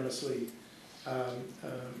unanimously.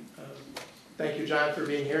 Thank you, John, for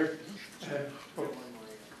being here.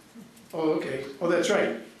 Okay. Oh, that's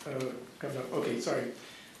right. Okay, sorry.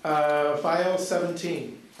 File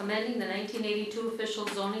 17. Amending the 1982 official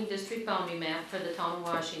zoning district boundary map for the town of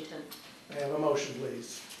Washington. I have a motion,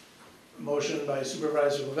 please. Motion by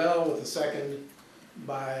Supervisor Lavelle with a second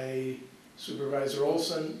by Supervisor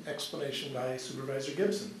Olson, explanation by Supervisor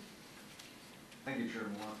Gibson. Thank you,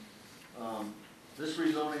 Chairman Moore. This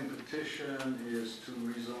rezoning petition is to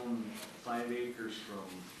rezone 5 acres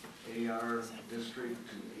from AR district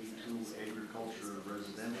to A2 agriculture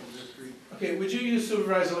residential district. Okay, would you use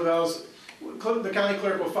Supervisor Lavelle's, the county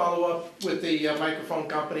clerk will follow up with the microphone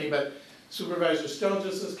company, but Supervisor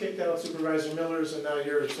Sturgis has kicked out Supervisor Miller's and now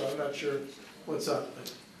yours, so I'm not sure what's up.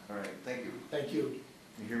 But all right, thank you. thank you.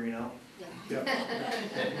 You hear me now? Yeah.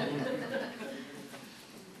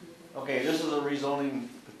 Okay, this is a rezoning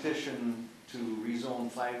petition to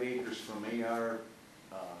rezone 5 acres from AR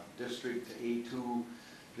district to A2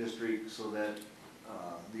 district so that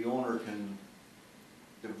the owner can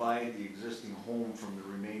divide the existing home from the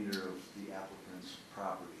remainder of the applicant's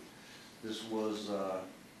property. This was,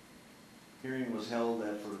 hearing was held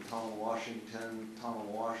at for the town of Washington. Town of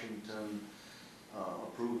Washington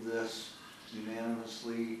approved this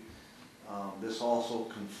unanimously. This also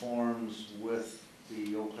conforms with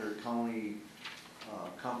the Eau Claire County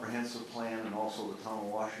comprehensive plan and also the town of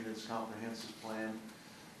Washington's comprehensive plan.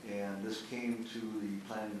 And this came to the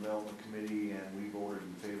Planning and Development Committee and we voted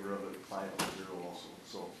in favor of it 5-0 also.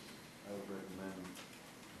 So I would recommend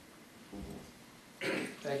approval.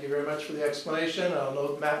 Thank you very much for the explanation. I'll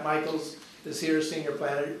note Matt Michaels is here, Senior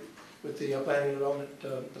Planner with the Planning and Development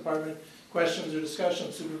Department. Questions or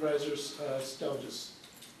discussion, Supervisors Stelgis?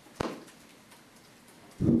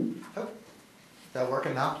 Is that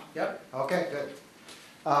working now? Yep. Okay, good.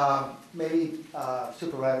 Maybe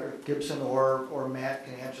Supervisor Gibson or Matt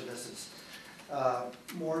can answer this. It's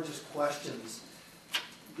more just questions.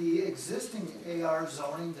 The existing AR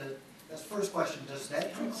zoning, that's the first question, does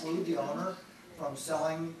that preclude the owner from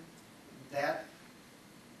selling that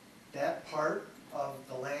part of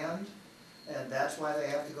the land? And that's why they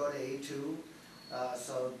have to go to A2?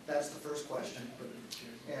 So that's the first question.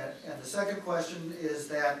 And the second question is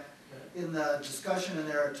that in the discussion in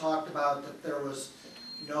there, it talked about that there was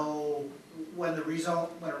no, when a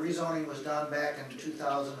rezoning was done back in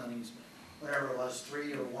 2000 and whatever it was,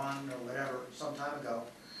 3 or 1 or whatever, some time ago,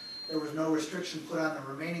 there was no restriction put on the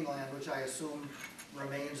remaining land, which I assume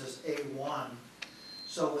remains as A1.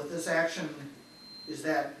 So with this action, is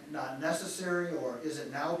that not necessary or is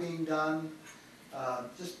it now being done?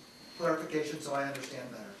 Just clarification so I understand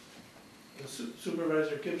better.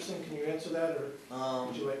 Supervisor Gibson, can you answer that, or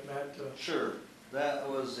would you like Matt to? Sure. That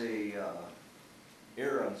was a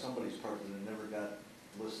error on somebody's part that it never got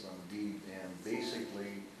listed on the deed, and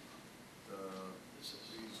basically the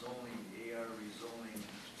rezoning, the AR rezoning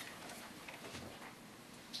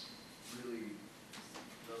really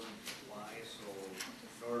doesn't apply, so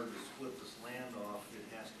in order to split this land off, it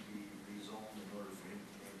has to be rezoned in order for him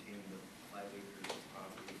to maintain the 5 acres of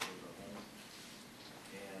property for the home.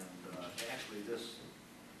 And actually this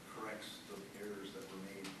corrects the errors that were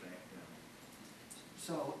made back then.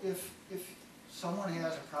 So if someone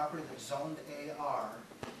has a property that's zoned AR,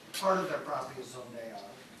 part of their property is zoned AR,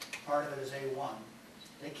 part of it is A1,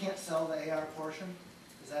 they can't sell the AR portion?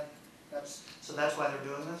 So that's why they're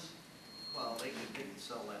doing this? Well, they can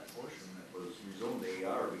sell that portion that was rezoned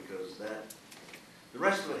AR because the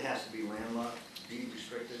rest of it has to be landlocked, deed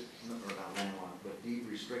restricted, or not landlocked, but deed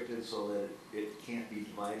restricted so that it can't be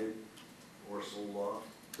divided or sold off.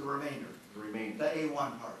 The remainder? The remainder. The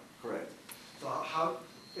A1 part? Correct. So how,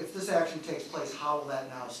 if this action takes place, how will that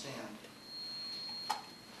now stand?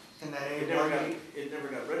 Can that A1 It never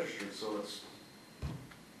got registered, so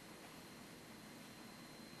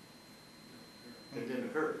it didn't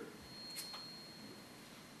occur.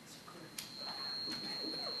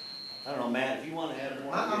 I don't know, Matt, if you want to add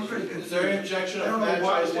more. I'm pretty Is there any objection? I don't know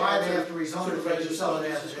why they have to rezone it if they just sell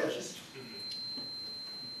it as Supervisor it is.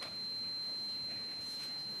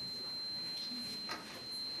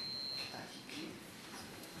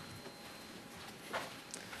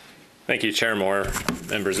 Thank you, Chair Moore,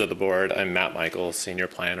 members of the board. I'm Matt Michaels, Senior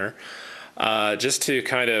Planner. Just to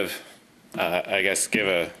kind of, I guess,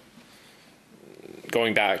 going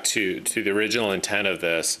back to the original intent of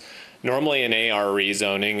this, normally an AR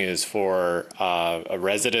rezoning is for a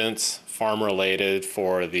residence, farm related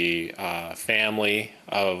for the family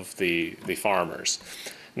of the farmers.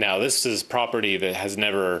 Now, this is property that has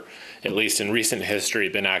never, at least in recent history,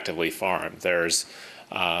 been actively farmed. There's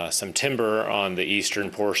some timber on the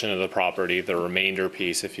eastern portion of the property, the remainder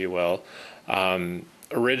piece, if you will.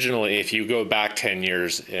 Originally, if you go back 10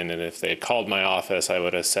 years, and if they had called my office, I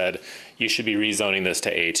would have said, you should be rezoning this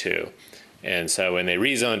to A2. And so when they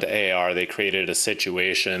rezoned to AR, they created a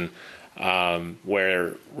situation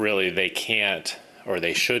where really they can't, or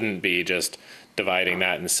they shouldn't be just dividing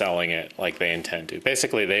that and selling it like they intend to.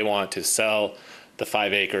 Basically, they want to sell the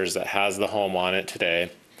 5 acres that has the home on it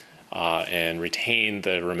today and retain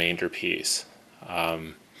the remainder piece.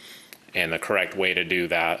 And the correct way to do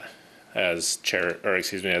that, as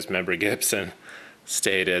Member Gibson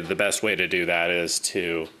stated, the best way to do that is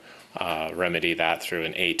to remedy that through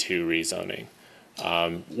an A2 rezoning.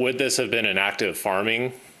 Would this have been an active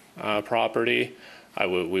farming property?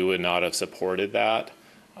 We would not have supported that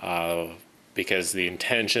because the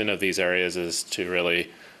intention of these areas is to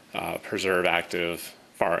really preserve active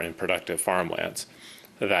and productive farmlands.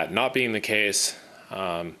 That not being the case,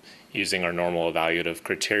 using our normal evaluative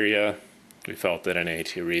criteria, we felt that an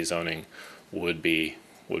A2 rezoning would be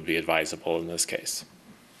advisable in this case.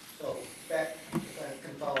 So back, if I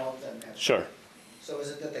can follow up then, Matt. Sure. So is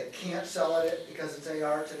it that they can't sell it because it's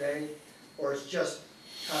AR today, or it's just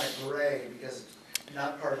kind of gray because it's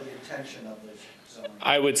not part of the intention of the zoning?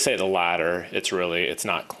 I would say the latter. It's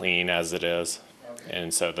not clean as it is. Okay.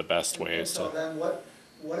 And so the best way is So to, then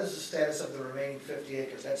what is the status of the remaining 50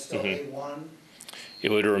 acres? That's still A1? it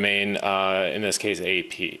would remain, in this case,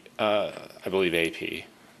 AP, I believe AP.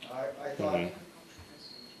 I thought, all right,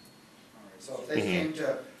 so if they came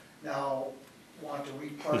to now want to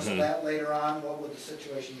reparcel that later on, what would the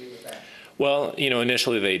situation be with that? Well,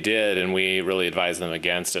 initially they did, and we really advised them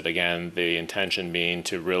against it. Again, the intention being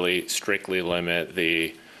to really strictly limit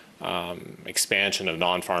the expansion of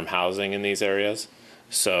non-farm housing in these areas.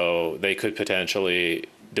 So they could potentially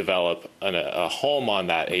develop a home on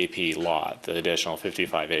that AP lot, the additional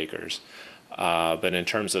 55 acres. But in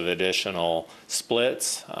terms of additional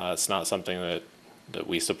splits, it's not something that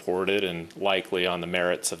we supported, and likely on the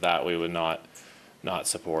merits of that, we would not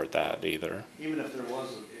support that either. Even if there was,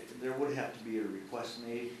 there would have to be a request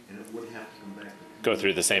made, and it would have to come back. Go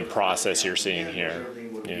through the same process you're seeing here.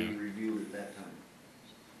 Everything would be Yeah. reviewed at that time.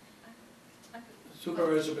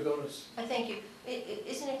 Supervisor Pagonis. Thank you.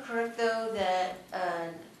 Isn't it correct, though, that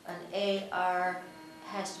an AR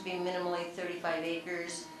has to be minimally 35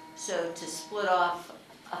 acres? So to split off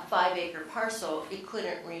a 5-acre parcel, it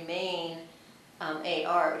couldn't remain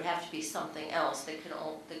AR. It would have to be something else that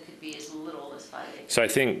could be as little as 5 acres. So I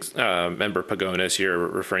think, Member Pagonis, you're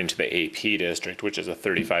referring to the AP district, which is a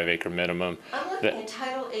 35-acre minimum. I'm looking at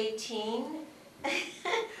Title 18.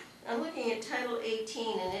 I'm looking at Title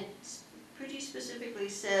 18, and it pretty specifically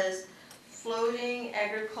says floating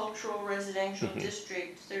agricultural residential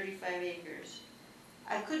district, 35 acres.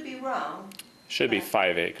 I could be wrong. Should be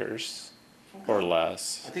 5 acres or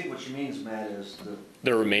less. I think what she means, Matt, is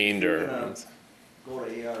The remainder. If you're gonna go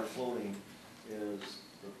to AR floating is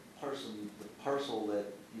the parcel that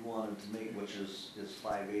you wanted to make, which is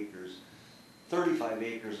 5 acres. 35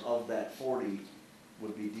 acres of that 40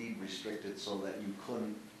 would be deed restricted so that you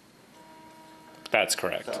couldn't That's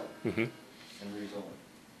correct. sell Mhm. and rezone.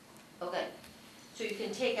 Okay, so you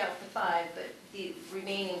can take out the 5, but the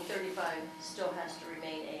remaining 35 still has to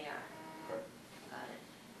remain AR. Correct. Got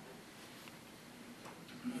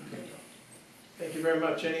it. Thank you very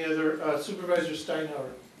much. Any other, Supervisor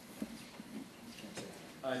Steinhauer?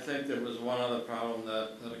 I think there was one other problem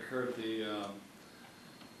that occurred. The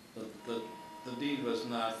deed was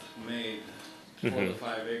not made for the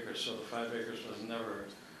 5 acres, so the 5 acres was never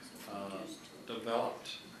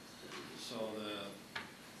developed. So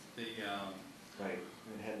Right,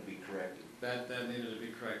 it had to be corrected. that needed to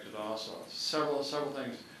be corrected also. Several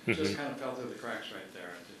things just kind of fell through the cracks right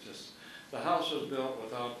there. It just, the house was built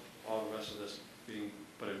without all the rest of this being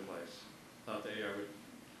put in place, without the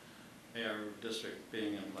AR district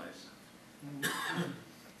being in place.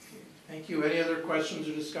 Thank you. Any other questions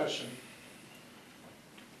or discussion?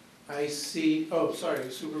 I see, oh, sorry,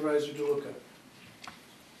 Supervisor DeLuca.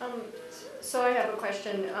 So I have a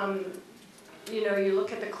question. You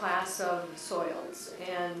look at the class of soils,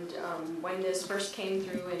 and when this first came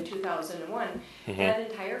through in 2001, that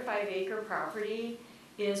entire 5-acre property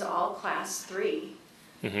is all class 3.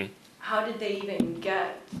 How did they even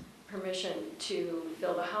get permission to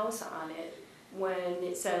build a house on it when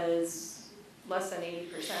it says less than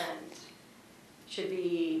 80% should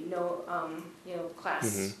be no,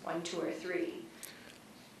 class 1, 2, or 3?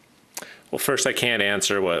 Well, first, I can't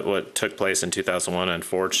answer what took place in 2001,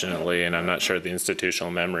 unfortunately, and I'm not sure the institutional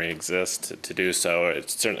memory exists to do so.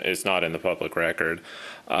 It's not in the public record.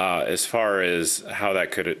 As far as how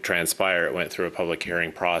that could transpire, it went through a public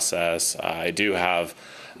hearing process. I do have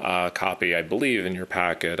a copy, I believe, in your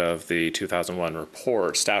packet of the 2001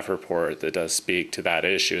 report, staff report, that does speak to that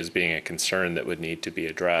issue as being a concern that would need to be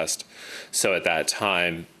addressed. So at that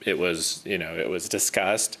time, it was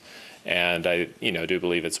discussed. And I, do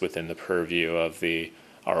believe it's within the purview of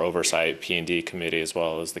our oversight P&D committee as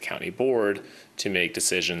well as the county board to make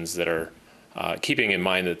decisions that are keeping in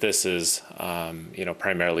mind that this is,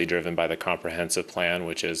 primarily driven by the comprehensive plan,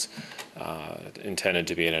 which is intended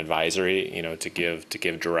to be an advisory, to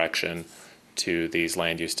give direction to these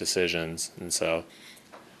land use decisions. And so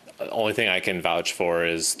the only thing I can vouch for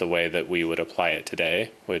is the way that we would apply it today,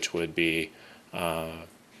 which would be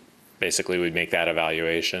basically we'd make that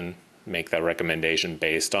evaluation, make that recommendation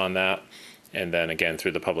based on that. And then again,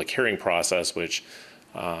 through the public hearing process, which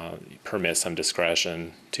permits some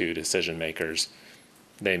discretion to decision makers,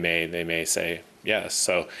 they may say yes.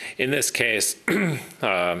 So in this case,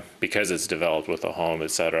 because it's developed with a home, et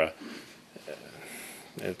cetera,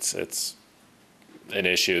 it's an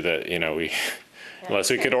issue that, unless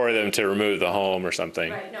we could order them to remove the home or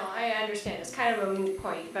something. Right, no, I understand, it's kind of a moot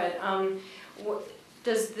point, but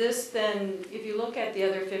does this then, if you look at the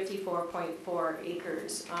other 54.4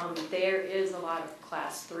 acres, there is a lot of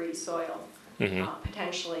class 3 soil,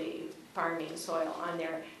 potentially farming soil on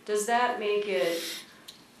there. Does that make it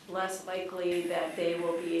less likely that they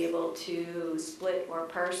will be able to split or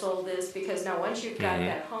parcel this? Because now once you've got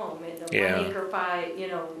that home and the 1 acre,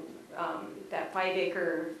 that 5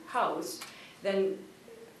 acre house, then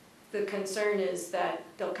the concern is that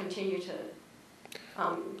they'll continue to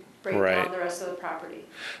break down the rest of the property.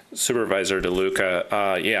 Supervisor DeLuca,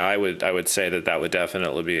 I would say that would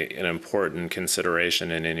definitely be an important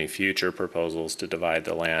consideration in any future proposals to divide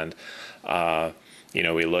the land.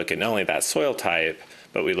 We look at not only that soil type,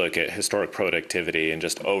 but we look at historic productivity and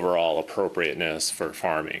just overall appropriateness for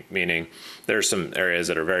farming, meaning there's some areas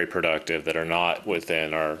that are very productive that are not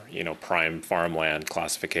within our, prime farmland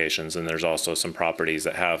classifications. And there's also some properties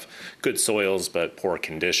that have good soils, but poor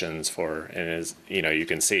conditions you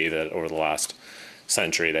can see that over the last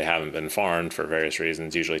century, they haven't been farmed for various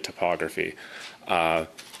reasons, usually topography.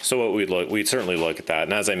 So we'd certainly look at that.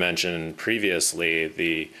 And as I mentioned previously,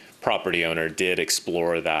 the property owner did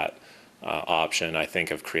explore that option, I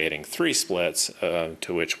think, of creating 3 splits,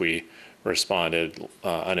 to which we responded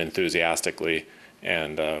unenthusiastically.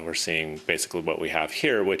 And we're seeing basically what we have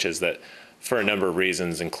here, which is that for a number of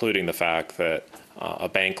reasons, including the fact that a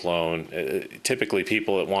bank loan, typically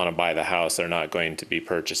people that want to buy the house, they're not going to be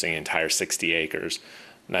purchasing entire 60 acres.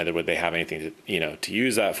 Neither would they have anything to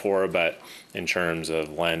use that for, but in terms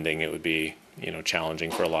of lending, it would be,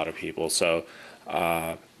 challenging for a lot of people. So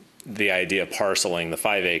the idea of parceling the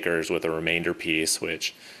 5 acres with a remainder piece,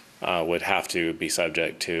 which would have to be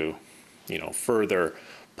subject to, further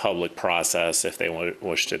public process if they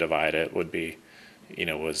wish to divide it, would be,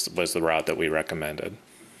 was the route that we recommended.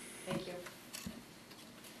 Thank you.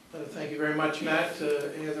 Thank you very much, Matt.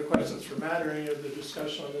 Any other questions for Matt or any other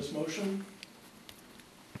discussion on this motion?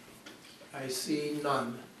 I see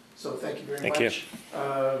none. So thank you very much.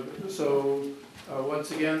 Thank you.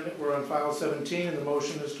 Once again, we're on file 17, and the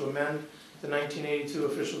motion is to amend the 1982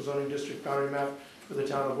 official zoning district boundary map for the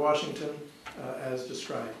town of Washington as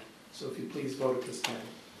described. So if you please vote at this time.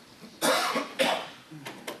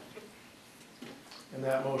 And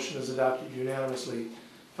that motion is adopted unanimously.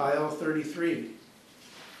 File 33.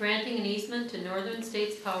 Granting an easement to Northern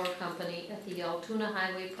States Power Company at the Altoona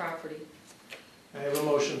Highway property. I have a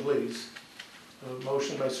motion, please. A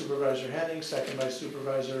motion by Supervisor Henning, second by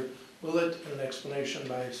Supervisor Willett, and an explanation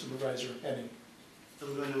by Supervisor Henning.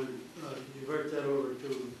 I'm going to divert that over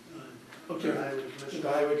to the Highway Commissioner. The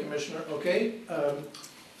Highway Commissioner, okay.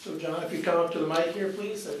 So John, if you come up to the mic here,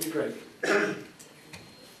 please, that'd be great.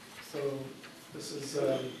 So this is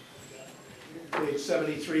page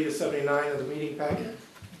 73 to 79 of the meeting packet.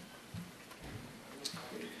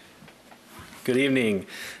 Good evening.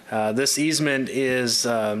 This easement is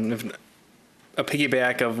a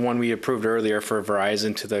piggyback of one we approved earlier for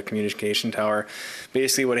Verizon to the communication tower.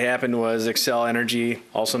 Basically what happened was Xcel Energy,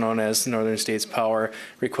 also known as Northern States Power,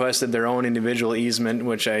 requested their own individual easement,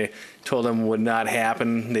 which I told them would not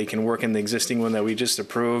happen. They can work in the existing one that we just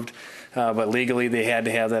approved, but legally they had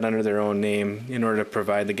to have that under their own name in order to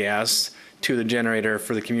provide the gas to the generator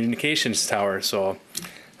for the communications tower. So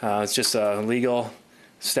it's just a legal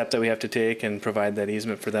step that we have to take and provide that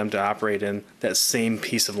easement for them to operate in that same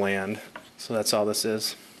piece of land. So that's all this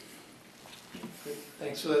is.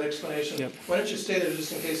 Thanks for that explanation. Yep. Why don't you stay there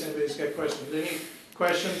just in case anybody's got questions? Any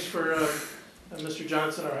questions for Mr.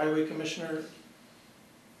 Johnson, our Highway Commissioner?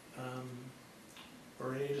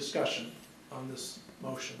 Or any discussion on this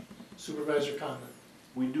motion? Supervisor Conlon?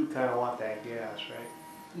 We do kind of want that gas,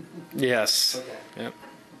 right? Yes. Okay. Yep.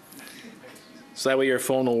 So that way your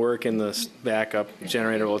phone will work and the backup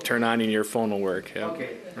generator will turn on and your phone will work. Yep.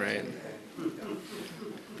 Okay. Right.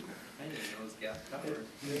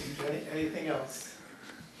 Anything else?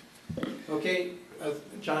 Okay,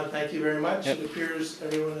 John, thank you very much. Yep. It appears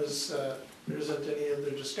everyone is, there isn't any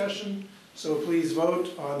other discussion, so please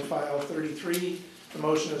vote on file 33. The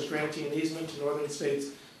motion is granting an easement to Northern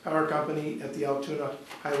States Power Company at the Altoona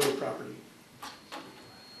Highway property.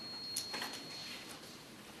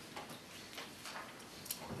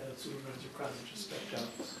 Supervisor Crowder just stepped out.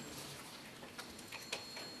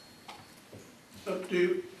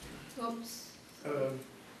 Do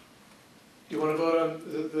you want to vote on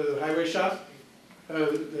the highway shop?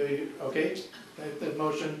 Okay, that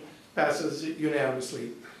motion passes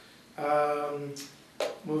unanimously.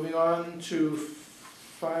 Moving on to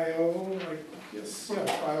file, I guess, yeah,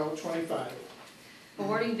 file 25.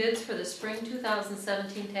 Awarding bids for the spring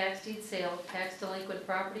 2017 tax deed sale of tax delinquent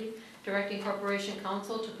property, directing Corporation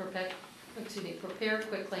Counsel to prepare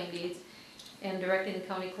quitclaim deeds, and directing the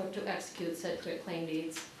county clerk to execute said quitclaim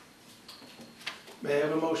deeds. May I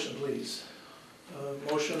have a motion, please?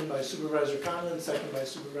 Motion by Supervisor Conlon, second by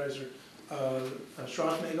Supervisor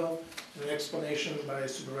Schroffnagel, and an explanation by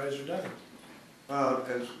Supervisor Dunning.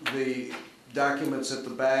 As the documents at the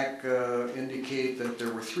back indicate that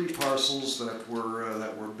there were 3 parcels that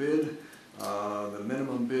were bid. The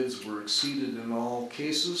minimum bids were exceeded in all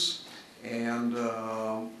cases, and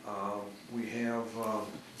we have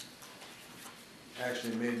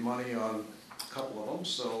actually made money on a couple of them,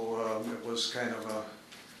 so it was kind of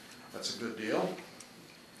that's a good deal.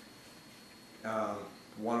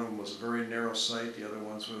 One of them was a very narrow site, the other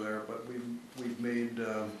ones were there, but we've made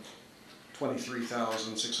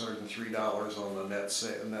 $23,603 on the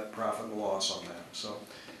net profit and loss on that. So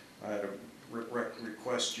I had to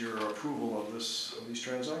request your approval of these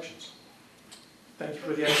transactions. Thank you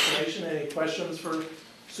for the explanation. Any questions for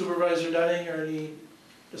Supervisor Dunning or any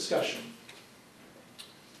discussion?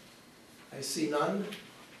 I see none.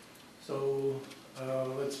 So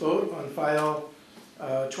let's vote on file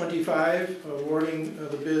 25, awarding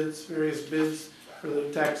the bids, various bids for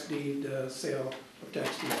the tax deed sale of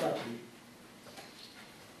tax deed property.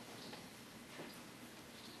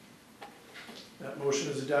 That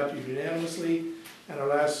motion is adopted unanimously. And our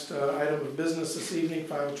last item of business this evening,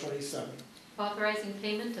 file 27. Authorizing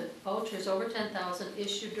payment of vouchers over $10,000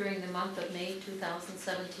 issued during the month of May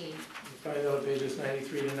 2017. You find that on pages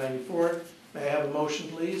 93 to 94. May I have a motion,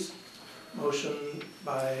 please? Motion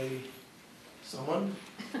by someone?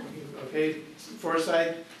 Okay,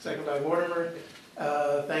 Forsythe, second by Mortimer.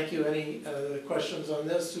 Thank you. Any questions on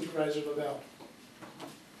this? Supervisor Lavelle.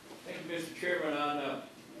 Thank you, Mr. Chairman. On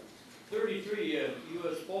 33,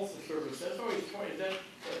 U.S. Postal Service, that's always 20, is that a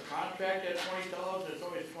contract at $20,000? It's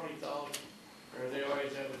always $20,000, or they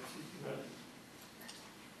always have it?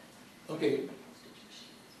 Okay.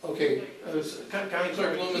 Okay, County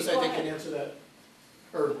Clerk Loomis, I think, can answer that.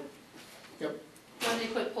 Or, yep. When they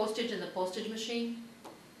put postage in the postage machine,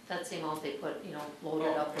 that's the amount they put,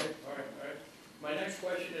 loaded up with. All right. My next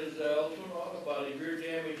question is, Altoona Auto Body, rear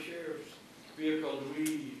damage sheriff's vehicle,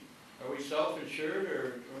 are we self-insured,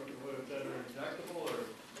 or is that a deductible, or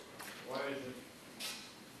why is it?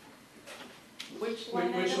 Which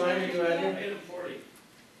line are you at? Item 40.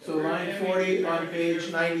 So line 40 on page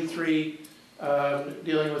 93,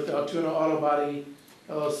 dealing with the Altoona Auto Body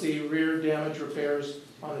LLC rear damage repairs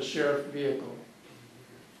on a sheriff vehicle.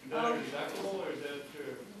 Is that a deductible, or is that?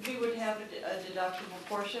 We would have a deductible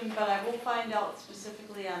portion, but I will find out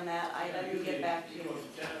specifically on that item and get back to you. $5,000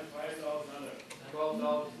 on it,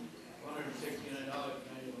 $12,169.91.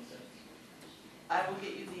 I will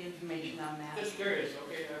get you the information on that. Just curious,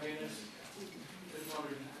 okay, I mean, just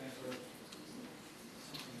wondering.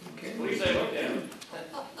 Okay. At least I looked at it.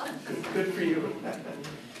 Good for you.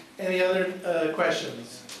 Any other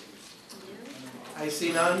questions? I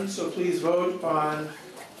see none, so please vote on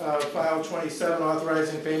file 27,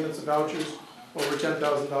 authorizing payments of vouchers over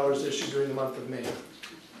 $10,000 issued during the month of May.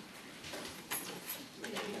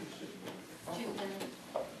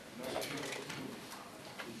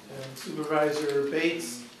 And Supervisor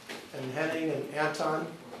Bates and Henning and Anton.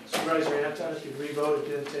 Supervisor Anton, if you re-vote, it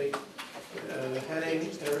didn't take. Henning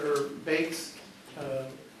or Bates.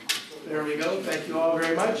 There we go. Thank you all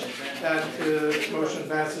very much. That motion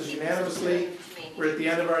passes unanimously. we're at the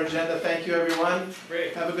end of our agenda. Thank you, everyone.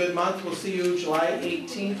 Great. Have a good month. We'll see you July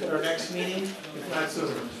 18th at our next meeting, if not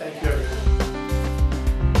sooner. Thank you, everyone.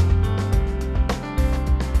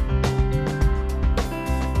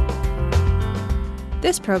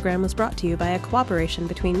 This program was brought to you by a cooperation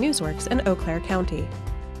between Newsworks and Eau Claire County.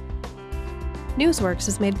 Newsworks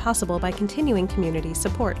is made possible by continuing community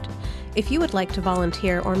support. If you would like to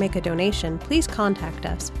volunteer or make a donation, please contact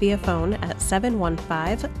us via phone at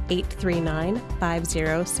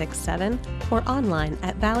 715-839-5067 or online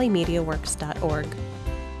at valleymediaworks.org.